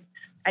line is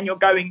and you're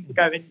going to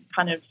go and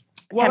kind of.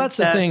 Well, that's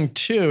the thing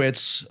too.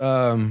 It's,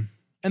 and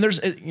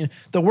there's,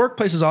 the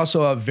workplace is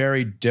also a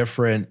very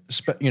different,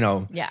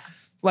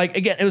 like,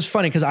 again, it was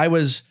funny because I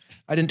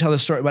didn't tell the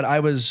story, but I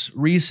was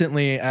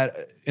recently I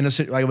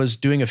was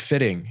doing a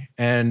fitting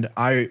and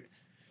I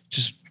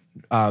just,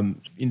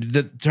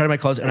 tried my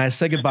clothes and I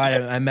said goodbye.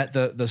 I met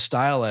the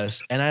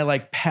stylist and I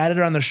patted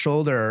her on the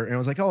shoulder and I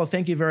was like, oh,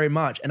 thank you very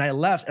much. And I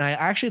left and I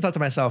actually thought to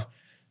myself,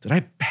 did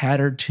I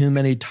pat her too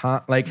many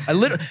times? I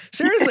literally,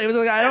 seriously, it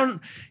was I don't,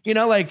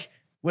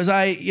 was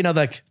I,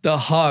 the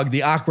hug,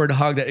 the awkward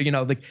hug that,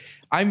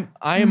 I'm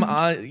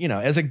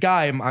as a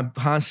guy, I'm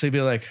constantly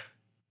be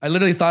I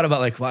literally thought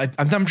about well,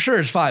 I'm sure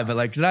it's fine,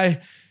 but did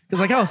I,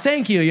 because oh,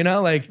 thank you,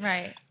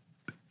 right.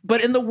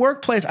 But in the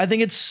workplace, I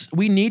think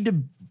we need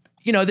to,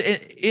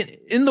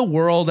 in the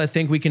world, I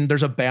think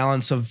there's a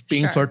balance of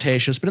being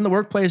flirtatious, but in the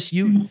workplace,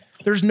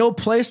 there's no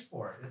place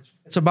for it.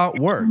 It's about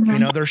work.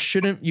 There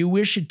shouldn't,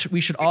 we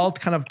should all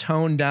kind of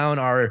tone down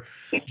our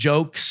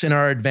jokes and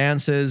our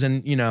advances.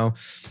 And,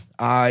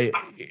 I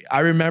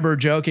remember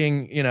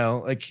joking, you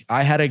know, like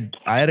I had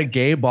a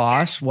gay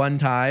boss one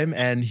time,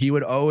 and he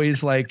would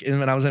always like,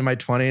 when I was in my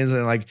 20s,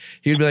 and like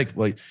he would be like,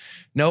 well,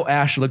 no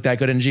ass should look that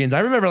good in jeans.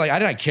 I remember like I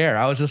didn't care.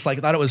 I was just like,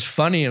 thought it was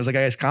funny. It was like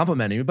I was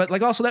complimenting me, but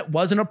like also that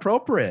wasn't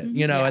appropriate,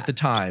 you know, at the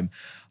time.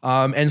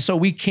 And so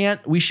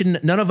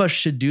none of us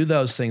should do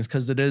those things,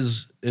 because it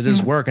is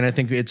work. And I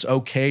think it's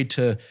okay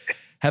to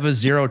have a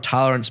zero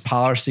tolerance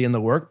policy in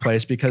the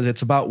workplace, because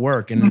it's about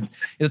work, and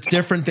it's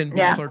different than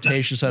being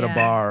flirtatious at a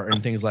bar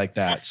and things like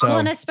that. So, well,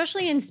 and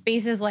especially in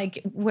spaces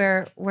like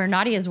where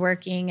Nadia's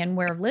working and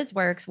where Liz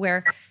works,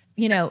 where,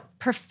 you know,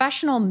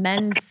 professional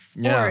men's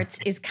sports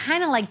is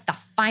kind of like the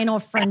final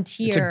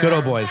frontier. It's a good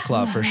old boys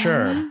club for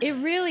sure. It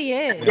really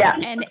is. Yeah.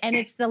 And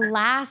it's the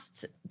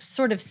last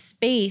sort of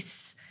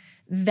space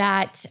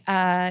that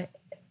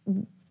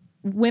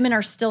women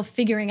are still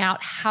figuring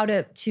out how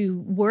to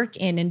work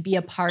in and be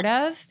a part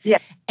of. Yeah.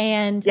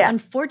 And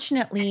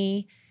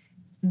unfortunately,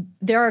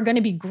 there are going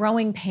to be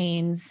growing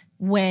pains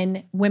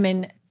when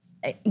women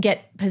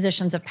get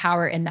positions of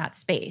power in that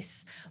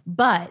space.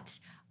 But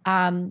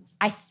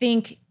I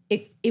think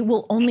it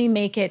will only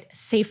make it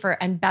safer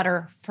and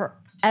better for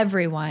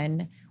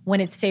everyone when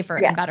it's safer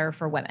and better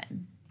for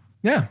women.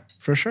 Yeah,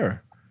 for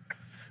sure.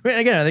 I mean,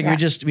 again, I think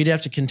we'd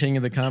have to continue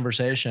the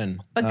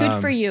conversation. But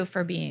good for you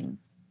for being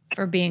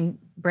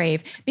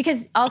brave,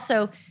 because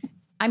also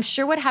I'm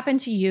sure what happened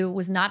to you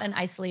was not an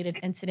isolated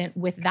incident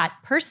with that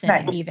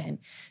person even.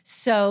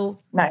 So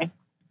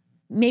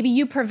maybe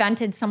you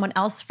prevented someone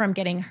else from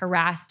getting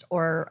harassed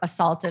or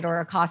assaulted or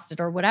accosted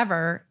or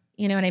whatever.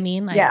 You know what I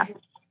mean? Like,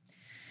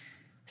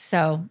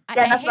 so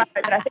that's right.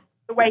 But I think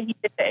the way he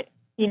did it,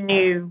 he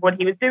knew what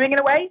he was doing in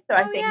a way. So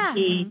I think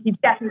he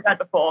definitely done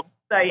before.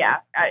 So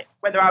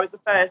whether I was the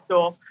first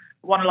or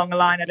one along the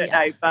line, I don't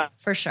know, but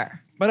for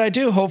sure. But I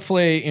do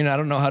hopefully, you know, I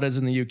don't know how it is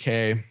in the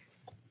UK.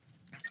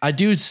 I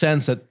do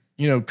sense that,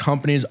 you know,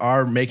 companies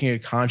are making a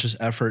conscious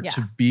effort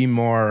to be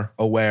more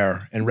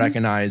aware and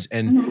recognize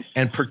and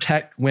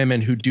protect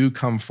women who do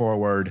come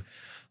forward.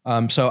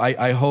 So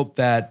I hope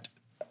that,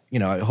 you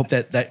know,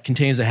 that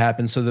continues to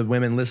happen, so the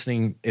women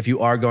listening, if you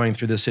are going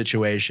through this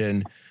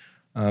situation,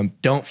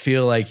 don't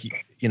feel like,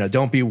 you know,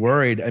 don't be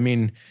worried. I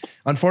mean,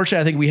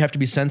 unfortunately, I think we have to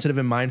be sensitive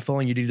and mindful,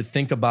 and you need to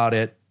think about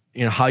it,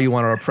 you know, how you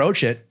want to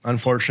approach it.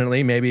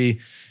 Unfortunately, maybe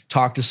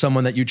talk to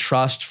someone that you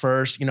trust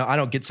first. You know, I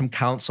don't get some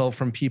counsel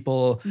from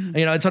people.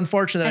 You know, it's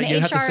unfortunate that you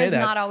have to say that. HR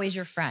is not always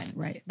your friend.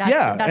 Right.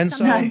 That's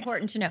something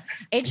important to know.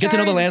 HR get to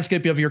know the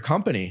landscape of your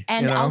company.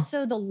 And you know?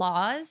 also the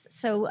laws.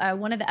 So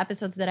one of the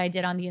episodes that I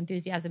did on the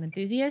Enthusiasm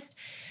Enthusiast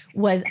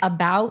was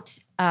about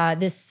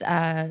this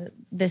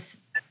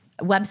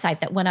website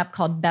that went up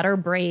called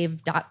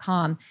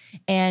betterbrave.com.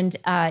 And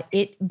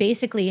it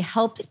basically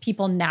helps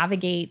people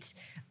navigate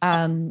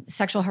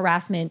sexual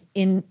harassment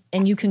and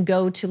you can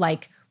go to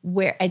like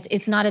where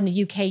it's not in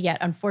the UK yet,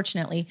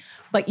 unfortunately,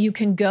 but you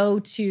can go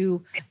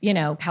to, you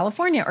know,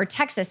 California or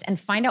Texas and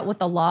find out what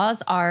the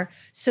laws are,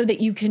 so that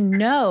you can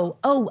know,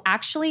 oh,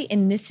 actually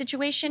in this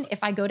situation,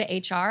 if I go to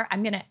HR,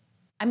 I'm going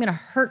to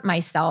hurt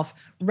myself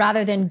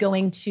rather than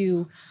going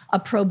to a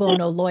pro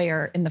bono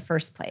lawyer in the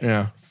first place.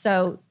 Yeah.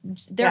 So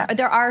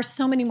there are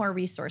so many more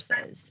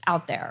resources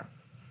out there.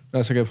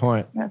 That's a good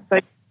point.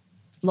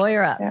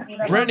 Lawyer up.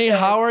 Yeah. Brittany,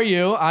 how are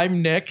you?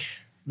 I'm Nick.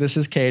 This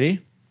is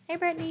Katie. Hey,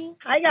 Brittany.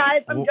 Hi,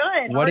 guys. I'm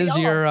good. What is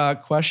your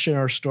question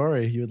or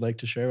story you would like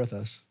to share with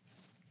us?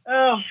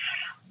 Oh,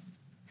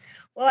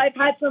 well, I've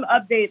had some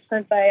updates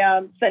since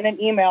I sent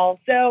an email.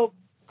 So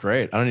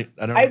great. I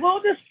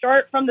will just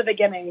start from the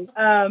beginning.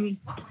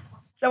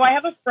 So I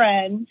have a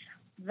friend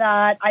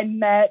that I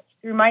met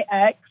through my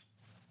ex.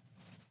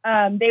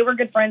 They were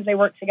good friends. They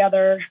worked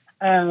together.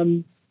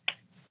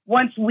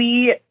 Once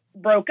we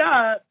broke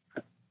up,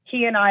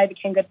 he and I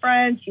became good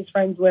friends. He's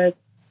friends with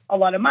a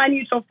lot of my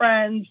mutual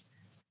friends,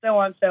 so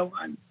on, so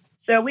on.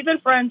 So we've been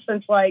friends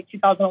since like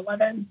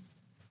 2011.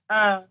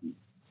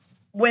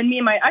 When me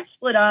and my ex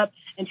split up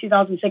in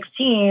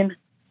 2016,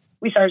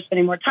 we started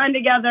spending more time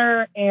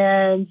together,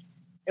 and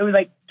it was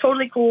like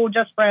totally cool,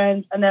 just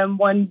friends. And then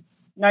one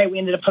night we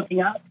ended up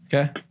hooking up.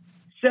 Okay.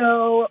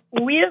 So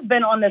we have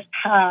been on this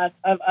path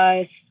of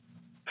us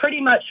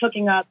pretty much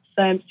hooking up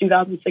since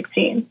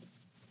 2016.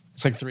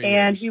 It's like 3 years.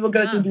 And we will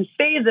go through these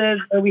phases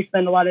where we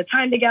spend a lot of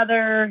time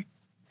together,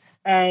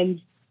 and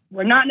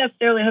we're not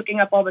necessarily hooking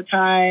up all the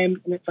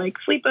time. And it's like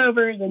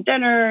sleepovers and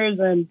dinners,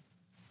 and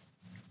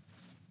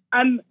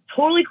I'm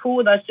totally cool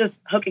with us just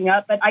hooking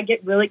up, but I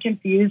get really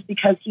confused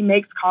because he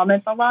makes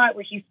comments a lot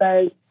where he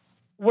says,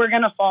 we're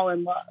going to fall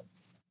in love.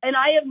 And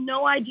I have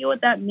no idea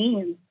what that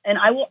means. And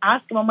I will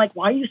ask him, I'm like,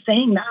 why are you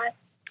saying that?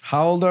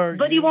 How old are you?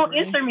 But he won't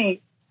answer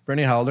me.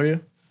 Brittany, how old are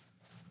you?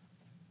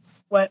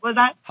 What was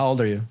that? How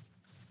old are you?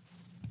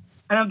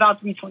 I'm about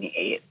to be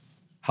 28.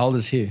 How old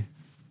is he?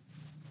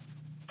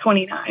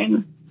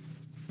 29.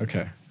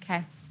 Okay.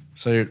 Okay.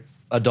 So you're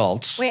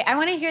adults. Wait, I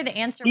want to hear the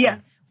answer. Yeah.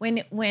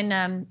 When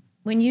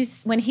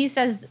he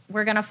says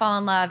we're gonna fall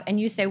in love, and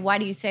you say, why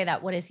do you say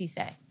that? What does he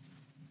say?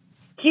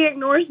 He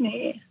ignores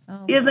me.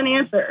 Oh. He doesn't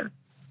answer.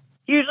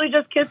 he usually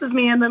just kisses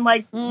me, and then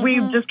like we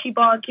just keep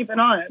on keeping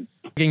on.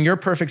 In your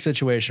perfect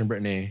situation,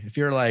 Brittany, if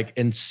you're like,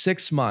 in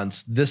 6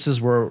 months, this is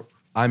where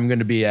I'm going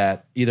to be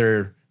at,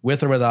 either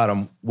with or without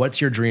him, what's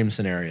your dream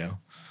scenario?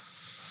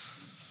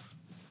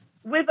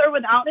 With or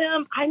without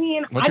him? I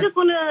mean, I just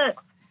want to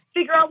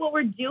figure out what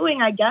we're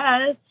doing, I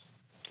guess.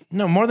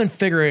 No, more than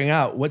figuring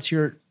out, what's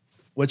your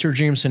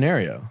dream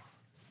scenario?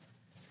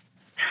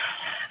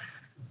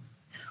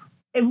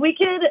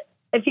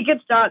 If he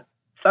could stop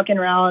fucking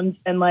around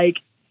and like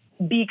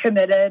be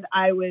committed,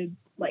 I would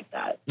like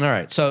that. All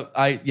right. So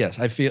I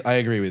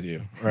agree with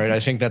you. Right. I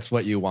think that's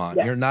what you want.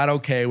 Yeah. You're not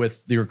okay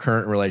with your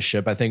current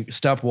relationship. I think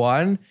step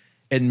one,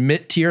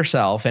 admit to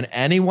yourself and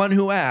anyone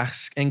who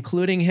asks,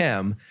 including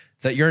him,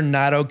 that you're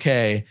not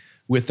okay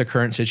with the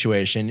current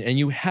situation, and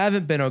you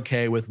haven't been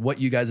okay with what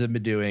you guys have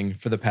been doing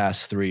for the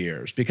past 3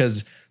 years,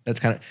 because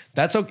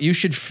you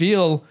should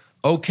feel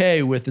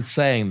okay with it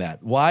saying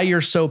that. Why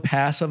you're so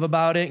passive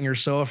about it and you're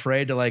so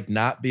afraid to like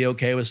not be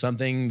okay with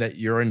something that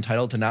you're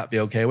entitled to not be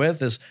okay with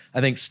is,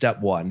 I think, step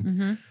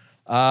one.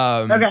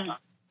 Okay.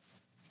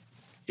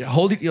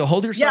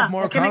 Hold yourself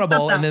more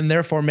accountable, and then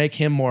therefore make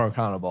him more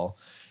accountable.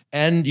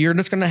 And you're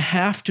just going to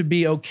have to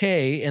be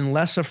okay and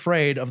less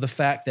afraid of the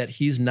fact that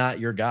he's not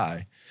your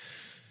guy.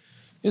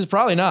 He's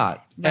probably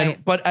not.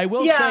 Right. But I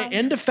will say,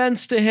 in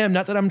defense to him,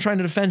 not that I'm trying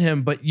to defend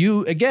him, but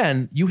you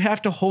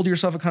have to hold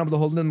yourself accountable to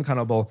hold him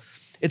accountable.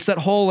 It's that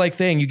whole like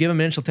thing, you give him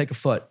an inch, he'll take a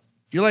foot.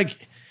 You're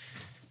like,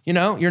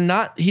 you're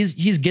not,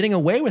 he's getting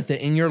away with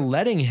it and you're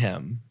letting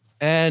him.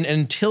 And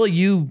until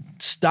you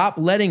stop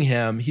letting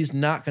him, he's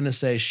not going to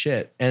say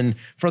shit. And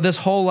for this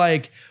whole,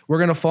 like, we're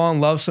going to fall in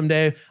love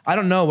someday, I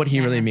don't know what he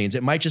really means.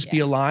 It might just be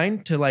a line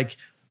to like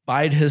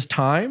bide his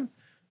time,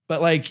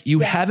 but like you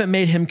haven't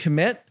made him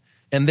commit,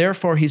 and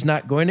therefore he's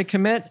not going to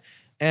commit.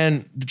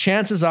 And the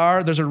chances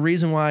are there's a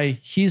reason why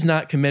he's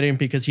not committing,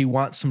 because he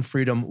wants some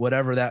freedom,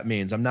 whatever that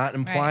means. I'm not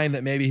implying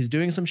that maybe he's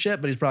doing some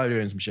shit, but he's probably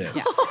doing some shit.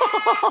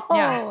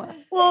 Yeah.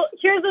 Well,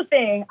 here's the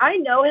thing. I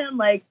know him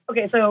like,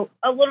 okay, so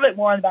a little bit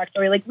more on the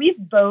backstory. Like, we've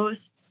both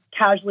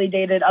casually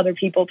dated other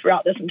people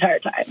throughout this entire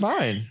time.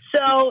 Fine.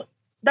 So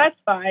that's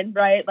fine,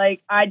 right?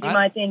 Like, I do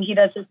my thing, he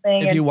does his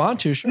thing. If you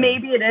want to, sure.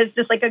 Maybe it is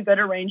just like a good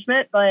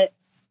arrangement. But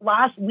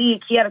last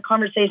week he had a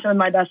conversation with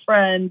my best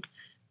friend.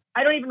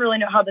 I don't even really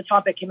know how the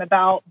topic came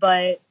about,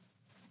 but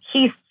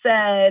he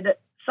said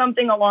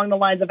something along the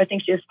lines of, I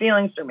think she has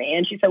feelings for me.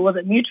 And she said, was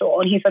it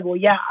mutual? And he said, well,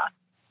 yeah.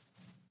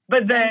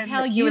 But then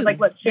he was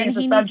like, let's change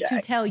the subject. Then he needs to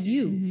tell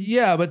you.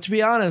 Yeah, but to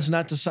be honest,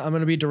 I'm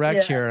going to be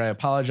direct here, and I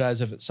apologize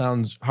if it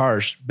sounds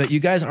harsh, but you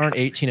guys aren't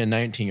 18 and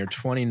 19. You're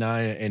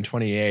 29 and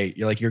 28.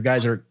 You're like, your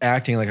guys are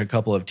acting like a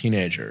couple of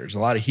teenagers. A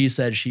lot of he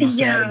said, she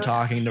said, and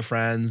talking to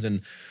friends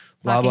and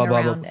blah, blah,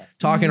 blah, blah.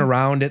 Talking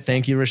around it.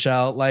 Thank you,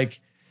 Rochelle.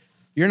 Like,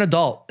 you're an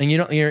adult, and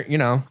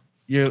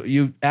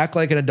you act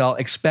like an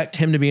adult, expect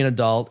him to be an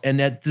adult. And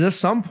at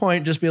some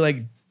point, just be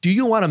like, do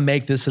you want to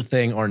make this a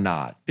thing or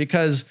not?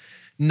 Because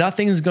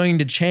nothing's going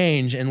to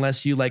change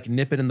unless you like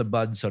nip it in the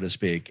bud, so to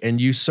speak. And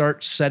you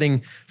start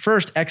setting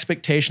first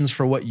expectations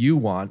for what you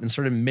want and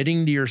start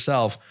admitting to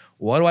yourself,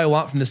 what do I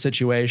want from this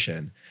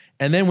situation?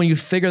 And then when you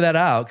figure that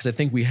out, because I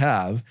think we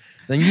have,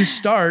 then you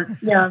start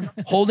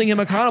holding him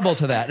accountable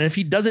to that. And if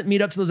he doesn't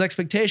meet up to those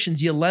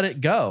expectations, you let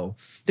it go.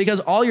 Because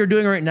all you're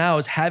doing right now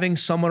is having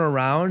someone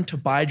around to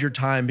bide your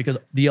time, because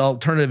the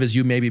alternative is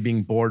you maybe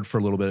being bored for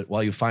a little bit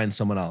while you find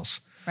someone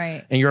else.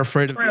 Right. And you're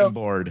afraid of being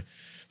bored.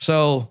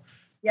 So,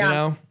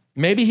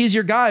 maybe he's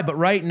your guy, but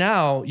right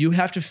now you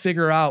have to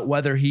figure out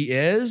whether he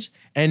is,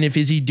 and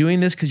is he doing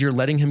this because you're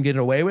letting him get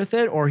away with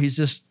it, or he's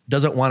just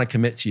doesn't want to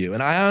commit to you.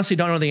 And I honestly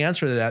don't know the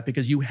answer to that,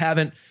 because you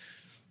haven't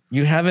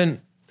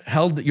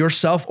held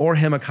yourself or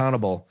him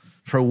accountable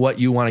for what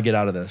you want to get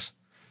out of this.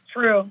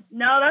 True.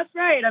 No, that's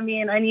right. I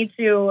mean, I need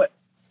to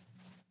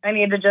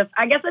just,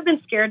 I guess I've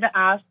been scared to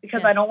ask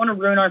because I don't want to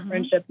ruin our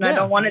friendship, and I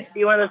don't want it to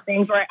be one of those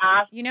things where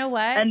I ask, you know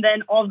what? And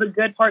then all the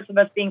good parts of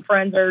us being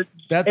friends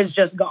is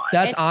just gone.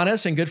 That's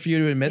honest and good for you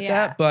to admit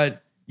that,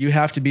 but you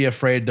have to be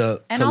afraid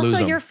to lose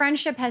them. Your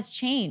friendship has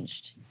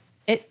changed.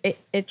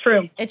 It's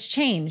true. It's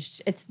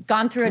changed. It's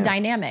gone through a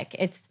dynamic.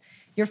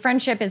 Your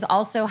friendship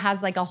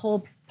has like a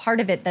whole part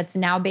of it that's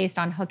now based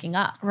on hooking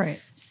up. Right.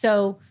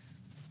 So,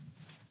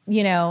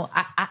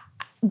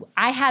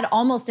 I had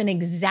almost an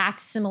exact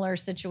similar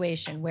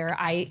situation where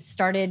I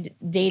started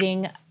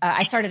dating,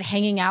 I started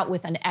hanging out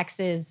with an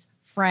ex's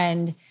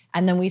friend,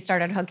 and then we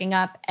started hooking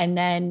up,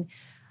 and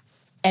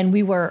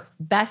we were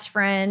best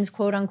friends,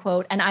 quote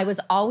unquote. And I was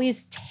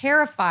always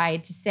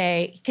terrified to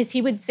say, because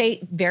he would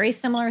say very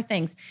similar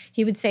things.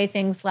 He would say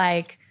things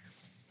like,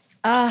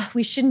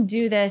 we shouldn't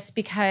do this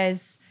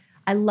because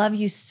I love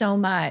you so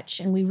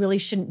much and we really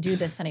shouldn't do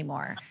this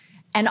anymore.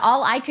 And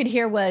all I could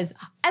hear was,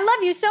 I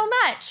love you so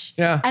much.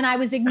 Yeah. And I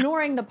was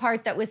ignoring the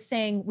part that was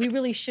saying, we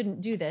really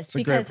shouldn't do this.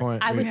 Because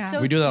I was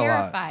so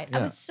terrified.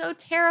 I was so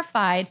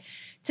terrified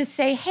to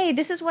say, hey,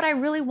 this is what I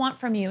really want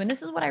from you. And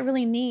this is what I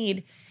really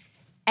need.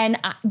 And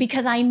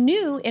because I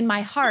knew in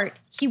my heart,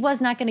 he was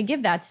not going to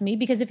give that to me,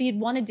 because if he had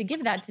wanted to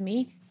give that to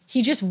me,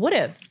 he just would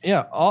have.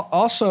 Yeah.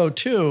 Also,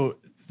 too,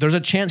 there's a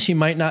chance he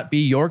might not be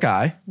your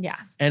guy. Yeah.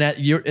 And at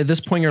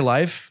this point in your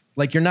life,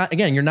 like you're not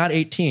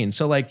 18.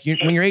 So like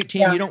when you're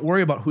 18, you don't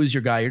worry about who's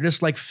your guy. You're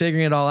just like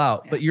figuring it all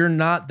out, but you're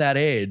not that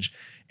age.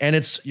 And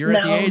you're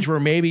at the age where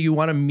maybe you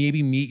want to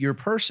meet your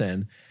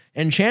person.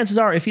 And chances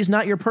are, if he's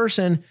not your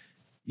person,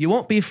 you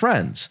won't be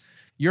friends.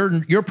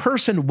 Your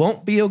person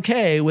won't be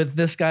okay with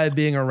this guy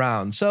being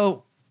around.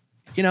 So,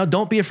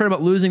 don't be afraid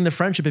about losing the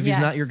friendship if he's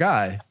not your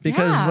guy,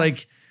 because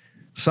like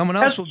someone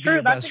else will be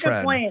your best friend. That's a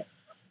good point.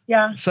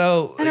 Yeah.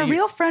 So, and a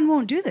real friend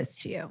won't do this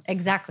to you.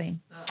 Exactly.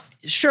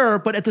 Sure,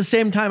 but at the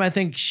same time, I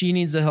think she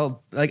needs to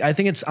help. Like, I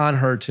think it's on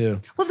her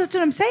too. Well, that's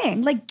what I'm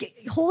saying. Like,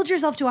 hold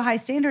yourself to a high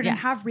standard and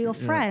have real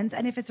friends.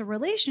 And if it's a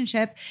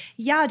relationship,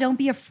 don't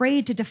be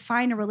afraid to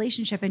define a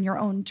relationship in your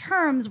own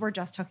terms. We're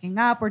just hooking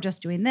up. We're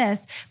just doing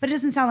this. But it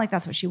doesn't sound like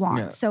that's what she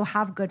wants. Yeah. So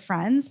have good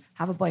friends,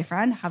 have a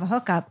boyfriend, have a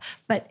hookup.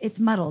 But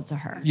it's muddled to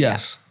her.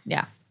 Yes.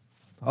 Yeah.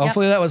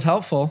 Hopefully that was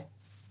helpful.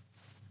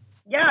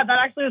 Yeah, that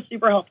actually was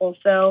super helpful.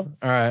 So,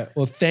 all right.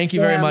 Well, thank you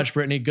very much,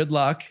 Brittany. Good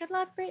luck. Good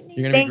luck, Brittany.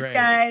 You're going to be great.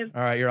 Guys.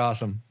 All right. You're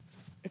awesome.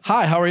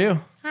 Hi, how are you?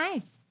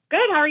 Hi.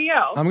 Good. How are you?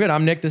 I'm good.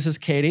 I'm Nick. This is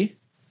Katie.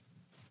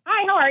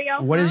 Hi, how are you?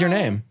 What is your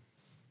name?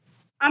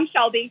 I'm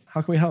Shelby.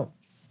 How can we help?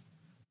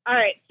 All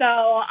right. So,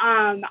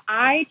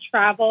 I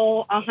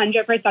travel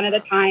 100% of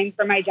the time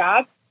for my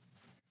job.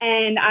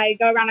 And I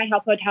go around, I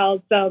help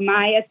hotels. So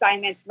my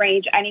assignments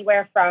range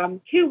anywhere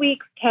from 2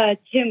 weeks to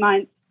 2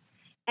 months.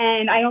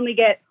 And I only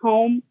get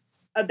home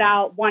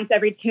about once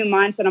every 2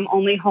 months, and I'm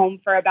only home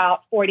for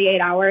about 48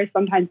 hours,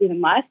 sometimes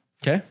even less.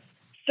 Okay.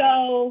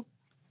 So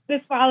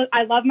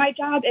I love my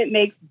job. It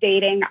makes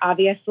dating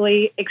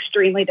obviously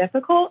extremely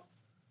difficult.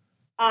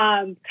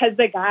 Because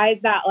the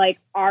guys that like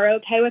are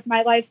okay with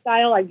my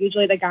lifestyle are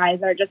usually the guys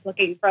that are just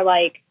looking for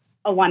like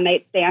a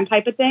one-night stand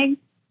type of thing.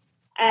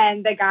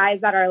 And the guys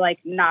that are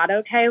like not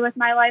okay with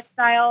my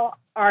lifestyle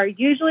are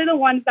usually the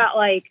ones that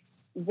like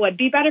would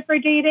be better for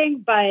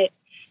dating, but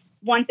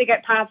once they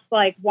get past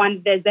like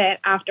one visit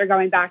after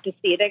going back to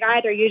see the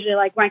guy, they're usually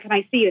like, when can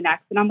I see you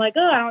next? And I'm like,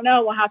 I don't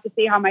know. We'll have to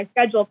see how my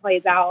schedule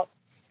plays out.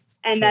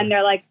 And then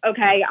they're like,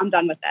 okay, I'm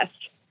done with this.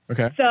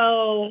 Okay.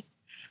 So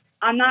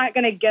I'm not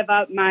going to give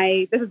up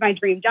this is my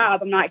dream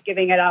job. I'm not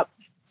giving it up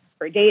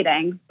for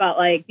dating, but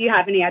like, do you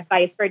have any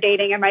advice for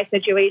dating in my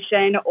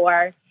situation?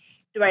 Or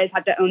do I just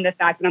have to own the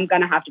fact that I'm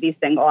going to have to be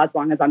single as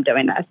long as I'm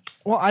doing this?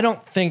 Well, I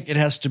don't think it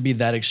has to be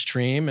that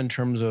extreme in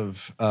terms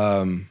of,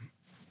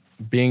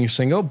 being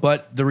single,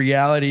 but the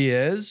reality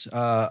is,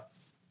 if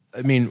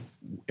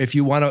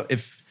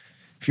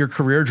you're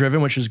career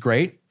driven, which is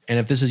great, and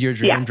if this is your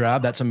dream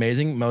job, that's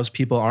amazing. Most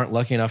people aren't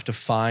lucky enough to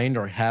find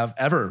or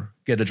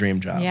get a dream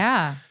job.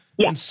 Yeah.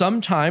 And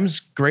sometimes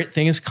great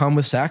things come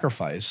with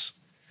sacrifice,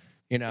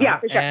 Yeah,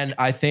 for sure. And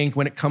I think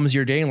when it comes to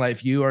your dating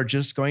life, you are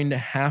just going to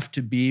have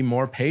to be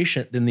more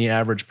patient than the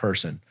average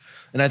person.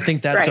 And I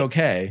think that's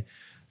okay.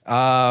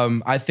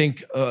 I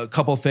think a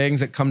couple things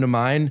that come to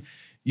mind.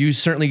 You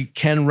certainly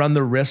can run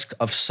the risk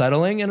of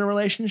settling in a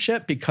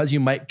relationship because you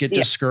might get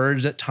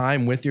discouraged at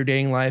time with your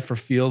dating life or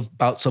feel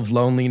bouts of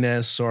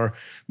loneliness or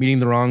meeting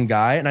the wrong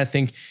guy. And I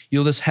think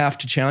you'll just have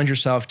to challenge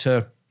yourself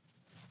to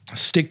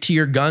stick to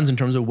your guns in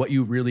terms of what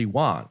you really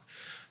want.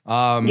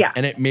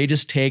 And it may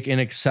just take an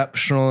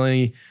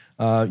exceptionally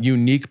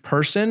unique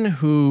person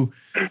who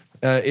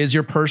is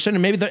your person.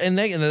 And maybe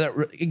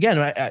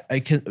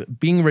I can,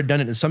 being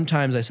redundant, and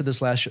sometimes I said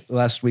this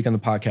last week on the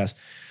podcast.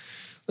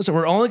 Listen,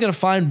 we're only going to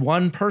find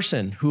one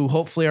person who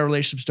hopefully our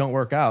relationships don't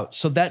work out.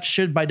 So that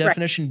should, by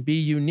definition, be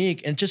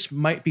unique, and just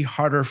might be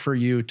harder for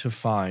you to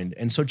find.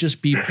 And so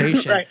just be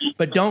patient,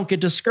 but don't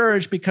get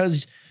discouraged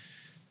because,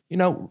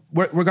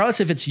 regardless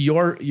if it's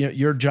your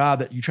job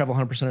that you travel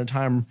 100% of the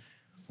time,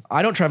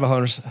 I don't travel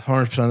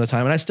 100% of the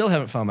time, and I still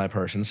haven't found my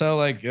person. So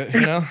like,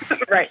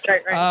 Right.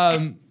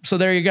 So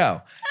there you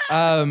go.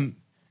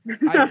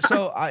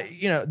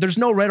 There's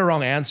no right or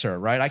wrong answer,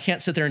 right? I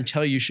can't sit there and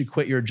tell you should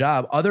quit your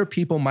job. Other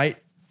people might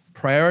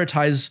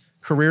prioritize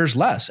careers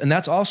less, and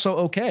that's also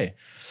okay.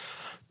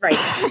 Right.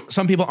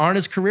 Some people aren't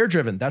as career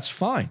driven. That's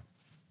fine.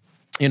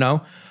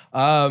 But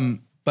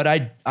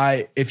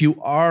if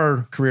you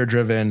are career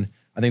driven,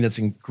 I think that's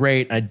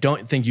great. I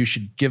don't think you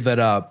should give that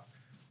up.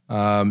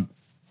 I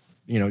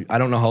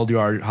don't know how old you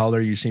are. How old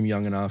are you? You seem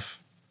young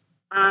enough.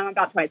 I'm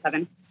about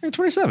 27. You're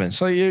 27.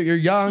 So you're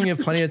young. You have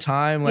plenty of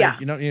time.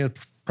 You don't need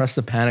to press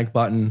the panic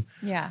button.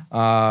 Yeah.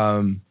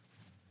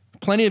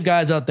 Plenty of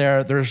guys out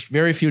there. There's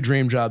very few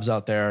dream jobs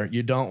out there.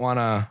 You don't want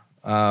to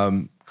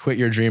quit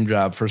your dream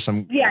job for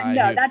some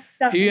guy that's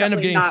definitely you end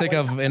up getting sick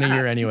of in a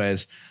year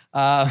anyways. So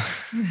I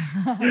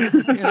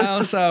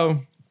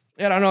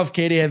don't know if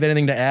Katie have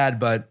anything to add,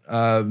 but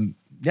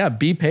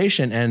be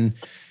patient, and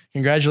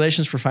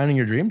congratulations for finding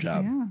your dream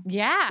job.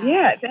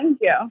 Yeah, thank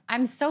you.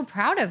 I'm so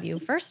proud of you.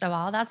 First of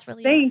all, that's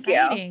really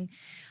exciting. You.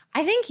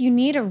 I think you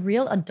need a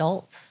real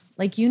adult.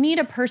 Like, you need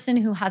a person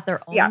who has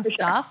their own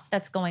stuff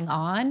that's going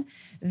on,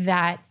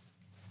 that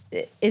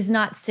is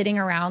not sitting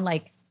around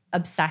like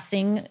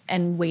obsessing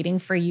and waiting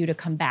for you to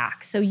come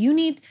back. So you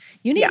need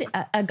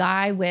a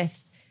guy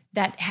with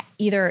that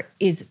either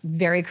is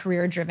very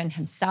career driven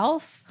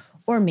himself,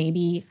 or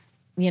maybe,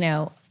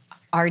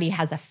 already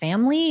has a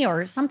family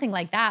or something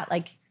like that,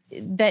 like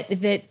that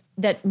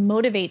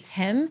motivates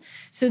him,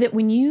 so that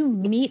when you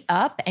meet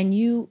up and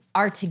you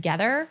are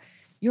together,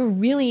 you're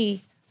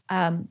really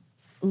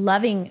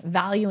loving,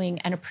 valuing,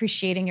 and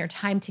appreciating your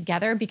time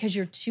together, because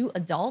you're two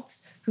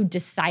adults who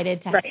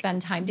decided to spend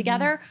time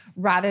together,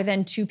 rather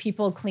than two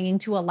people clinging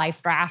to a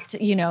life raft,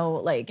 But I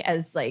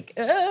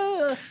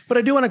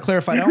do want to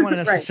clarify, I don't want to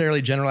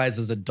necessarily generalize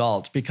as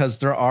adults, because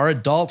there are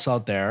adults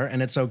out there,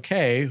 and it's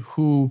okay,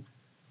 who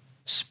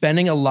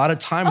spending a lot of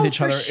time with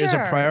each other is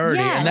a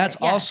priority. And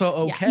that's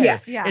also okay.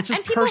 Yes. It's just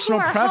and people personal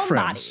who are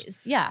preference.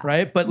 homebodies,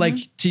 Right? But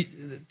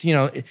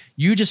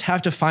you just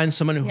have to find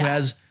someone who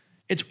has,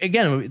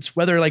 it's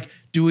whether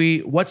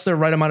what's the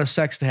right amount of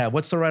sex to have?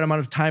 What's the right amount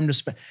of time to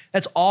spend?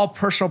 That's all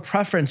personal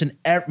preference. And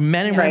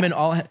men and women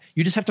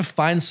you just have to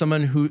find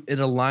someone who it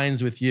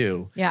aligns with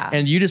you. Yeah.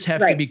 And you just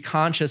have to be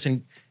conscious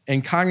and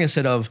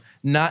cognizant of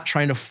not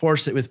trying to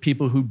force it with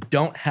people who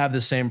don't have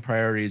the same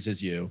priorities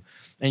as you.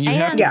 And you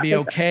have to be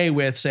okay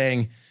with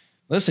saying,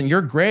 listen,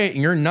 you're great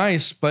and you're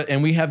nice,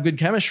 and we have good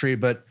chemistry,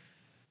 but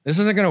this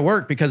isn't going to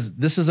work because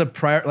this is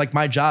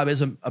my job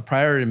is a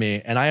priority to me.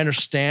 And I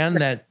understand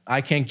that I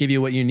can't give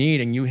you what you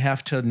need, and you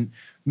have to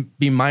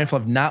be mindful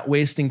of not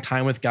wasting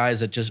time with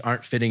guys that just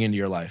aren't fitting into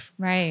your life.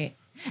 Right.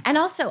 And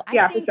also,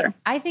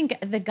 I think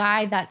the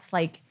guy that's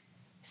like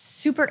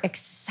super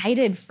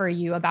excited for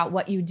you about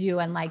what you do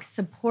and like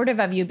supportive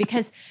of you,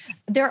 because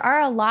there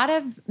are a lot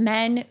of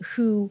men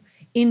who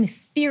in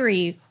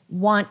theory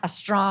want a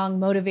strong,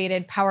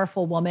 motivated,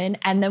 powerful woman.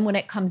 And then when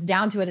it comes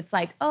down to it, it's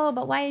like, oh,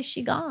 but why is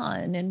she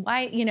gone? And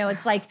why,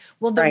 it's like,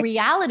 well, the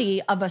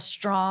reality of a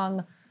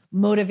strong,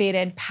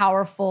 motivated,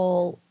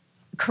 powerful,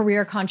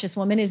 career conscious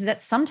woman is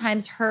that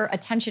sometimes her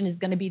attention is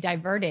going to be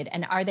diverted.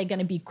 And are they going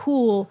to be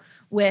cool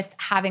with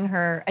having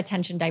her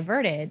attention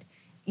diverted?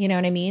 You know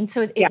what I mean?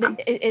 So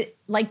it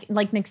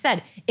like Nick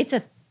said, it's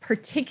a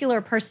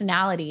particular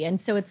personality. And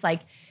so it's like,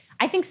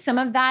 I think some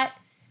of that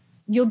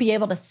you'll be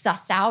able to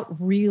suss out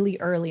really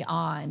early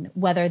on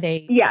whether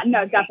they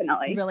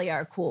definitely really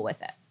are cool with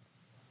it.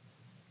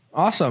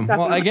 Awesome.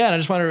 Definitely. Well, again, I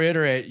just want to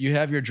reiterate, you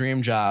have your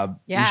dream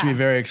job. Yeah. You should be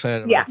very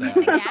excited about that.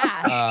 The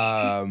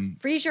gas.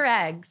 Freeze your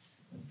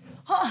eggs.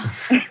 No,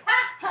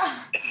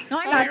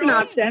 That's an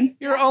option.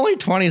 You're only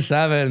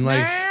 27. No,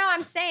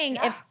 I'm saying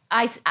if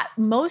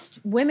most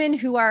women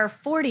who are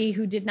 40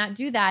 who did not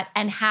do that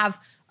and have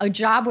a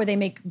job where they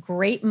make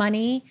great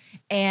money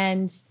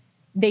and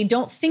they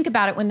don't think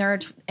about it when they're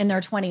in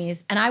their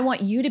 20s. And I want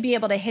you to be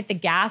able to hit the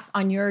gas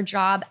on your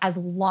job as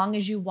long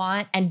as you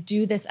want and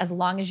do this as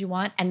long as you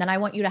want. And then I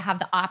want you to have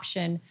the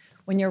option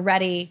when you're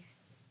ready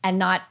and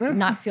not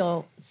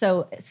feel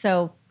so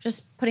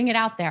just putting it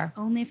out there.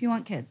 Only if you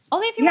want kids.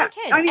 Only if you want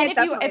kids. I mean,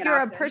 and if you're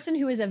a person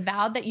who is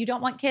avowed that you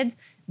don't want kids,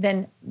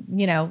 then,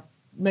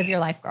 live your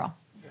life, girl.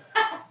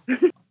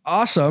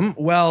 Awesome.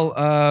 Well,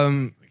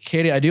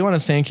 Katie, I do want to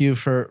thank you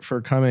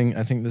for coming.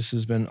 I think this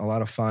has been a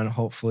lot of fun,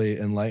 hopefully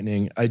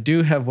enlightening. I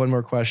do have one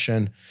more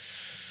question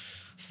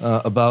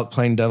about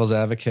playing devil's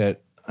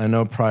advocate. I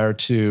know prior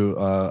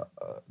to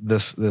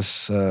this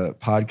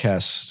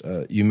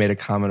podcast, you made a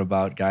comment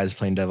about guys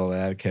playing devil's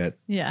advocate.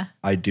 Yeah.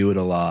 I do it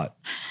a lot.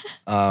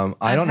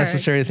 I don't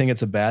necessarily think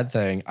it's a bad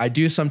thing. I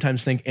do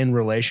sometimes think in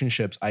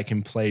relationships I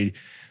can play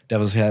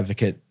devil's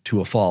advocate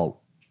to a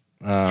fault.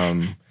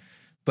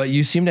 But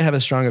you seem to have a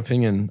strong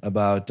opinion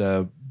about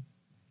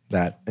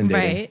that in dating.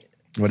 Right.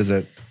 What is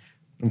it?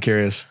 I'm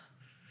curious.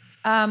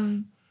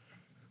 I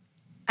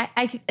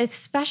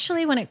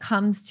especially when it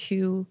comes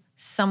to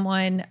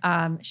someone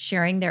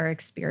sharing their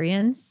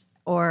experience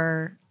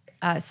or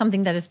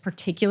something that is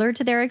particular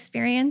to their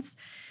experience,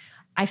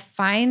 I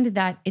find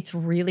that it's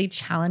really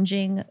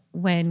challenging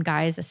when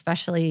guys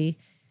especially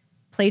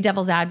play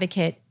devil's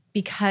advocate,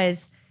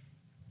 because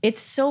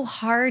it's so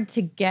hard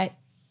to get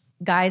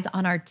guys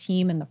on our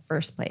team in the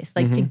first place,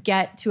 like to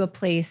get to a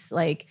place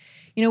like,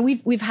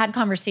 we've had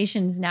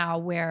conversations now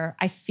where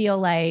I feel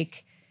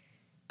like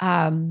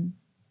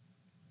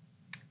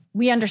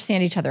we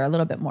understand each other a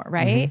little bit more,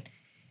 right?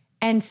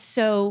 And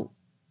so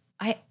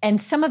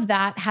some of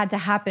that had to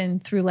happen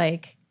through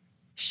like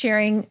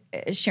sharing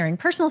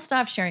personal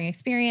stuff, sharing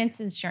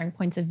experiences, sharing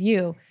points of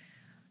view.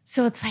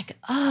 So it's like,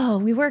 oh,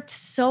 we worked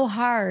so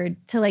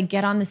hard to like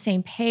get on the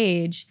same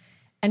page.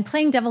 And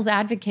playing devil's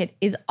advocate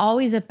is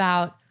always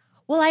about,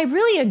 well, I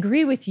really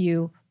agree with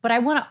you, but I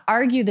want to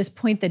argue this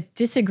point that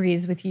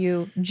disagrees with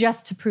you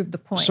just to prove the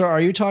point. So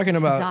are you talking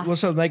about, well,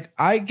 so like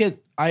I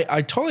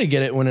totally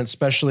get it when it's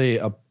especially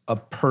a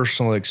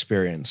personal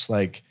experience.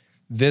 Like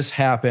this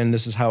happened,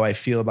 this is how I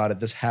feel about it,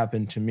 this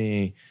happened to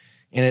me.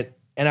 And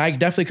I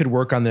definitely could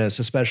work on this,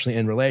 especially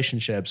in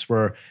relationships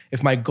where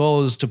if my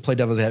goal is to play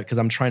devil's advocate because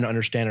I'm trying to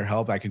understand or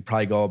help, I could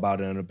probably go about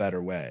it in a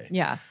better way.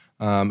 Yeah.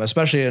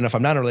 Especially, and if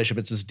I'm not in a relationship,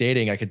 it's just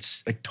dating, I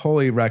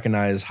totally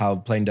recognize how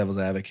playing devil's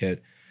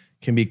advocate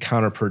can be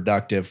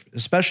counterproductive,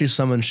 especially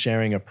someone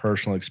sharing a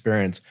personal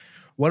experience.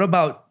 What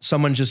about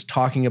someone just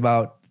talking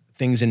about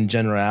things in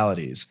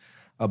generalities?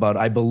 about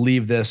I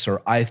believe this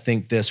or I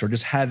think this, or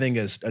just having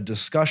a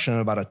discussion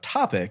about a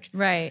topic.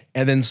 Right.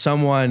 And then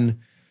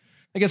someone,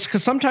 I guess,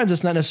 because sometimes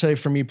it's not necessarily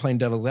for me playing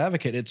devil's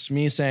advocate. It's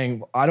me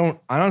saying, I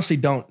honestly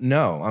don't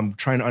know. I'm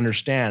trying to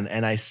understand.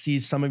 And I see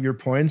some of your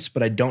points,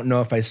 but I don't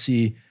know if I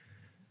see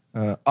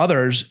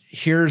others.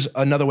 Here's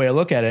another way to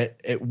look at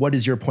it. What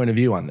is your point of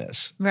view on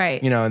this?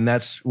 Right. And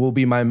that's will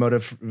be my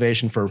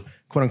motivation for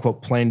quote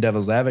unquote playing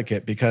devil's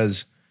advocate,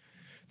 because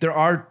there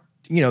are,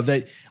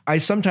 that I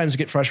sometimes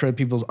get frustrated with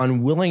people's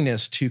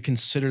unwillingness to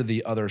consider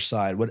the other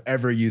side,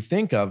 whatever you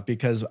think of,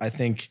 because I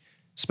think,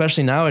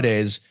 especially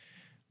nowadays,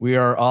 we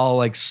are all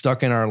like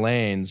stuck in our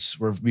lanes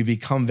where we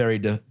become very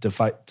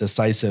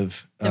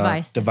divisive,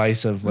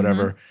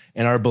 whatever,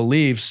 in our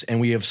beliefs, and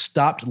we have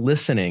stopped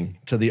listening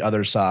to the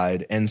other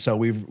side. And so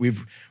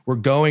we're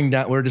going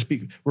down,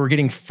 we're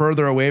getting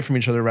further away from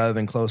each other rather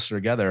than closer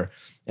together.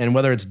 And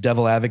whether it's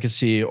devil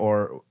advocacy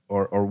or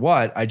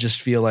what, I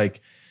just feel like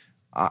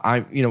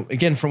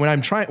again, from when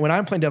I'm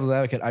playing devil's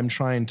advocate, I'm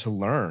trying to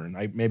learn.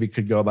 I maybe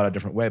could go about it a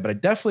different way, but I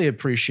definitely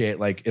appreciate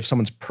like if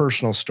someone's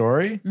personal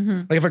story,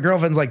 like if a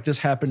girlfriend's like, this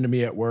happened to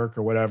me at work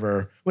or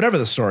whatever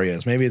the story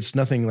is, maybe it's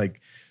nothing like,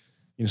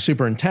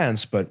 super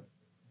intense, but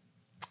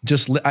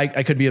just,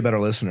 I could be a better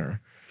listener.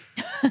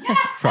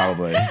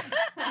 Probably.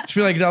 Just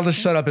be like, I'll just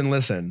shut up and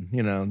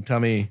listen,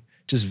 tell me,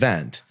 just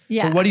vent.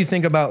 Yeah. But what do you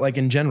think about like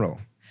in general?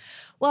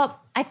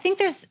 Well, I think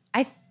there's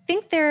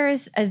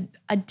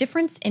a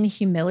difference in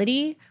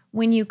humility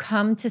when you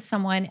come to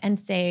someone and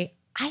say,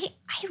 I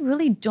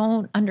really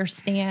don't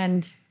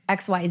understand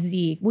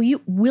XYZ.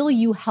 Will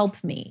you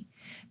help me?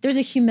 There's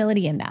a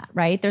humility in that,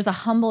 right? There's a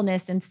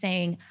humbleness in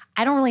saying,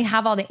 I don't really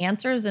have all the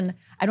answers and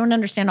I don't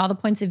understand all the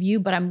points of view,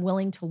 but I'm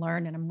willing to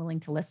learn and I'm willing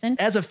to listen.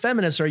 As a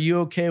feminist, are you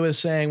okay with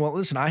saying, well,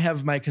 listen, I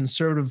have my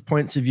conservative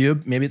points of view,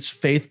 maybe it's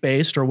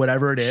faith-based or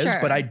whatever it is,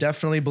 but I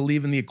definitely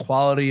believe in the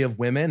equality of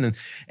women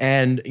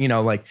and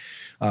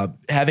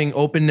having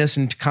openness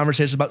and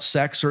conversations about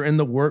sex or in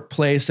the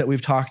workplace that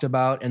we've talked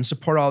about and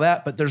support all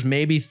that. But there's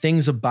maybe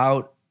things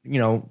about,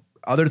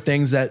 other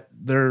things that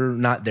they're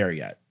not there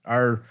yet.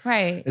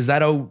 Is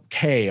that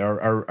okay?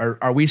 Or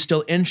are we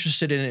still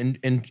interested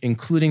in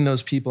including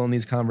those people in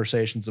these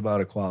conversations about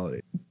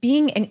equality?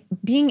 Being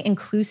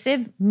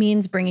inclusive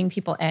means bringing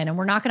people in, and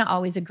we're not going to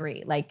always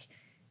agree. Like,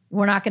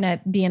 we're not going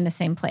to be in the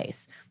same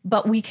place,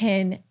 but we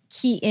can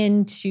key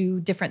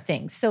into different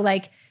things. So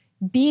like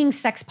being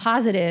sex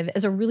positive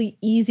is a really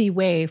easy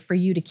way for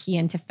you to key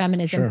into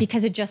feminism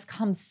because it just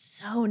comes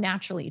so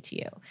naturally to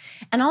you.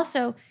 And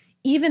also,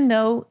 even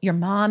though your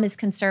mom is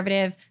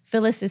conservative,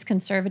 Phyllis is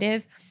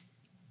conservative,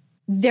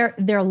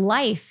 their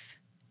life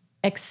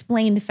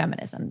explained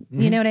feminism.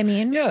 You know what I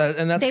mean? Yeah,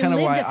 and that's kind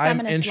of why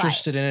I'm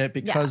interested in it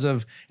because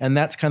of, and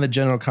that's kind of the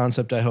general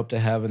concept I hope to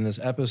have in this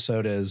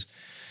episode is,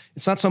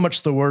 it's not so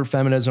much the word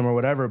feminism or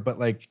whatever, but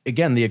like,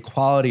 again, the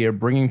equality of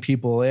bringing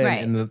people in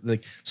and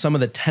some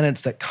of the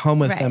tenets that come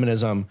with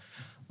feminism.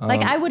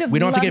 Like I would have we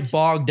don't have to get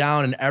bogged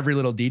down in every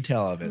little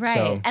detail of it. Right.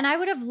 So. And I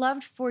would have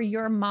loved for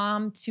your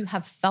mom to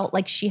have felt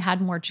like she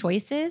had more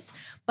choices,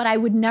 but I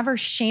would never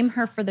shame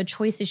her for the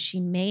choices she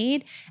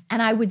made.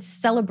 And I would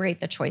celebrate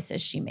the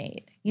choices she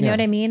made. You know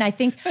what I mean? I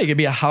think you could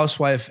be a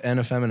housewife and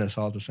a feminist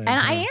all at the same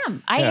time.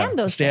 And I am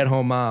those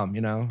stay-at-home mom,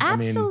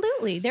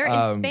 Absolutely. There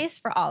is space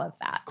for all of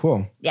that.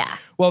 Cool. Yeah.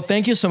 Well,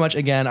 thank you so much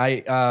again.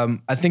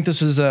 I think this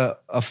was a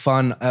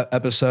fun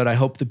episode. I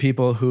hope the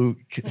people who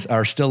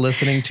are still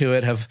listening to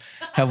it have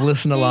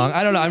listened along.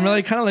 I don't know. I'm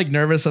really kind of like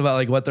nervous about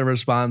like what the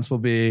response will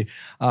be.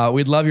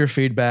 We'd love your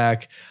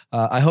feedback.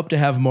 I hope to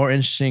have more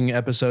interesting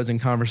episodes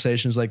and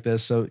conversations like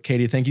this. So,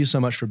 Katie, thank you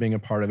so much for being a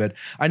part of it.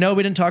 I know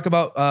we didn't talk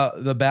about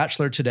The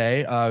Bachelor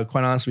today.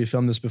 Quite honestly, we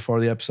filmed this before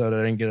the episode.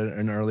 I didn't get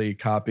an early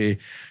copy.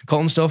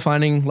 Colton's still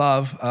finding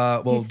love.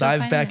 We'll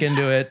dive back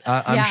into it,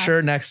 I'm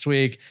sure, next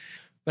week.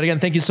 But again,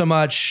 thank you so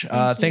much.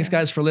 Thanks,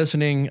 guys, for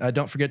listening.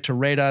 Don't forget to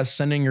rate us,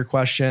 send in your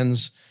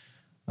questions.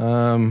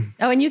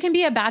 And you can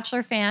be a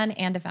Bachelor fan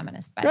and a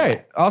feminist, by the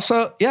way.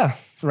 Also,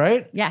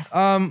 right? Yes.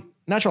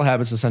 Natural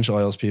Habits, Essential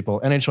Oils,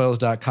 people.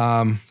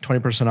 NHOils.com,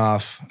 20%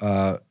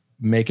 off.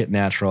 Make it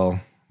natural.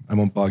 I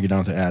won't bog you down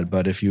with the ad,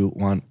 but if you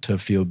want to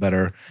feel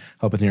better,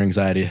 help with your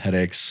anxiety,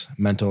 headaches,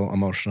 mental,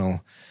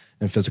 emotional,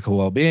 and physical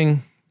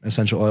well-being,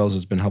 Essential Oils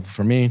has been helpful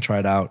for me. Try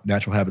it out,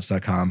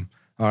 naturalhabits.com.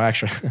 Or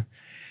actually,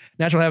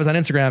 Natural Habits on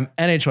Instagram,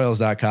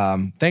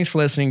 NHOils.com. Thanks for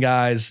listening,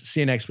 guys. See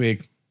you next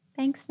week.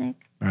 Thanks, Nick.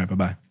 All right,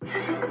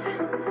 bye-bye.